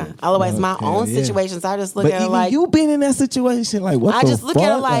that, otherwise my own situations, I just look at it like you been in that situation. Like what? I just look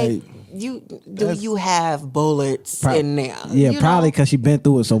at it like Like, you have bullets in there? Yeah, you probably know? because she been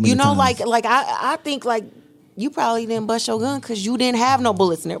through it so many times. like I think like you probably didn't bust your gun because you didn't have no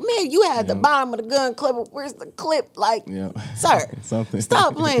bullets in there. Man, you had the bottom of the gun clip. Where's the clip? Like, sir,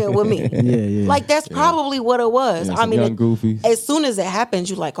 stop playing with me. Yeah. Like that's probably what it was. Yeah, I mean, young goofies. as soon as it happens,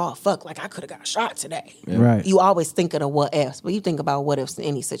 you're like, oh fuck, like I could have got shot today. Right. You always think of the what ifs, but you think about what ifs in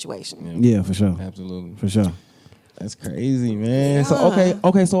any situation. Yeah, for sure. Absolutely. For sure. That's crazy, man. So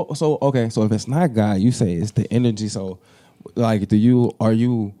so if it's not God, you say it's the energy. So like are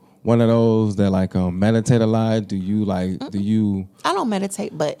you one of those that like meditate a lot? Do you I don't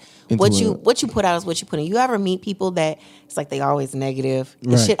meditate, but what you put out is what you put in. You ever meet people that it's like they always negative?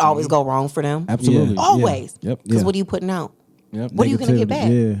 The shit always go wrong for them. Absolutely. Always. Yeah. Yep. Because what are you putting out? Yep. What are you gonna get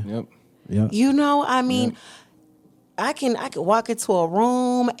back? Yeah. Yep. You know, I mean, I can walk into a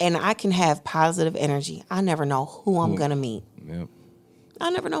room and I can have positive energy. I never know who I'm gonna meet. Yep. I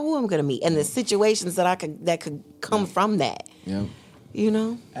never know who I'm gonna meet, and the situations that could come from that. Yep. You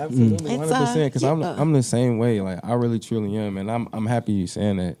know, absolutely, 100%. Because yeah. I'm the same way. Like I really truly am, and I'm happy you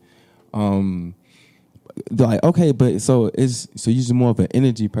saying that. Like okay, but so you're just more of an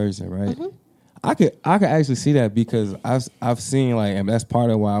energy person, right? Mm-hmm. I could actually see that because I've seen like, and that's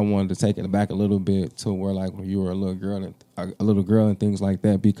part of why I wanted to take it back a little bit to where like when you were a little girl and things like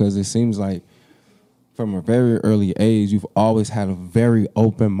that, because it seems like from a very early age you've always had a very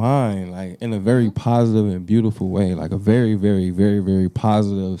open mind, like in a very positive and beautiful way, like a very very very very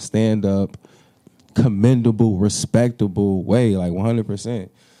positive, stand up, commendable, respectable way, like 100%.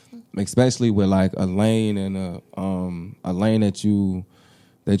 Especially with like a lane and a lane that you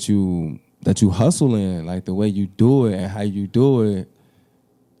hustle in, like the way you do it and how you do it,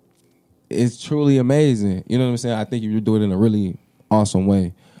 it's truly amazing. You know what I'm saying? I think you do it in a really awesome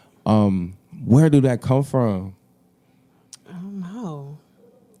way. Where do that come from?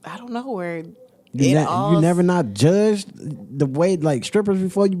 I don't know where. You never not judged the way like strippers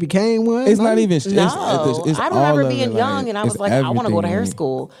before you became one? It's not even. No, it's I remember all being young and I was like, I want to go to hair everything.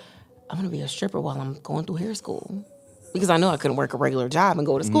 school. I want to be a stripper while I'm going through hair school. Because I knew I couldn't work a regular job and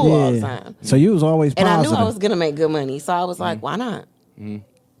go to school all the time. So you was always positive. And I knew I was going to make good money. So I was like, why not? I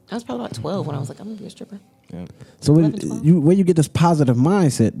was probably about 12 when I was like, I'm going to be a stripper. Yeah. So where you get this positive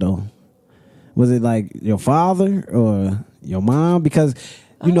mindset though? Was it like your father or your mom? Because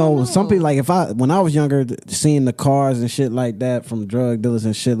you know, some people like when I was younger, seeing the cars and shit like that from drug dealers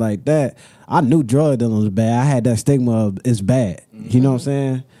and shit like that, I knew drug dealing was bad. I had that stigma of it's bad. You know what I'm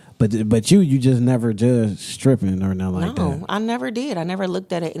saying? But you just never judged stripping or nothing like that. No, I never did. I never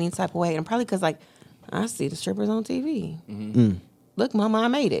looked at it any type of way. And probably because like I see the strippers on TV. Look, mama, I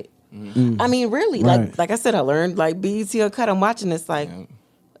made it. I mean, really, Right. like I said, I learned like BET Uncut. I'm watching this like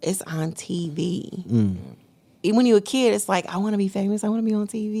it's on TV. Even when you're a kid, it's like I want to be famous. I want to be on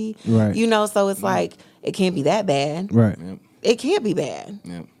TV. Right. You know, so it's like it can't be that bad. Right. It can't be bad.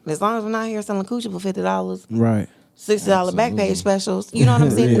 Yep. As long as I'm not here selling coochie for $50. Right. $60 back page specials. You know what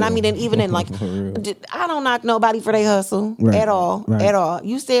I'm saying? And I mean, and even in like, I don't knock nobody for their hustle at all. Right. At all.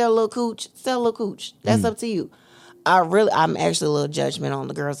 You sell a little cooch, sell a little cooch. That's up to you. I'm actually a little judgment on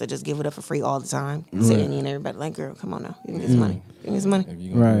the girls that just give it up for free all the time. Sitting and everybody like, girl, come on now. You can get some money. Give me some money. If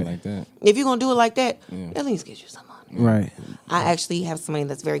you're gonna do it like that. If you're going to do it like that, at least get you some money. Right. I actually have somebody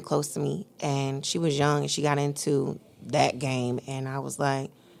that's very close to me, and she was young, and she got into that game, and I was like,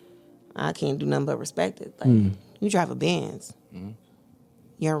 I can't do nothing but respect it. Like, you drive a Benz.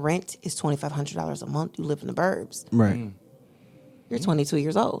 Your rent is $2,500 a month. You live in the burbs. Right. You're 22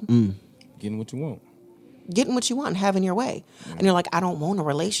 years old. Getting what you want. Getting what you want, having your way. And you're like, I don't want a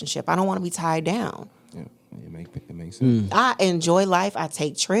relationship. I don't want to be tied down. Yeah, it makes sense. I enjoy life. I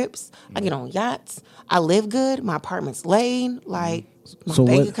take trips. I get on yachts. I live good. My apartment's laid. Like, my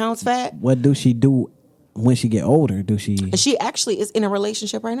bank account's fat. What do she do when she get older, do she? And she actually is in a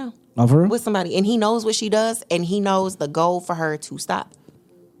relationship right now Oh, for real? with somebody, and he knows what she does, and he knows the goal for her to stop,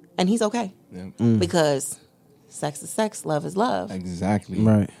 and he's okay because sex is sex, love is love. Exactly.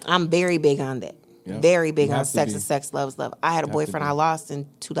 Right. I'm very big on that. Yep. Very big You on have to sex be. is sex, love is love. I had a boyfriend I lost in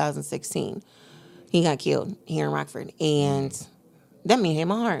 2016. He got killed here in Rockford, and that made him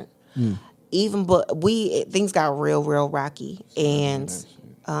my heart. Even but things got real rocky, and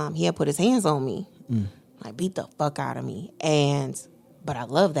he had put his hands on me, like beat the fuck out of me, but I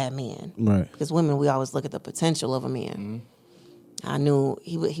love that man, Right. because women, we always look at the potential of a man. I knew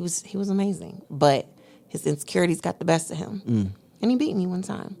he was amazing, but his insecurities got the best of him, and he beat me one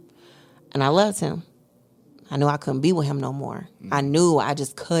time, and I loved him. I knew I couldn't be with him no more. I knew I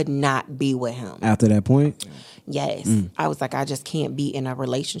just could not be with him. After that point? Yes. I was like, I just can't be in a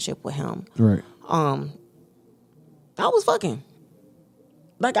relationship with him. Right. I was fucking.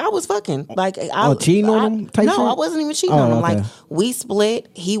 Like, I was fucking. Like, cheating on him type No, shit? I wasn't even cheating Oh, on him. okay. Like, we split.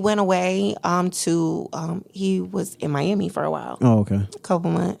 He went away he was in Miami for a while. Oh, okay. A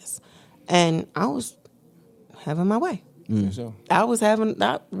couple months. And I was having my way. For sure. I was having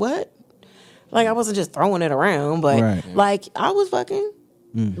that. What? Like, I wasn't just throwing it around, but Right. like, I was fucking.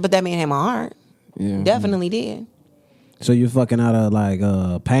 But that man had my heart. Yeah. Definitely did. So you fucking out of like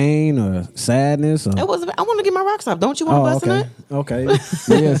pain or sadness? Or? It was. I want to get my rocks off. Don't you want to bust a nut? Okay.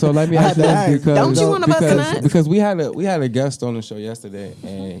 Yeah, so let me ask you this because Don't you wanna bust a nut? because we had a guest on the show yesterday,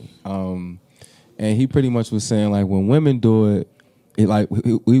 and he pretty much was saying like when women do it, like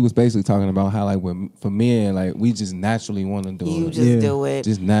we was basically talking about how like for men, like we just naturally want to do You it, just do it.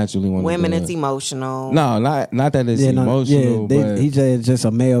 just naturally want to do it. Women, it's emotional. No, not that it's Yeah, no, emotional, but he said it's just a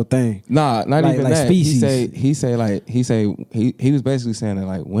male thing. nah, not Like- even like that. species. He was basically saying that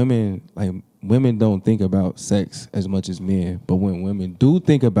like women don't think about sex as much as men, but when women do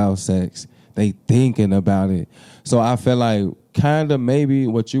think about sex, they thinking about it. So I feel like kind of maybe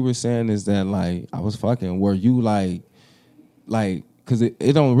what you were saying is that like I was fucking, were you like because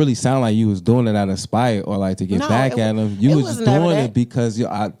it don't really sound like you was doing it out of spite or like to get No, back it at wa- him. You it was was just never doing that. it because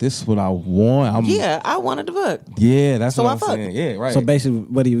this is what I want. Yeah, I wanted to fuck. Yeah, that's So what I I'm fucked. saying. Yeah, right. So basically,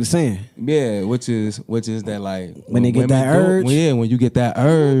 what he was saying. Yeah, which is that like When they get women that urge? when you get that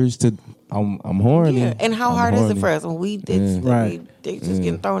urge to I'm horny. Yeah, and how I'm hard is it horny. for us when we did Right. they just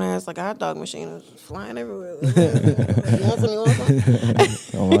getting thrown at us like a hot dog machine is flying everywhere. You want some? You want some?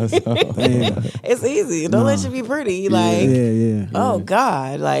 Oh, myself. Yeah. It's easy. Don't let you be pretty. Like, Yeah. oh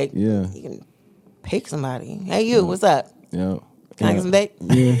God, like Yeah. you can pick somebody. Hey, you, what's up? Yeah. Can I get some dick?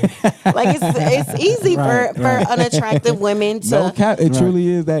 Yeah. Like it's easy Right, for unattractive women to. No cap, it truly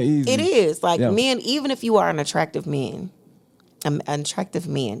is that easy. It is like Yeah. men. Even if you are an attractive man,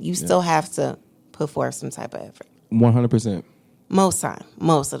 you still have to put forth some type of effort. 100%. Most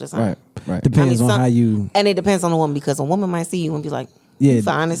of the time. Right. Depends on some- how you. And it depends on the woman because a woman might see you and be like, Yeah. you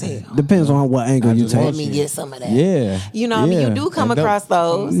fine as hell. Depends on what angle I you just take. Let me get some of that. Yeah. You know, I mean, Yeah. you do come And across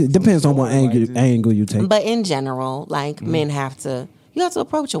those. It depends on what Like this. angle you take. But in general, like Mm-hmm. men you have to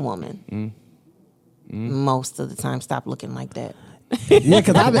approach a woman. Most of the time, stop looking like that. Yeah,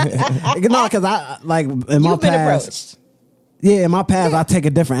 because I like in my You've been past. approached. Yeah, in my past, I take a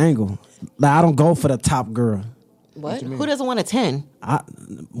different angle. Like I don't go for the top girl. What? Who doesn't want a 10?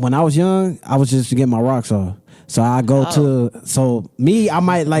 When I was young, I was just to get my rocks off. So I go I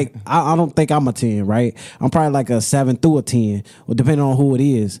might like I don't think I'm a 10, right? I'm probably like a 7 through a 10, well, depending on who it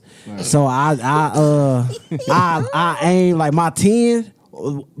is. Right. So I aim like my 10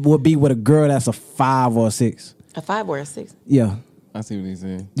 would be with a girl that's a 5 or a 6. A 5 or a 6? Yeah. I see what he's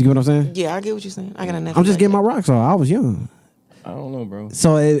saying. You get what I'm saying? Yeah, I get what you're saying. I got a nephew. I'm just like getting that. my rocks off. I was young. I don't know, bro.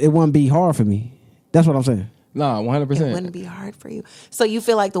 So it wouldn't be hard for me. That's what I'm saying. Nah, 100%. It wouldn't be hard for you. So you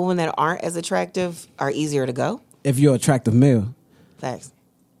feel like the women that aren't as attractive are easier to go? If you're an attractive male. Facts.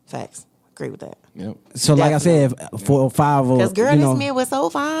 Agree with that. Yep. So like I said, if 4 or 5 or Because girl, you know, this man was so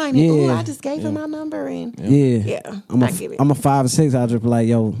fine. And, ooh, Yeah. I just gave him my number and Yeah. I get it. I'm a 5 or 6. I'll just be like,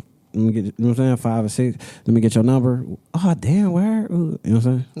 yo, let me get, you know what I'm saying? 5 or 6. Let me get your number. Oh, damn, where? Ooh, you know what I'm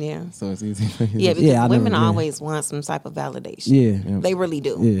saying? Yeah. So it's easy for you. Yeah, because Yeah, I women never- yeah. always want some type of validation. Yeah. They really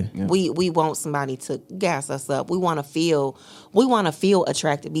do. Yeah. We want somebody to gas us up. We want to feel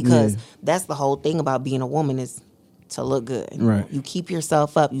attracted because that's the whole thing about being a woman is to look good. Right. You keep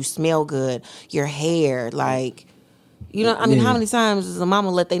yourself up. You smell good. Your hair, like, you know, I mean, Yeah. how many times does a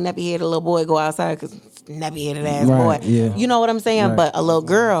mama let they nappy-headed little boy go outside because nappy-headed ass Right, boy? yeah. You know what I'm saying? Right. But a little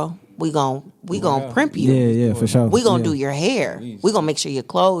girl, we gon' primp you. Yeah, for sure. We gonna yeah. do your hair. We gonna make sure your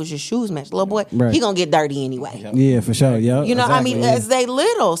clothes, your shoes match. Little boy, Right. he gonna get dirty anyway. Yeah, for sure. Yeah. You know, I mean, Exactly. as they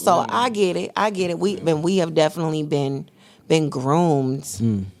little, so I get it. We have definitely been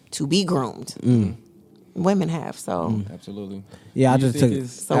groomed to be groomed. women have. So Absolutely. Yeah, I Do you just think took.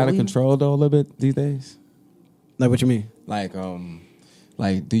 it's So out of we- control though a little bit these days. Like, what you mean?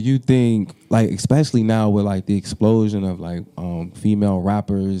 Like, do you think, like, especially now with like the explosion of like female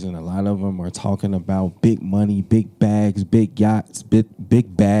rappers, and a lot of them are talking about big money, big bags, big yachts,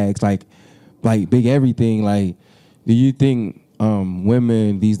 big bags, like big everything. Like, do you think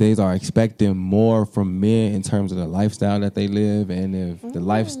women these days are expecting more from men in terms of the lifestyle that they live, and if the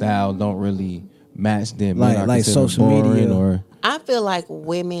lifestyle don't really match them, men are Like considered social boring, media. or I feel like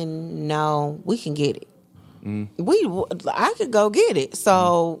women know we can get it. I could go get it.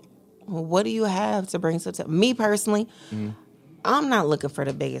 So, what do you have to bring to me personally? I'm not looking for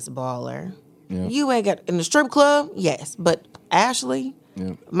the biggest baller. Yeah. You ain't got in the strip club, yes, but Ashley,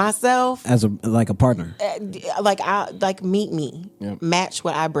 myself, As a partner. meet me, Yep. match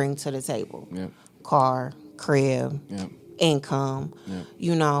what I bring to the table. Yep. Car, crib, Yep. income. Yep.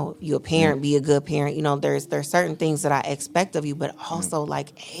 You know, you a parent, be a good parent. You know, there's certain things that I expect of you, but also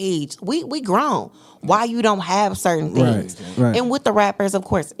like age. We grown. Why you don't have certain things? Right. And with the rappers, of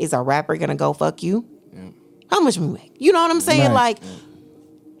course, is a rapper gonna go fuck you? How much we make? You know what I'm saying? Right. Like,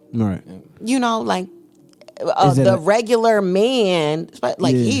 Right. you know, like Is it the a- regular man,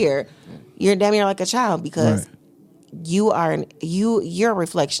 like Yeah. here, you're damn near like a child because Right. you're a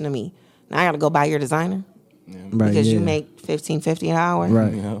reflection of me. Now I gotta go buy your designer Right. because you yeah. make $15.50 an hour.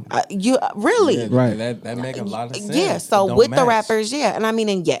 Right. you know? You really. Yeah, Right. That make a lot of sense. Yeah, It so don't with the match. rappers, yeah. And I mean,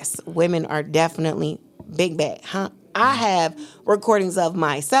 and yes, women are definitely big bag. Huh? I have recordings of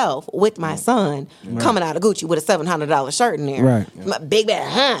myself with my son coming out of Gucci with a $700 shirt in there. Right. My big bag,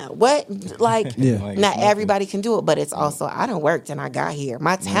 huh? What? Like, Yeah. Like, not it's everybody can do it, but it's also, I done worked and I got here.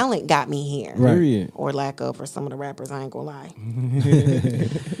 My talent got me here. Right. Period. Or lack of for some of the rappers, I ain't gonna lie.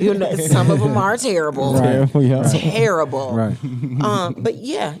 You know, some of them are terrible. Terrible, yeah. Terrible. Right. But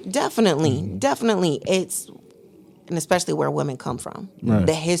yeah, definitely. It's, and especially where women come from. Right.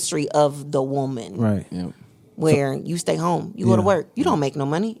 The history of the woman. Right. Yep. Where you stay home, you go to Yeah. work, you don't make no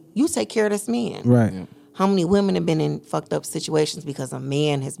money, you take care of this man. Right. How many women have been in fucked up situations because a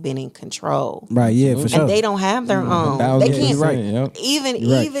man has been in control? Right. Yeah, for sure. And they don't have their own. They 1000%, can't. right. Yep.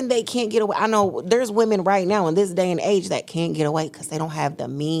 Even they can't get away. I know there's women right now in this day and age that can't get away because they don't have the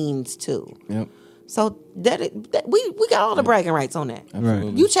means to. Yep. So we got all the bragging rights on that.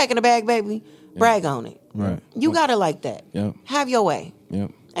 Absolutely. You checking the bag, baby? Brag on it. Right. You got it like that. Yep. Have your way.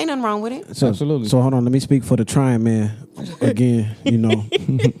 Yep. Ain't nothing wrong with it. So, Absolutely. So hold on, let me speak for the trying man again. You know,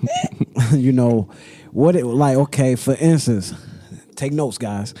 you know what? Okay, for instance, take notes,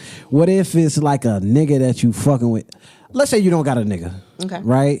 guys. What if it's like a nigga that you fucking with? Let's say you don't got a nigga, Okay.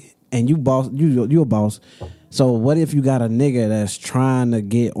 right? And you boss, you a boss. So what if you got a nigga that's trying to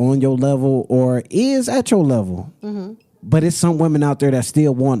get on your level or is at your level, but it's some women out there that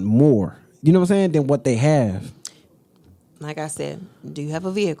still want more. You know what I'm saying? Than what they have. Like I said, do you have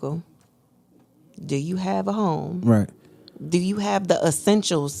a vehicle? Do you have a home? Right. Do you have the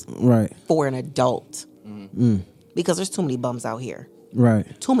essentials Right. for an adult? Because there's too many bums out here.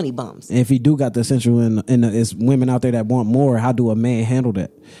 Right. Too many bums. And if he do got the essential and it's women out there that want more, how do a man handle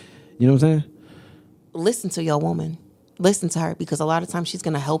that? You know what I'm saying? Listen to your woman. Listen to her because a lot of times she's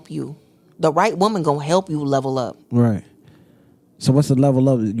gonna help you. The right woman gonna help you level up. Right. So what's the level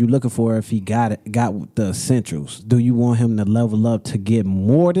up you looking for if he got the essentials? Do you want him to level up to get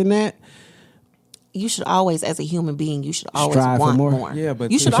more than that? You should always, as a human being, you should always Strive for want more? more. Yeah,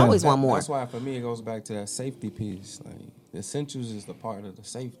 but you should Sure. always want more. That's why for me it goes back to that safety piece. Like the essentials is the part of the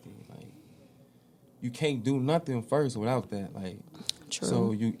safety. Like you can't do nothing first without that. Like True.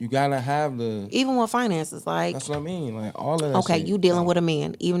 so you gotta have the. Even with finances, like That's what I mean. Like all of that. okay, shit. you dealing with a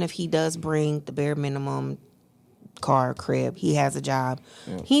man, even if he does bring the bare minimum car, crib, he has a job.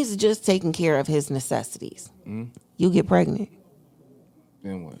 He's just taking care of his necessities. You get pregnant.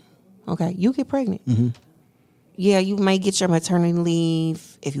 Then what? Okay, you get pregnant. Yeah, you may get your maternity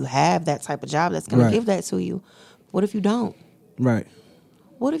leave if you have that type of job that's going Right. to give that to you. What if you don't? Right.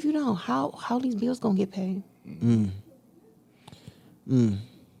 What if you don't? How these bills going to get paid?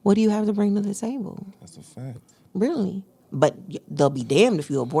 What do you have to bring to the table? That's a fact. Really? But they'll be damned if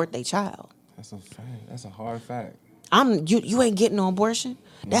you abort their child. That's a fact. That's a hard fact. You ain't getting no abortion.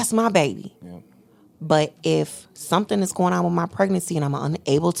 That's my baby. Yep. But if something is going on with my pregnancy and I'm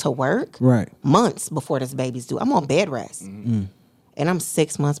unable to work, Right. months before this baby's due, I'm on bed rest, and I'm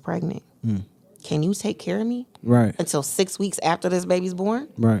 6 months pregnant. Can you take care of me Right. until 6 weeks after this baby's born?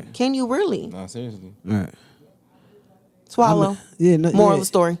 Right. Can you really? Nah, seriously. Right. Swallow. Yeah. No, Moral yeah. of the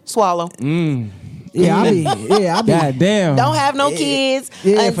story: swallow. Yeah. I be. God damn. Don't have no kids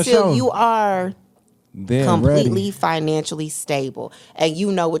Yeah, for until sure. you are they're completely ready. financially stable, and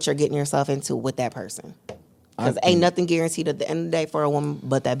you know what you're getting yourself into with that person. Because ain't nothing guaranteed at the end of the day for a woman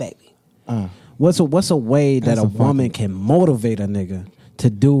but that baby. What's a way that That's a a woman fucking- can motivate a nigga to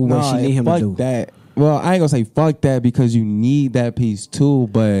do what she need him to fuck do? that. Well, I ain't gonna say fuck that because you need that piece too,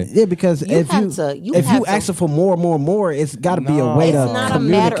 but Yeah, because You if have you to- you if have you to- asking for more, it's got to be a No. way It's to It's not a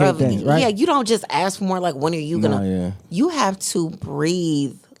matter communicate of that, right? yeah. You don't just ask for more. Like, when are you gonna? Nah, yeah. You have to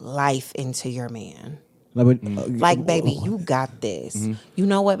breathe life into your man. Like, Like, baby, you got this. You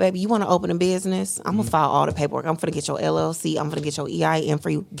know what, baby? You want to open a business? I'm going to file all the paperwork. I'm going to get your LLC. I'm going to get your EIN for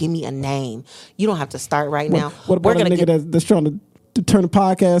you. Give me a name. You don't have to start right now. what about a nigga that's trying to turn the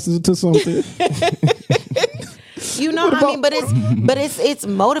podcast into something? You know what I mean? But it's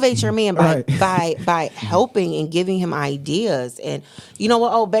motivate your man by Right. by helping and giving him ideas. And you know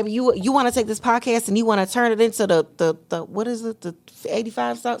what? Oh, baby, you want to take this podcast and you want to turn it into the what is it? The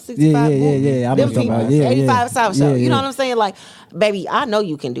 85 South 65. Yeah. I know Them what you're talking people, about. Yeah, 85 South Show. Yeah, You know yeah. what I'm saying? Like, baby, I know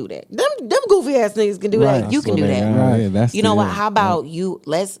you can do that. Them goofy ass niggas can do Right. that. You can do that. Right. Yeah, that's You know the- what? How about you?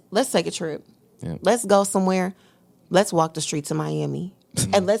 Let's take a trip. Yeah. Let's go somewhere. Let's walk the streets of Miami,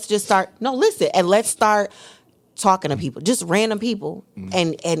 and let's just start. No, listen, and let's start talking to people, just random people,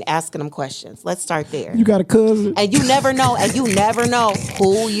 and asking them questions. Let's start there. You got a cousin? And you never know,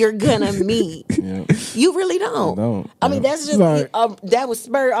 who you're gonna meet. Yeah. You really don't. You don't, I mean, yeah. that's just Right. that was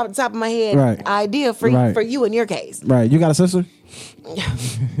spurred off the top of my head Right. idea for Right. for you in your case. Right. You got a sister?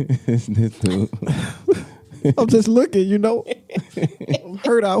 This dude. I'm just looking, you know. I'm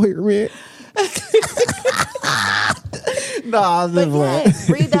hurt out here, man. Nah, I'm But just playing. yes,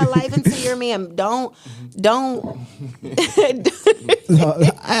 breathe that life into your man. Don't.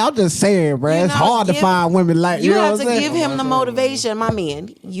 I'm just saying, bro. You It's know, hard to give- find women like You know have what to I'm saying? give him the motivation, my man.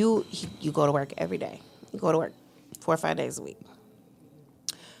 You go to work every day. You go to work 4 or 5 days a week,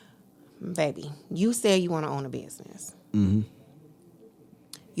 baby. You say you want to own a business. Mm-hmm.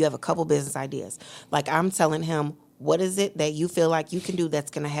 You have a couple business ideas. Like, I'm telling him, what is it that you feel like you can do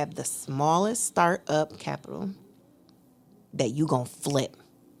that's going to have the smallest startup capital that you gonna flip?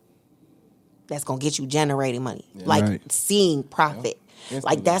 That's gonna get you generating money, like Right. seeing profit. Yeah.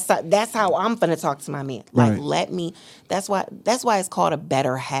 Like that's how I'm gonna talk to my man. Like, Right. let me. That's why it's called a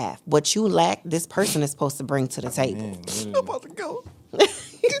better half. What you lack, this person is supposed to bring to the table. Man, I'm literally. about to go.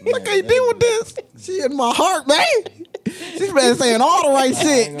 I can't deal with this. She in my heart, man. She's been saying all the right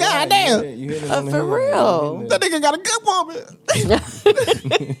shit. God damn. You hit it on the For head. real. You hit That it. nigga got a good woman.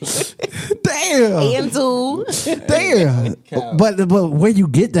 Damn. And two, Damn. But where you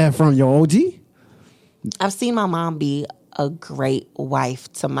get that from, your OG? I've seen my mom be a great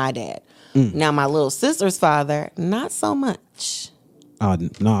wife to my dad. Now, my little sister's father, not so much. Oh,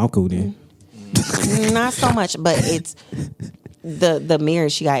 no, I'm cool then. Not so much, but it's the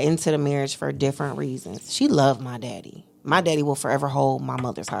marriage. She got into the marriage for different reasons. She loved my daddy. My daddy will forever hold my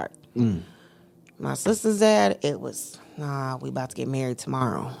mother's heart. My sister's dad, it was, nah, we about to get married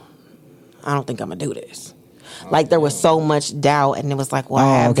tomorrow. I don't think I'm gonna do this. Like, there was so much doubt, and it was like, well,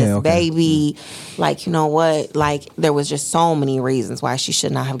 I have okay, this okay. baby. Like, you know what? Like, there was just so many reasons why she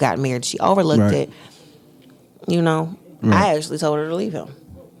should not have gotten married. She overlooked Right. it. You know, I actually told her to leave him.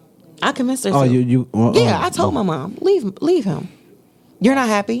 I convinced her. Oh, to. you Yeah, I told my mom, leave him. You're not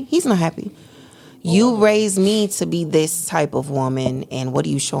happy. He's not happy. You raised me to be this type of woman, and what are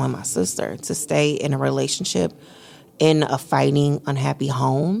you showing my sister? To stay in a relationship in a fighting, unhappy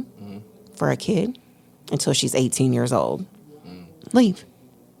home for a kid until she's 18 years old. Leave.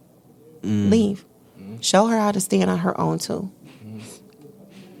 Leave. Show her how to stand on her own too.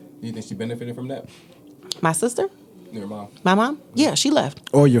 Do you think she benefited from that? My sister? Your mom. My mom? Yeah, she left.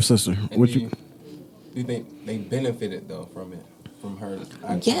 Or your sister. And What do you? you think they benefited though from it, from her?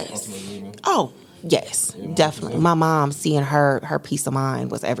 Yes. ultimately leaving? Oh, yes, Yeah, definitely. 100%. My mom, seeing her peace of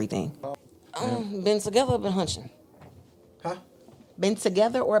mind was everything. Been together or been hunching? Huh? Been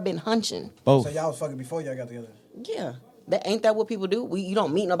together or been hunching? Both. y'all was fucking before y'all got together. Yeah. Ain't that what people do? You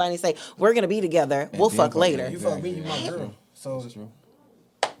don't meet nobody and say, we're going to be together. We'll then fuck fuck, later. yeah. You fuck me, you my girl. So That's true.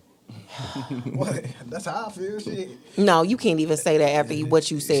 what? That's how I feel. Shit. No, you can't even say that after what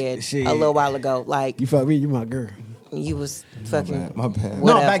you said Shit. a little while ago. Like, You fuck me, you my girl. you was fucking. My bad. No,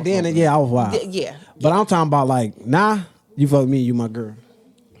 Whatever. back then, yeah, I was wild. Yeah. But I'm talking about like, nah, you fuck me, you my girl.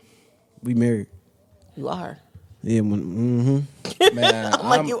 We married. You are. Yeah, Man, I'm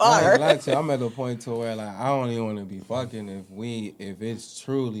like, you are. I'm at the point to where like I don't even want to be fucking if it's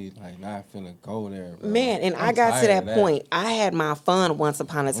truly like not finna go there. Bro. Man, and I'm I got to tired of that point. I had my fun once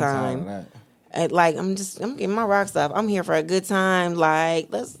upon a I'm tired of time. that. And, like, I'm getting my rock stuff. I'm here for a good time. Like,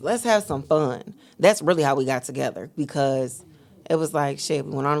 let's have some fun. That's really how we got together, because it was like, shit,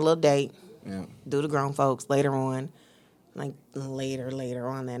 we went on a little date. Yeah. do the grown folks later on, like later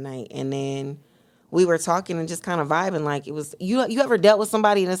on that night. And then we were talking and just kind of vibing. Like it was, you ever dealt with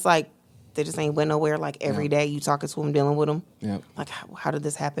somebody and it's like, they just ain't went nowhere. Like every day you talking to them, dealing with them. Yeah. Like how did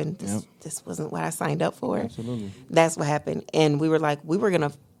this happen? This wasn't what I signed up for. Absolutely. That's what happened. And we were like, we were going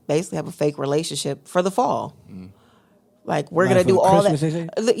to basically have a fake relationship for the fall. Like we're gonna do all Christmas,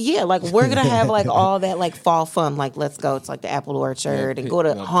 that. Yeah, like we're gonna have like all that like fall fun. Like let's go to like the apple orchard and go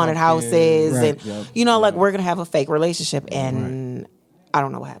to haunted houses and like we're gonna have a fake relationship. And I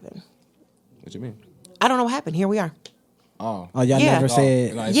don't know what happened. What you mean? I don't know what happened. Here we are. Oh, y'all never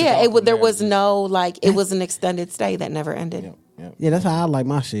said. There was no like it was an extended stay that never ended. Yeah, that's how I like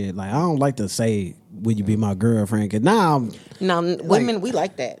my shit. Like I don't like to say, "Would you be my girlfriend?" Cause now, women we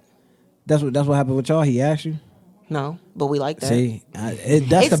like that. That's what happened with y'all. He asked you. No, but we like that. See,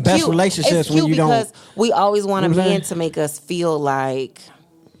 that's the best cute. relationships when you don't. Because we always want a You know what I'm man saying? to make us feel like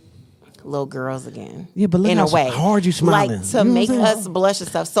little girls again. Yeah, but look in how a way, hard you smiling. like to You know make what I'm saying? us blush and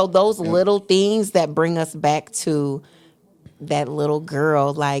stuff. So those little things that bring us back to that little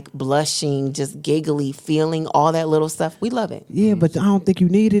girl, like blushing, just giggly, feeling all that little stuff. We love it. Yeah, but I don't think you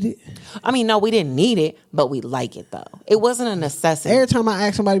needed it. I mean, no, we didn't need it, but we like it though. It wasn't a necessity. Every time I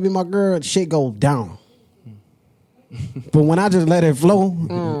ask somebody to be my girl, shit go down. But when I just let it flow,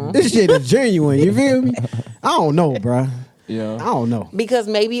 this shit is genuine. You feel me? I don't know, bruh. Yeah. I don't know. Because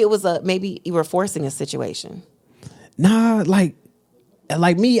maybe maybe you were forcing a situation. Nah, like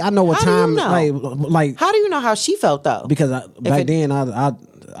me, I know what How do time. you know? Like How do you know how she felt though? because back then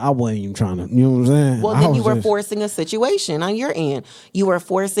I wasn't even trying to. You know what I'm saying? Well, I then was you were just- forcing a situation on your end. You were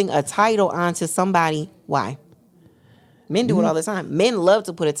forcing a title onto somebody. Why? Men do it all the time. Men love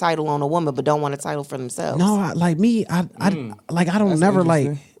to put a title on a woman, but don't want a title for themselves. No, I don't That's never like.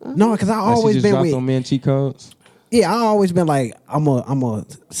 interesting. No, because I Like always she just been dropped with. on men cheat codes. Yeah, I always been like, I'm a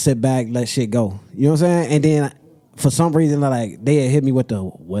sit back, let shit go. You know what I'm saying? And then for some reason, like they had hit me with the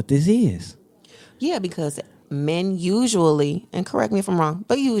what this is. Yeah, because men usually, and correct me if I'm wrong,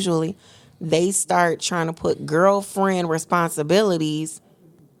 but usually they start trying to put girlfriend responsibilities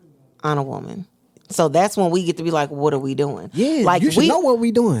on a woman. So that's when we get to be like, what are we doing? Yeah, like you should know what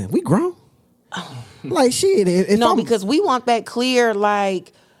we doing. We grown. Like shit. Because we want that clear,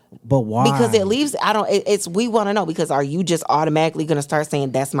 like. But why? Because it leaves. It's we want to know. Because are you just automatically going to start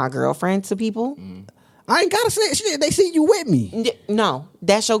saying that's my girlfriend to people? I ain't gotta say shit. They see you with me, No,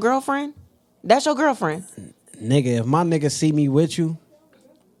 that's your girlfriend. That's your girlfriend. nigga. If my nigga see me with you,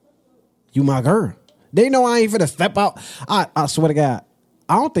 you my girl. They know I ain't finna step out. I swear to God,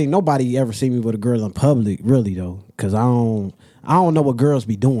 I don't think nobody ever see me with a girl in public, really though. Cause I don't know what girls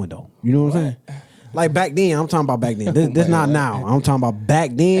be doing though. You know what I'm saying? Like back then, I'm talking about back then. This not now. I'm talking about back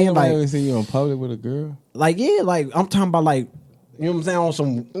then. Ain't Like, ever seen you in public with a girl? like yeah, like I'm talking about like, you know what I'm saying? On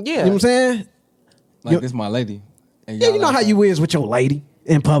some, Yeah. you know what I'm saying? Like this my lady. And Yeah, y'all you know like how that. you is with your lady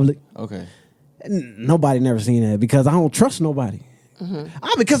in public. Okay. Nobody never seen that because I don't trust nobody.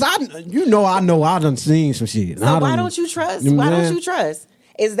 Because I know I done seen some shit. So why don't you trust? You know Why what I'm don't saying? you trust?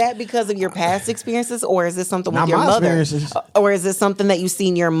 Is that because of your past experiences, or is this something with Not your my mother, experiences. or is this something that you've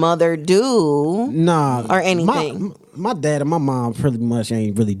seen your mother do? Nah, or anything? My dad and my mom pretty much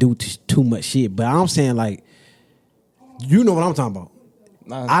ain't really do too much shit. But I'm saying like, you know what I'm talking about.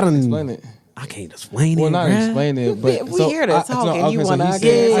 Nah, I done explain it. I can't explain Well, it. not bruh. explain it, but We here to talk, and you so wanna he's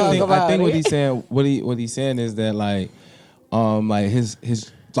saying- talk I think about what it. he's saying, what he's saying is that like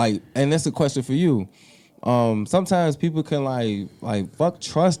his like, and that's a question for you. Sometimes people can like fuck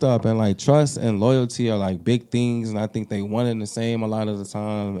trust up, and like trust and loyalty are like big things, and I think they one and the same a lot of the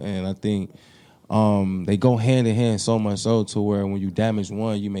time, and I think they go hand in hand so much so to where when you damage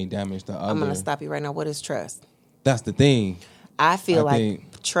one, you may damage the other. I'm gonna stop you right now. What is trust? That's the thing. I feel I like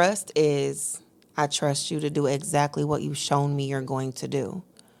think- trust is I trust you to do exactly what you've shown me you're going to do.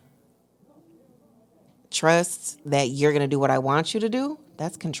 Trust that you're going to do what I want you to do,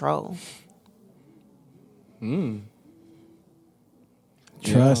 that's control.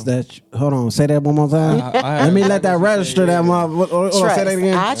 Trust that. Hold on, say that one more time. Let me let that register that month. Or Trust. say that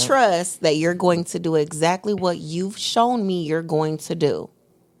again. I trust that you're going to do exactly what you've shown me you're going to do.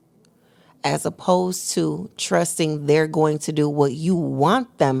 As opposed to trusting they're going to do what you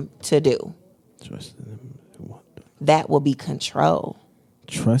want them to do. That will be control.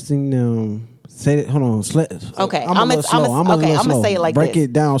 Trusting them. Say it. Hold on. Okay, I'm gonna say it like break this.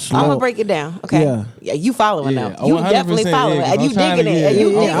 it down slow. I'm gonna break it down. Okay. Yeah. You following Yeah, now? You 100%, definitely following, yeah, 'cause and you I'm trying digging to it, get- and you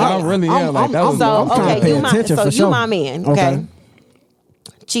yeah, digging I it. really am. Like, that was- So I'm trying to okay, pay you my attention so for you sure. my man. Okay.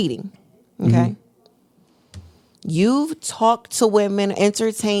 Cheating. Okay. You've talked to women,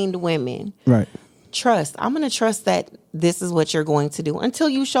 entertained women. Right. Trust. I'm gonna trust that this is what you're going to do until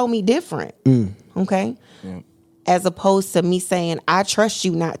you show me different. Okay? Yeah. As opposed to me saying, I trust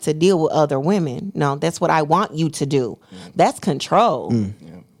you not to deal with other women. No, that's what I want you to do. That's control.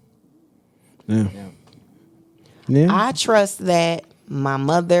 Yeah. Yeah. I trust that my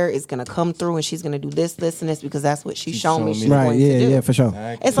mother is going to come through and she's going to do this, this, and this because that's what she's shown me she's Right, going to do. yeah, for sure.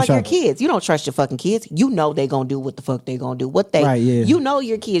 Exactly. It's like For your sure. kids. You don't trust your fucking kids. You know they gonna do what the fuck they gonna do. What they, Right, yeah. You know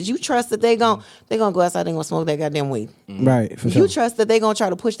your kids. You trust that they gonna go outside. They gonna smoke that goddamn weed. Right, for sure. You trust that they gonna try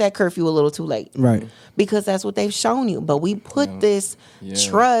to push that curfew a little too late. Right. Because that's what they've shown you. But we put this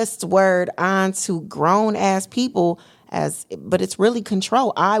trust word onto grown ass people but it's really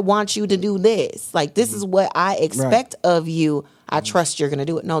control. I want you to do this. Like this is what I expect of you. I trust you're gonna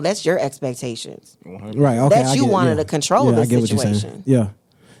do it. No, that's your expectations. Right. Okay. That's you wanted to control the I get what you're saying. situation. Yeah.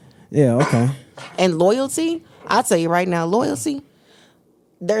 Yeah. Okay. And loyalty, I'll tell you right now, loyalty,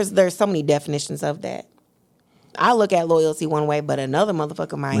 there's so many definitions of that. I look at loyalty one way, but another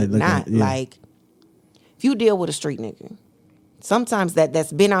motherfucker might not. Like, if you deal with a street nigga, sometimes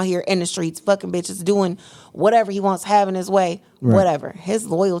that's been out here in the streets, fucking bitches, doing whatever he wants, having his way, whatever. His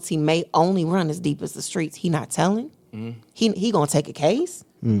loyalty may only run as deep as the streets. He not telling. He gonna take a case.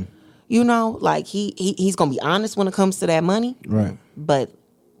 You know, like he's gonna be honest when it comes to that money. Right. But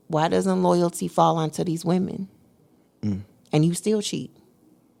why doesn't loyalty fall onto these women? And you still cheat.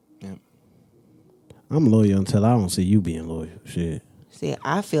 I'm loyal until I don't see you being loyal. Shit. See,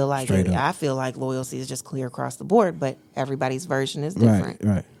 I feel like Straight up. loyalty is just clear across the board, but everybody's version is different.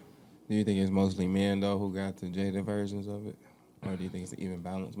 Right. Do you think it's mostly men though who got the jaded versions of it, or do you think it's an even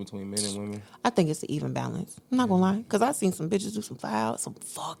balance between men and women? I think it's an even balance. I'm not gonna lie, because I've seen some bitches do some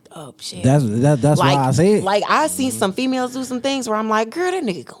fucked up shit. That's like, why I say it. Like I seen some females do some things where I'm like, girl, that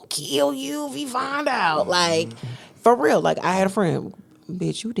nigga gonna kill you if he find out. Like for real. Like I had a friend,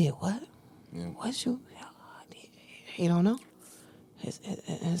 bitch, you did what? Yeah. What you? He don't know.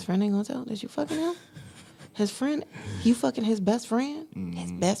 His friend ain't gonna tell that you fucking him. His friend, you fucking his best friend.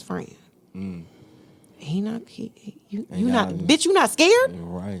 His best friend. You not bitch. You not scared? You're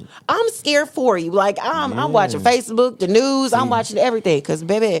right. I'm scared for you. Like I'm watching Facebook, the news. I'm watching everything because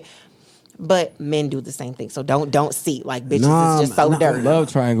baby. But men do the same thing. So don't see like bitches is just so dirty.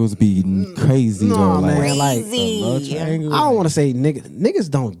 Love triangles be crazy though. Like, man, like, Crazy. love triangle. I don't want to say niggas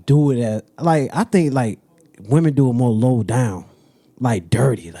don't do it as like I think like women do it more low down, like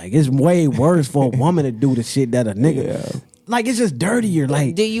dirty. Like it's way worse for a woman to do the shit that a nigga. Yeah. Like it's just dirtier.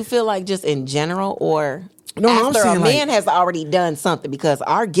 Like Do you feel like just in general or No, I'm after a saying, like- man has already done something? Because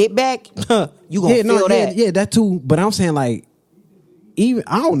our get back, you gonna feel that. Yeah, that too. But I'm saying like even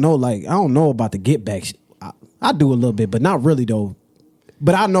I don't know about the get back. I do a little bit, but not really though.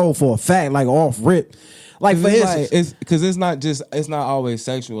 But I know for a fact, like off rip, like for instance, it's because it's not always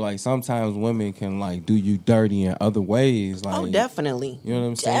sexual. Like sometimes women can like do you dirty in other ways. Like, Oh, definitely. You know what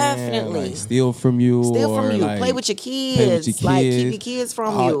I'm saying? Definitely. Like steal from you. Steal or from you. Like, Play with your kids. Like keep your kids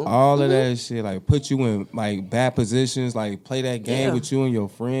from you. All of that shit. Like put you in like bad positions. Like play that game Yeah. with you and your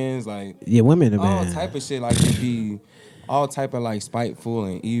friends. Like yeah, women, all man. type of shit. Like to be all type of like spiteful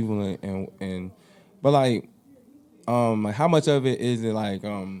and evil and but like how much of it is it like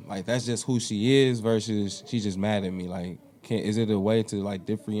that's just who she is versus she's just mad at me? Like is it a way to like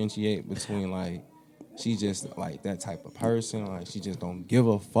differentiate between like she just like that type of person, like she just don't give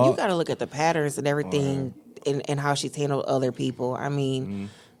a fuck? You got to look at the patterns and everything and how she's handled other people. I mean,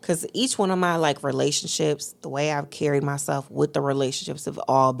 because each one of my like relationships, the way I've carried myself with the relationships have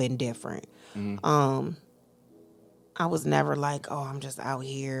all been different. I was never like, oh, I'm just out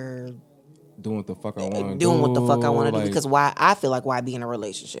here doing what the fuck I want to do. doing what the fuck I want to like, do. Because I feel like why be in a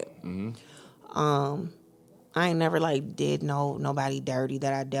relationship? I ain't never like did nobody dirty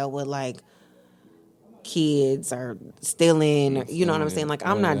that I dealt with like kids or stealing. Or, you know what I'm saying? Like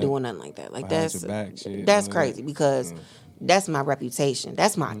I'm not doing nothing like that. Like behind your back shit, that's like crazy because that's my reputation.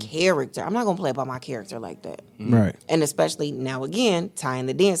 That's my character. I'm not gonna play by my character like that. Right. And especially now again tying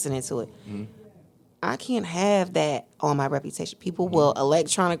the dancing into it. I can't have that on my reputation. People will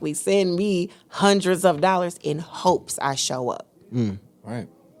electronically send me hundreds of dollars in hopes I show up. Right.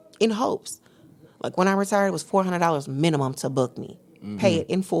 In hopes. Like when I retired, it was $400 minimum to book me. Pay it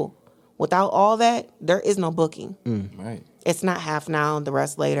in full. Without all that, there is no booking. Right. It's not half now, the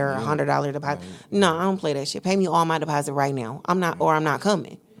rest later, $100 deposit. No, I don't play that shit. Pay me all my deposit right now. I'm not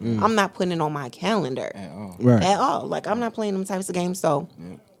coming. I'm not putting it on my calendar At all. Right. at all. Like I'm not playing them types of games. So,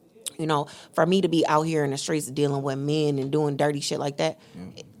 you know, for me to be out here in the streets dealing with men and doing dirty shit like that,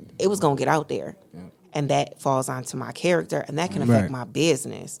 it was gonna get out there. And that falls onto my character, and that can affect my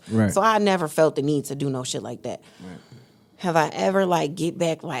business. Right. So I never felt the need to do no shit like that. Have I ever like get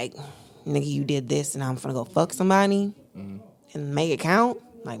back like, nigga, you did this, and I'm gonna go fuck somebody? and make it count,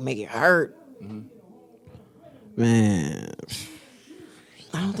 like make it hurt. Man,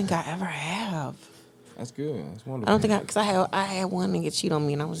 I don't think I ever have. That's good. That's wonderful. I don't think because I had one nigga cheat on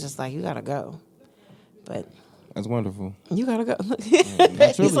me, and I was just like, you gotta go. But that's wonderful. you gotta go.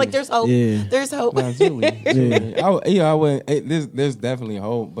 He's like, there's hope. Yeah. There's hope. Absolutely. I would. There's definitely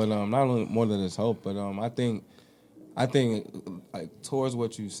hope, but not only more than there's hope, but I think like towards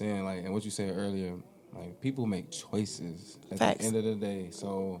what you saying, like and what you said earlier, like people make choices at Facts. the end of the day.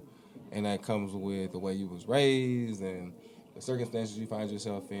 So, and that comes with the way you was raised and the circumstances you find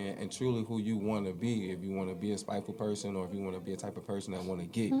yourself in, and truly who you want to be. If you want to be a spiteful person, or if you want to be a type of person that want to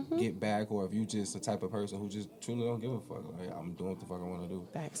get back, or if you just a type of person who just truly don't give a fuck. Like, I'm doing what the fuck I want to do.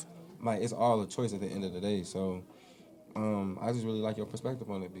 Facts. Like, it's all a choice at the end of the day. So, I just really like your perspective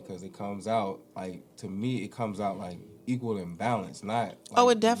on it, because it comes out like, to me, it comes out like equal and balanced, not like Oh,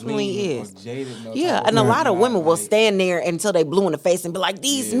 it definitely lean is. or jaded, Yeah, and a lot of women will like, stand there until they blue in the face and be like,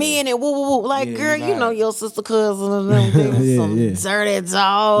 "These men and woo woo woo." Like, Yeah, girl, you're you know not. your sister cousin and them things, some dirty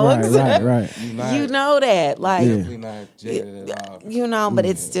dogs. right. you're not, You know that, like, definitely not jaded at all. you know, but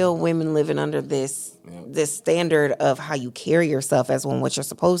it's still women living under this standard of how you carry yourself as one, what you're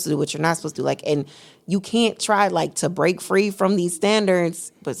supposed to do, what you're not supposed to do. Like, and you can't try like to break free from these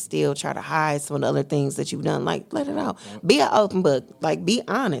standards, but still try to hide some of the other things that you've done. Like, let it out. Be an open book. Like, be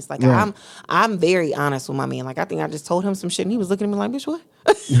honest. Like, I'm very honest with my man. Like, I think I just told him some shit, and he was looking at me like, "Bitch, what?"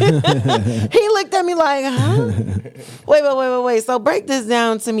 He looked at me like, "Huh? Wait. So break this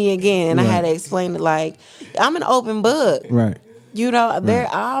down to me again." And I had to explain it like, I'm an open book. Right. You know,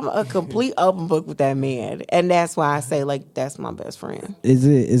 I'm a complete open book with that man, and that's why I say like that's my best friend. Is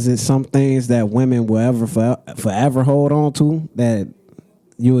it some things that women will ever forever hold on to that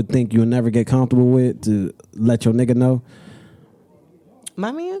you would think you'll never get comfortable with to let your nigga know?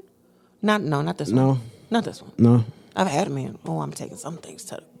 My man? Not this No. one. Not this one. No. I've had a man. Oh, I'm taking some things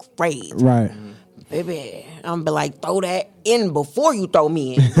to the grave. Right. Baby, I'm be like, throw that in before you throw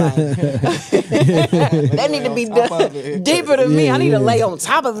me in. Like, that need to be done deeper than me. I need to lay on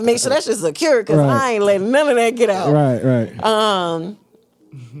top of it, make sure that's just secure, because I ain't letting none of that get out. Right.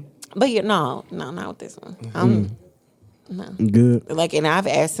 But yeah, no, not with this one. No. Good. Like, and I've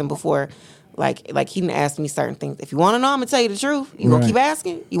asked him before, like he didn't ask me certain things. If you want to know, I'm gonna tell you the truth. You gonna keep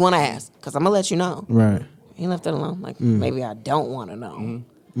asking? You want to ask? Because I'm gonna let you know. Right. He left it alone. Like, maybe I don't want to know.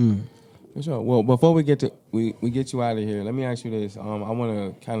 For sure. Well, before we get you out of here, let me ask you this. I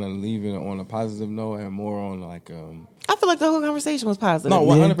want to kind of leave it on a positive note and more on like. I feel like the whole conversation was positive. No,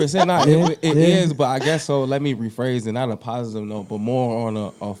 100% not. It is, but I guess so. Let me rephrase it, not a positive note, but more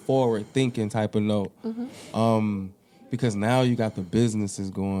on a forward thinking type of note. Because now you got the businesses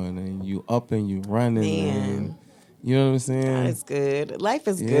going and you up and you running. And, you know what I'm saying? It's good. Life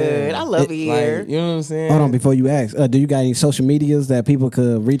is good. I love it here. Like, you know what I'm saying? Hold on, before you ask, do you got any social medias that people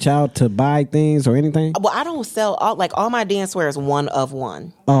could reach out to buy things or anything? Well, I don't sell all my dancewear is one of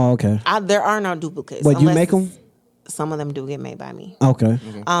one. Oh, okay. There are no duplicates. But you make them? Some of them do get made by me. Okay.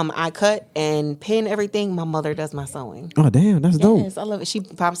 I cut and pin everything. My mother does my sewing. Oh, damn, that's dope. Yes, I love it. She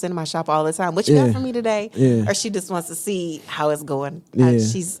pops into my shop all the time. What you got for me today? Yeah. Or she just wants to see how it's going. Yeah.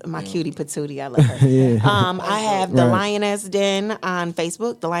 She's my cutie patootie. I love her. I have the Lioness Den on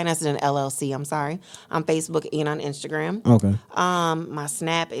Facebook. The Lioness Den LLC. I'm sorry. On Facebook and on Instagram. Okay. My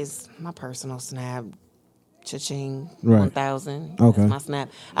Snap is my personal Snap. Cha-ching. Right. 1000. Okay. That's my Snap.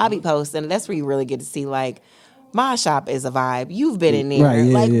 I'll be posting. That's where you really get to see like. My shop is a vibe. You've been in there.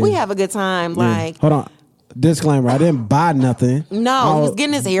 Right, we have a good time. Like, hold on. Disclaimer, I didn't buy nothing. No, he was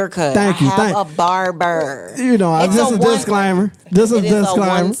getting his hair cut. Thank you. I have a barber. You know, this is a disclaimer. This is a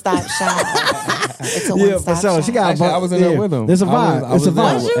disclaimer. one-stop shop. It's a one-stop for sure. shop. She got. Actually, I was in there with him. It's a vibe. It's a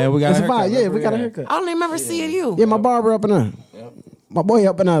vibe. And we got It's a a vibe. haircut. Yeah, we got a haircut. I don't even remember seeing you. Yeah, my barber up in there. My boy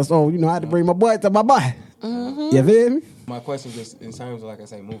up in there. So, you know, I had to bring my boy to my boy. You feel me? My question just in terms of, like I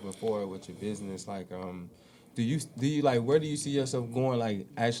say, moving forward with your business, like, do you like, where do you see yourself going, like,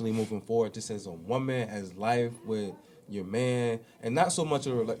 actually moving forward just as a woman, as life with your man, and not so much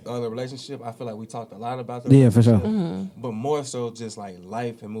of the relationship? I feel like we talked a lot about that. Yeah, for sure. But more so just like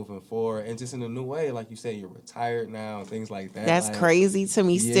life and moving forward and just in a new way. Like you said, you're retired now and things like that. That's like, crazy to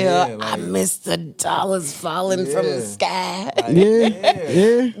me still. I miss the dollars falling from the sky. Like,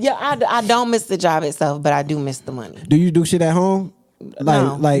 I don't miss the job itself, but I do miss the money. Do you do shit at home?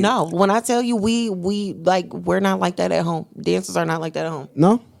 No. When I tell you we like, we're not like that at home. Dancers are not like that at home.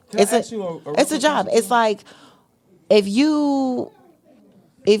 No? It's a job. It's like if you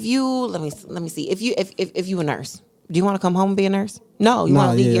let me see. If you a nurse, do you want to come home and be a nurse? No, you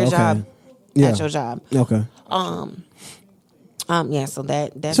want to leave your job at your job. Okay. Yeah. So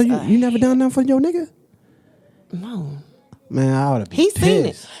that's So you never done nothing for your nigga? No. Man, I would have been He's seen it.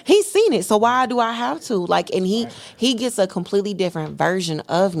 pissed. He's seen it. So why do I have to? Like, and he gets a completely different version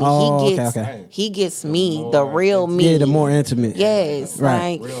of me. Oh, he gets okay. he gets me, the real me. Yeah, the more intimate. Yes,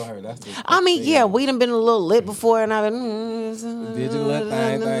 Right. like Real her. That's the I mean, thing. yeah, we done been a little lit before, and I've been. Did you let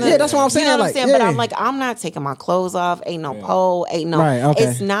thing? Yeah, that's what I'm saying. You know what like, I'm saying? yeah. But I'm like, I'm not taking my clothes off. Ain't no pole. Ain't no. Right, okay.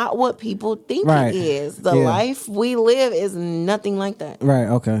 It's not what people think Right. it is. The Yeah. life we live is nothing like that. Right,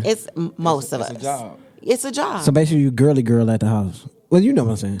 okay. It's most of It's us. a job. It's a job. So basically, you girly girl at the house. Well, you know what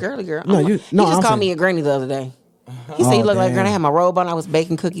I'm saying. Girly girl. No, He just I'm called saying- me a granny the other day. He said, Oh, you look like a damn. granny. I had my robe on. I was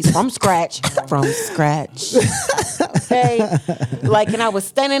baking cookies from scratch. From scratch. Okay. Like, and I was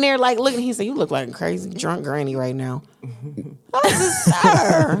standing there like looking. He said, you look like a crazy drunk granny right now. I was just,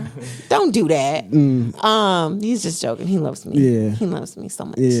 sir, don't do that. He's just joking. He loves me. Yeah. He loves me so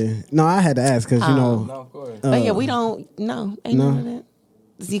much. Yeah. No, I had to ask because, you know. No, of course. But yeah, we don't, no, ain't No. none of that.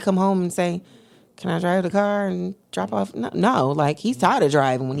 Does he come home and say, can I drive the car and drop off? No, like he's tired of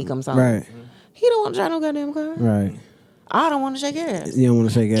driving when he comes home. Right. He don't want to drive no goddamn car. Right. I don't want to shake ass. You don't want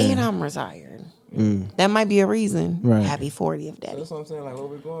to shake And ass. I'm retired. That might be a reason. Right. Happy 40th, daddy. That's what I'm saying. Like, where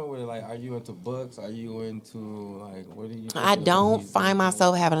we going with it? Like, are you into books? Are you into like what are you? I don't find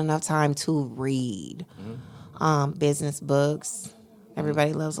myself having enough time to read business books.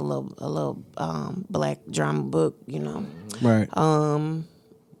 Everybody loves a little black drama book, you know. Right.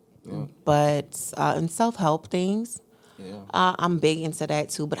 But in self-help things, Yeah. I'm big into that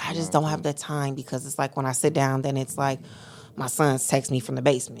too. But I just don't have the time because it's like when I sit down, then it's like my son's text me from the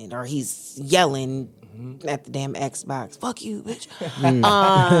basement or he's yelling at the damn Xbox. Fuck you, bitch.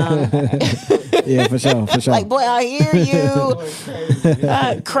 Yeah, for sure. For sure. Like, boy, I hear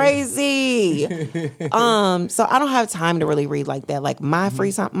you. Crazy. So I don't have time to really read like that. Like my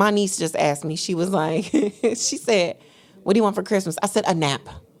free time, my niece just asked me, she was like, she said, what do you want for Christmas? I said, a nap.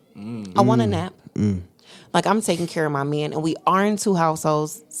 I want a nap. Like I'm taking care of my man and we are in 2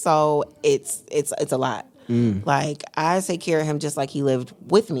 households. So it's a lot. Like I take care of him just like he lived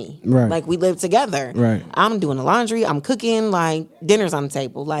with me. Right. Like we live together. Right. I'm doing the laundry. I'm cooking. Like dinner's on the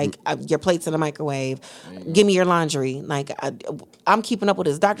table. Like your plates in the microwave. Give me your laundry. Like I'm keeping up with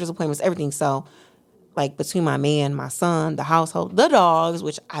his doctor's appointments, everything. So like between my man, my son, the household, the dogs,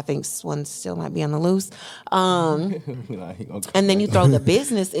 which I think one still might be on the loose. And then you throw the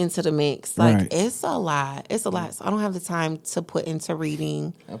business into the mix. Like Right. it's a lot. It's a lot. So I don't have the time to put into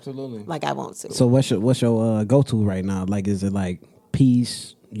reading Absolutely. like I want to. So what's your go to right now? Like, is it like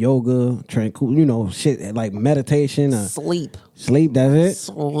peace, yoga, tranquil, you know, shit like meditation, Sleep. sleep? That's it.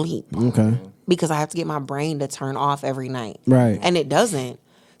 Sleep. Okay. Because I have to get my brain to turn off every night. Right. And it doesn't.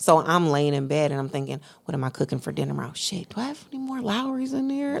 So I'm laying in bed and I'm thinking, what am I cooking for dinner tomorrow? Shit, do I have any more Lowry's in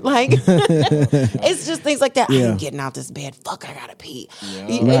there? Like, it's just things like that. I Yeah. ain't getting out this bed. Fuck, I gotta pee. Yeah.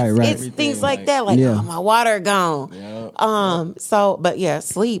 It's, Right. it's things like that. Like, Yeah. oh, my water gone. Yeah. So, but yeah,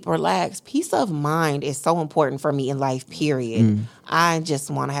 sleep, relax. Peace of mind is so important for me in life, period. I just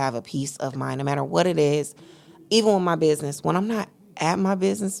want to have a peace of mind, no matter what it is. Even with my business, when I'm not at my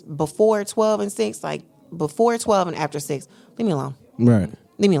business before 12 and 6, like before 12 and after 6, leave me alone. Right.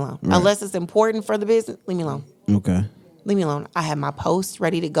 Leave me alone. Unless it's important for the business, leave me alone. Okay. Leave me alone. I have my posts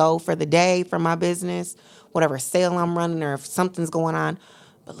ready to go for the day for my business, whatever sale I'm running or if something's going on.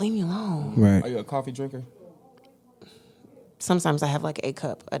 But leave me alone. Right. Are you a coffee drinker? Sometimes I have like a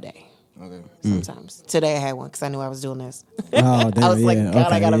cup a day. Okay. Sometimes. Today I had one because I knew I was doing this. Oh, damn, I was like, yeah. God, I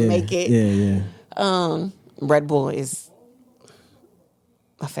Okay, gotta yeah. make it. Yeah, yeah. Red Bull is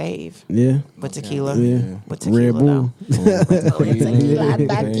a fave. Yeah. With tequila. Yeah. With tequila, Red Bull. Tequila. I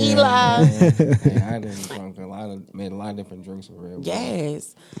didn't drink made a lot of different drinks with Red Bull.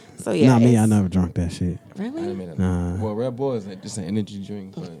 Yes. So yeah. Not me. it's- I never drunk that shit. I Really? didn't make well, Red Bull is just an energy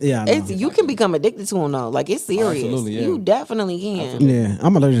drink. But Yeah, I know. It's you can become addicted to them though. Like it's serious. Absolutely, yeah. You definitely can. Yeah,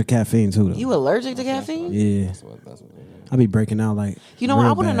 I'm allergic to caffeine too, though. You allergic to caffeine? Yeah, that's what it is. I be breaking out like. You know what?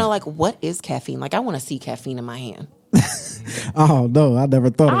 real I want to bad. know like what is caffeine? Like I want to see caffeine in my hand. Oh no, I never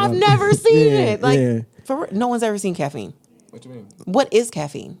thought. I've about never seen Yeah, it. Like yeah. no one's ever seen caffeine. What you mean? What is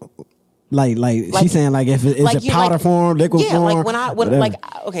caffeine? Like Like- she's saying, like if it's Like a you- powder like- form, liquid Yeah, form. like when whatever. like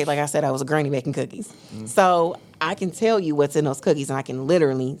okay, like I said, I was a granny baking cookies, so I can tell you what's in those cookies, and I can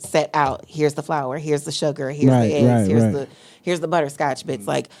literally set out. Here's the flour. Here's the sugar. Here's Right, the eggs. right. Here's the butterscotch bits.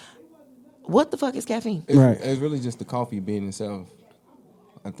 Like, what the fuck is caffeine? Right. It's really just the coffee bean itself.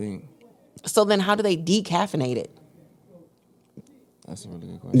 I think. So then, how do they decaffeinate it? That's a really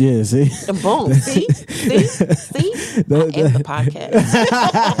good question. Yeah, see? Boom. See? I am the podcast.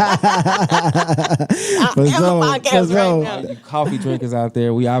 I am the podcast right now. You coffee drinkers out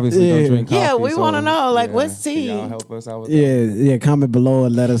there, we obviously don't drink coffee. Yeah, we want to know, like, yeah. what's tea? Can y'all help us out with that? Yeah, comment below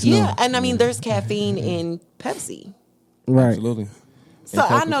and let us know. Yeah, and I mean, there's caffeine in Pepsi. Right. Absolutely. So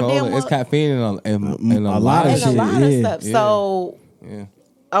I know damn well. It's caffeine in a lot of And shit. a lot of stuff. Yeah. So Yeah.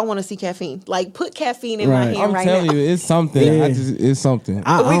 I want to see caffeine. Like, put caffeine in my hand I'm right telling now. you, it's something. Yeah. It's something.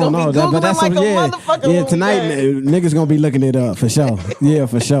 I don't gonna know be that, but that's Googling like something. a Yeah, motherfucker yeah. when we Tonight, done. niggas gonna be looking it up for sure. Yeah,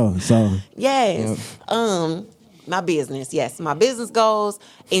 for sure. So Yes. My business. Yes, my business goals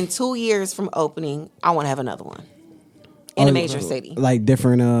in 2 years from opening. I want to have another one in a major city. like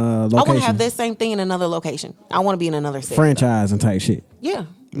different locations. I want to have this same thing in another location. I want to be in another city. franchise and type shit. Yeah.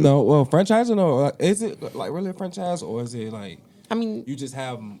 No, well, franchising or is it like really a franchise or is it like I mean, you just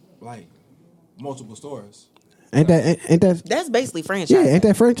have like multiple stores? Ain't that? that's basically franchise. Yeah, ain't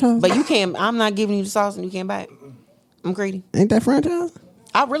that franchise? But you can't. I'm not giving you the sauce and you can't buy it. I'm greedy. Ain't that franchise?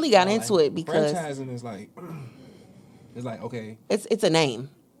 I really got into it because franchising is like it's like okay. it's a name.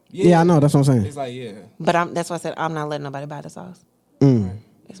 Yeah, I know. That's what I'm saying. It's like yeah. But that's why I said I'm not letting nobody buy the sauce.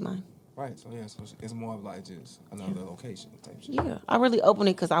 It's mine. Right. So yeah, so it's more of like just another location type shit. Yeah, I really opened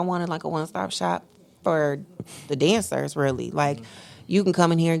it because I wanted like a one-stop shop for the dancers. Really, like you can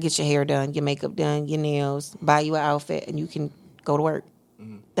come in here and get your hair done, your makeup done, your nails, buy you an outfit, and you can go to work.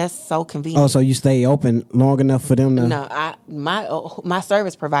 That's so convenient. Oh, so you stay open long enough for them to? No, my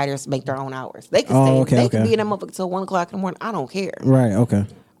service providers make their own hours. They can Oh, stay. okay, They can okay. be in that motherfucker till 1 o'clock in the morning. I don't care. Right. Okay.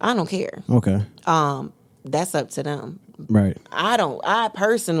 I don't care. Okay. That's up to them. Right. I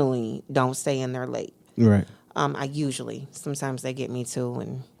personally don't stay in there late. Right. I usually. Sometimes they get me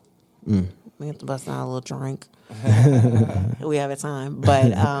too, and we have to bust out a little drink. We have a time,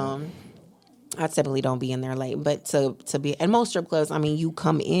 but I typically don't be in there late. But to be, and most strip clubs, I mean, you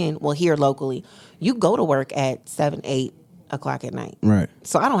come in. Well, here locally, you go to work at 7, 8 o'clock at night. Right.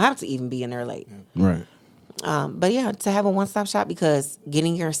 So I don't have to even be in there late. Right. But yeah, to have a one-stop shop, because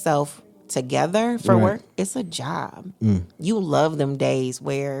getting yourself together for Right. work, it's a job. You love them days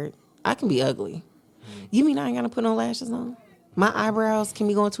where I can be ugly. You mean I ain't gotta put no lashes on? My eyebrows can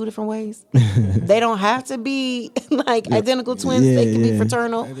be going 2 different ways. They don't have to be like identical twins. Yeah, They can be yeah.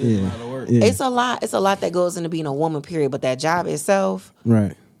 fraternal. That is a lot of work. Yeah. It's a lot. It's a lot that goes into being a woman, period. But that job itself,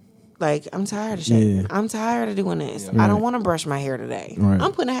 Right. like, I'm tired of shit. Yeah. I'm tired of doing this. I don't want to brush my hair today. Right.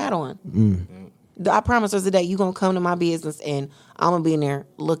 I'm putting a hat on. I promise there's a day you gonna come to my business and I'm gonna be in there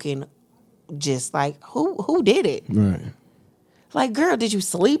looking just like who did it? Right. Like, girl, did you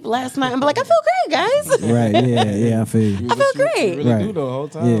sleep last night? I'm like, I feel great, guys. Right. Yeah. Yeah. I feel you. I feel great. You really Right. do the whole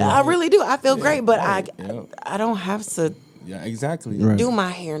time. Yeah. I really do. I feel great, but Yep. I don't have to Yeah, exactly. Right. do my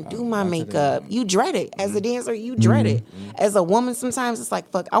hair and do my I makeup. You dread it. As a dancer, you dread it. As a woman, sometimes it's like,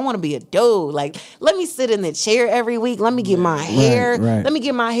 fuck, I want to be a dude. Like, let me sit in the chair every week. Let me get my hair. right. Let me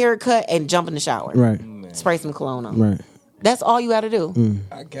get my hair cut and jump in the shower. Right. Spray some cologne on. Right. That's all you got to do.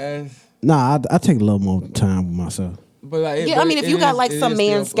 I guess. Nah, I take a little more time with myself. But like, Yeah, I mean, if you got, like, some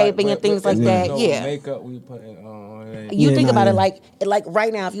manscaping and things like that, no yeah. Makeup we put on. You Yeah, think nah, about yeah. it like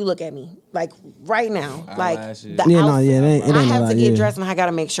right now. If you look at me, like right now, like Eyelashes. the Yeah, no, outfit, yeah, it ain't I a have lot, to get yeah. dressed and I got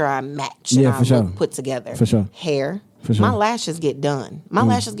to make sure I match Yeah, and I for sure. look put together. For sure. Hair. For sure. My lashes get done. My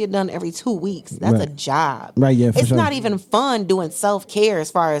lashes get done every 2 weeks. That's Right. a job. Right, yeah, for It's sure. not even fun doing self care as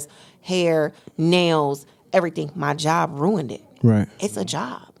far as hair, nails, everything. My job ruined it. Right. It's a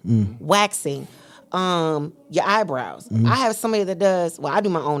job. Waxing, your eyebrows. I have somebody that does. Well, I do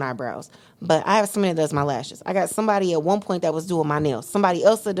my own eyebrows, but I have somebody that does my lashes. I got somebody at one point that was doing my nails. Somebody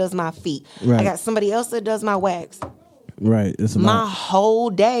else that does my feet. Right. I got somebody else that does my wax. Right. It's a My lot. whole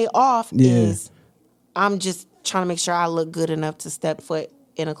day off Yeah. is I'm just trying to make sure I look good enough to step foot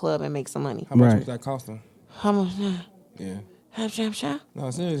in a club and make some money. How much Right. was that costing? How much? Yeah. Oh.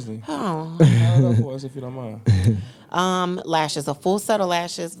 No, seriously. How it up for us if you don't mind? Lashes. A full set of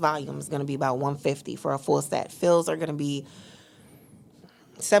lashes volume is going to be about $150 for a full set. Fills are going to be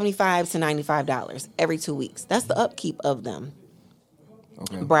 $75 to $95 every 2 weeks. That's the upkeep of them.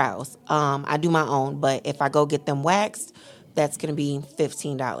 Okay. Brows. I do my own, but if I go get them waxed, that's going to be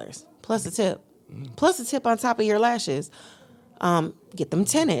 $15 plus a tip. Plus a tip on top of your lashes. Get them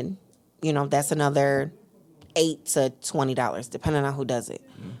tinted. You know, that's another $8 to $20 depending on who does it.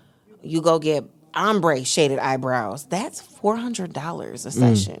 You go get ombre shaded eyebrows. That's $400 a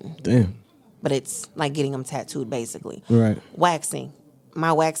session. Damn. But it's like getting them tattooed basically. Right. Waxing.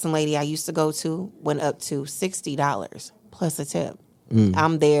 My waxing lady I used to go to went up to $60 plus a tip.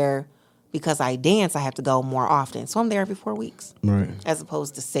 I'm there because I dance. I have to go more often, so I'm there every 4 weeks, Right. as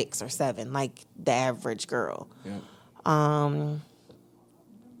opposed to 6 or 7 like the average girl. Yeah.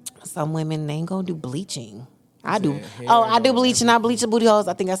 Some women they ain't gonna do bleaching. I do. hair I do or bleaching. I bleach the booty holes.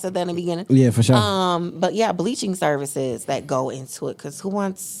 I think I said that in the beginning. Yeah, for sure. But yeah, bleaching services that go into it. Because who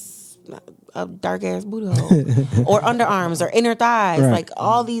wants a dark ass booty hole or underarms or inner thighs? Right. Like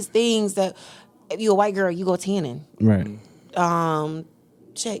all these things that if you're a white girl, you go tanning. Right.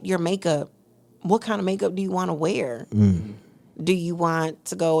 Check your makeup. What kind of makeup do you want to wear? Do you want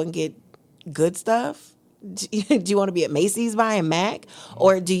to go and get good stuff? Do you want to be at Macy's buying MAC,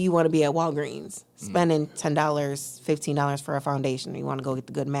 or do you want to be at Walgreens spending $10, $15 for a foundation? You want to go get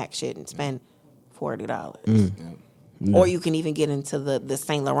the good MAC shit and spend $40. Or you can even get into the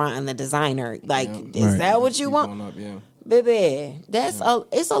Saint Laurent and the designer. Like, is that what you want? Going up, yeah. Baby, it's a lot.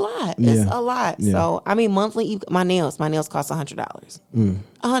 It's a lot. Yeah. So I mean, monthly my nails cost $100.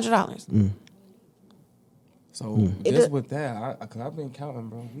 $100. So just with that, because I've been counting,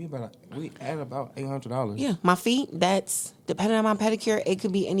 bro. We at about $800. Yeah, my feet. That's depending on my pedicure. It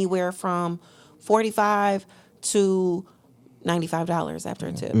could be anywhere from $45 to $95 after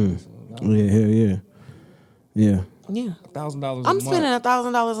a tip. Yeah. Yeah, $1,000. I'm spending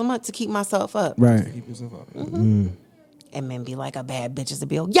 $1,000 a month to keep myself up. Right. Keep yourself up. And men be like, a bad bitch is a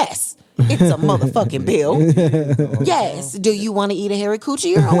bill. Yes, it's a motherfucking bill. Yes. Do you want to eat a hairy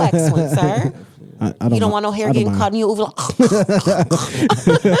coochie or a wax one, sir? You don't want no hair getting caught in your over.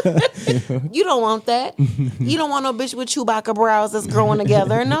 You don't want that. You don't want no bitch with Chewbacca brows that's growing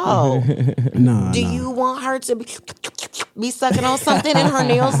together. No. Do you want her to be sucking on something and her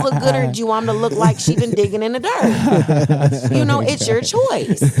nails look good, or do you want them to look like she been digging in the dirt? You know, it's your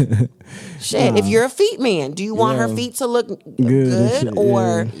choice. Shit. If you're a feet man, do you want her feet to look good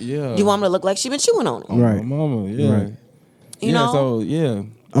or do you want them to look like she been chewing on it? Right. Mama, yeah. Right. You know? So, yeah.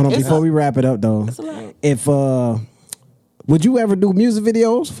 Hold on, before we wrap it up though, if would you ever do music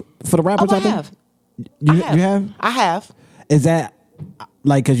videos for the rappers? I out there? have. You have? I have. Is that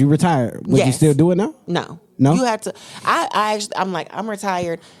like because you retired? Would you still do it now? No. No? You have to. I actually, I'm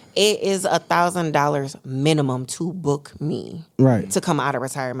retired. It is $1,000 minimum to book me. Right. To come out of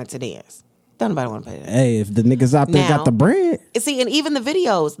retirement to dance. Don't nobody want to pay that. Hey, if the niggas out there got the bread. See, and even the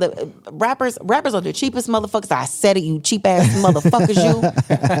videos, the rappers are the cheapest motherfuckers. I said it, you cheap ass motherfuckers, you.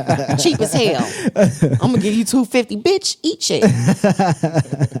 Cheap as hell. I'm gonna give you $250, bitch. Eat shit.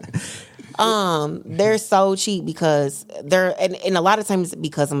 They're so cheap because and a lot of times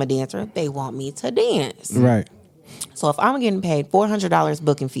because I'm a dancer, they want me to dance. Right. So if I'm getting paid $400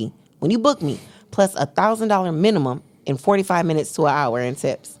 booking fee, when you book me, plus $1,000 minimum in 45 minutes to an hour in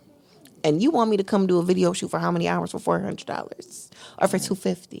tips. And you want me to come do a video shoot for how many hours for $400 or for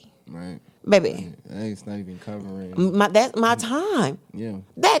 $250? Right. Baby. It's not even covering. That's my time. Yeah.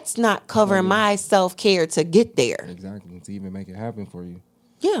 That's not covering my self-care to get there. Exactly. To even make it happen for you.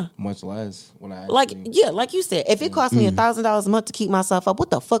 Yeah. Much less when I like you said, if it costs me $1,000 a month to keep myself up,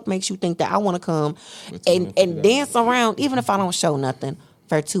 what the fuck makes you think that I want to come and dance around, even if I don't show nothing,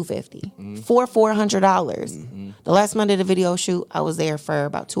 for $250 for $400? The last Monday the video shoot, I was there for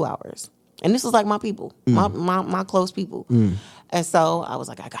about 2 hours, and this was like my people, my close people, and so I was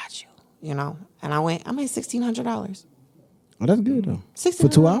like, I got you, you know, and I made $1,600. Oh, that's good though. $1,600 for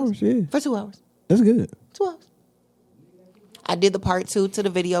 2 hours, yeah. For 2 hours. That's good. 2 hours. I did the part 2 to the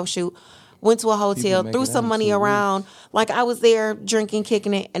video shoot. Went to a hotel, threw some money around. Like I was there drinking,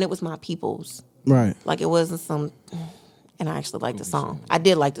 kicking it, and it was my people's. Right. Like it wasn't some. And I actually liked the song. I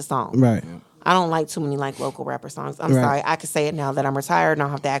did like the song. Right. I don't like too many like local rapper songs. I'm sorry. I can say it now that I'm retired and I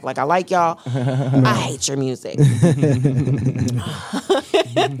don't have to act like I like y'all. I hate your music.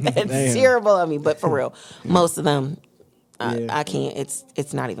 It's terrible of me, but for real, most of them, I can't.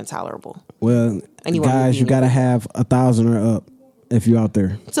 It's not even tolerable. Well, guys, you gotta have 1,000 or up if you're out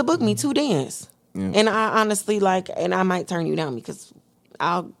there to book me to dance. Yeah. And I honestly and I might turn you down because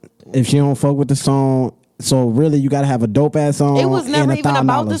if she don't fuck with the song. So really, you gotta have a dope ass song. It was never even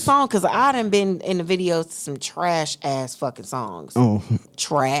about the song because I done been in the videos to some trash ass fucking songs. Oh,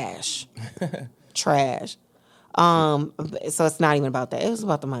 trash. So it's not even about that. It was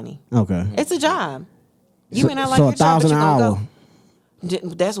about the money. Okay, it's a job. You ain't not like your job, but you gonna go.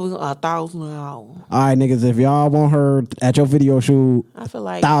 That's what $1,000 an hour. All right, niggas. If y'all want her at your video shoot, I feel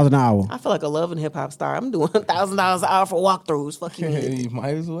like $1,000 an hour. I feel like a love and hip hop star. I'm doing $1,000 an hour for walkthroughs. Fuck you. You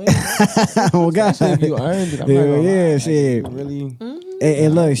might as well. Oh God, if you earned it, I'm not gonna lie. Shit. Really.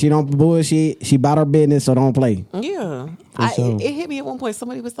 And look, she don't bullshit. She about her business, so don't play. Yeah. It hit me at one point.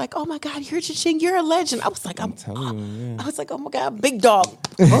 Somebody was like, "Oh my God, you're Cha-Ching, you're a legend." I was like, I'm telling you. Yeah. I was like, "Oh my God, big dog."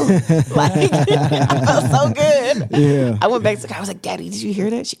 Like, I felt so good. Yeah. I went back to the guy. I was like, "Daddy, did you hear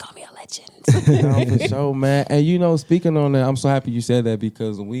that?" She called me a legend. No, for sure, man. And speaking on that, I'm so happy you said that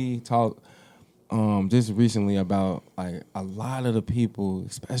because we talk just recently about like a lot of the people,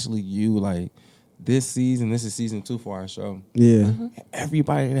 especially you, like this season. This is season 2 for our show. Yeah.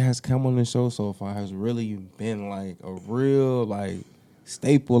 Everybody that has come on the show so far has really been like a real like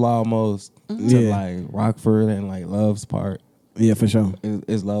staple almost to like Rockford and like Love's Park. Yeah, for sure.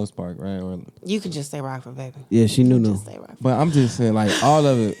 It's Love's Park, right? Or, You can just say Rockford, baby. Yeah, she knew. Just say Rockford. but I'm just saying like all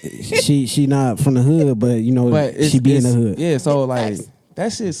of it. She not from the hood, but you know, But she be in the hood. Yeah, so like Facts.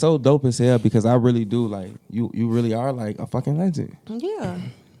 that shit's so dope as hell because I really do like you really are like a fucking legend. Yeah.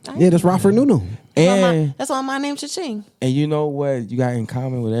 Yeah, that's Rockford Nuno. And That's why my name's Cha-Ching. and you know what you got in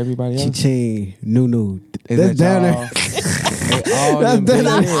common with everybody else? Chi-Ching, Nuno. Is That's that down y'all- there. they all That's them down big,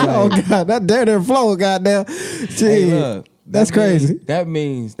 there. like- Oh god, that down there flow, goddamn. Hey, Gee, look, that's that means- crazy.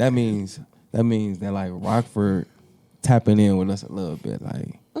 That means that like Rockford tapping in with us a little bit,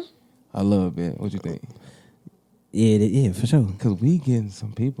 like a little bit. What you think? Yeah, for sure. Because we getting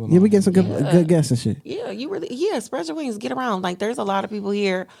some people. Yeah, we on. get some good guests and shit. Yeah, spread your wings, get around. Like, there's a lot of people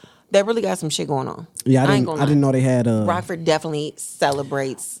here that really got some shit going on. Yeah, ain't gonna I didn't know they had Rockford definitely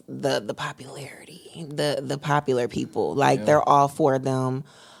celebrates the popularity, the popular people. Like, they're all for them.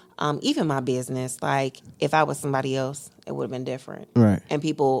 Even my business, like, if I was somebody else, it would have been different. Right. And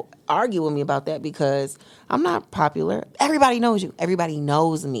people argue with me about that because I'm not popular. Everybody knows you. Everybody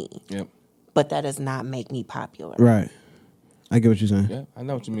knows me. Yep. But that does not make me popular. right. I get what you're saying. Yeah, I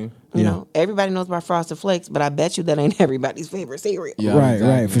know what you mean. You know, everybody knows about Frosted Flakes, but I bet you that ain't everybody's favorite cereal. Yeah, Right,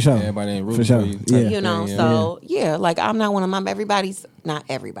 exactly. right, for sure. Everybody ain't For rooting sure. for you. Yeah. You know, so yeah, like I'm not one of my everybody's, not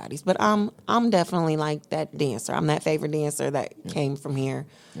everybody's, but I'm definitely like that dancer. I'm that favorite dancer that came from here,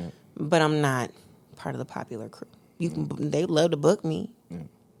 but I'm not part of the popular crew. They love to book me,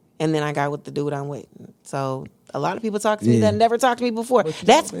 and then I got with the dude I'm with. So a lot of people talk to me that never talked to me before.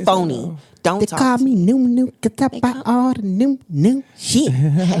 That's phony. Don't talk. Call to me new, cause I buy all the new shit.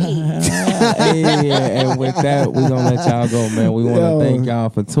 Hey, and with that, we're gonna let y'all go, man. We want Yo. to thank y'all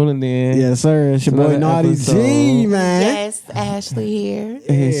for tuning in. Yes, sir. It's your boy Another Naughty episode. G, man. Yes, Ashley here.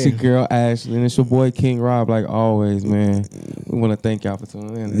 It's your girl Ashley, and it's your boy King Rob. Like always, man. We want to thank y'all for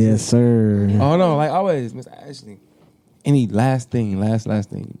tuning in. Yes, sir. Oh no, like always, Miss Ashley. Any last thing you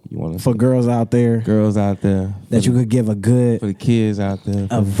want to For girls out there girls out there that you could give a for good the kids out there,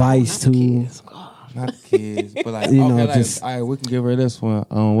 for advice to. not the kids, but like You okay, know, like, just- all right, we can give her this one.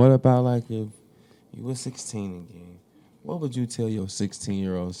 What about like if you were 16 again? What would you tell your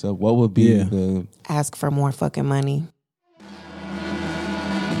 16-year-old self? What would be Yeah. the Ask for more fucking money.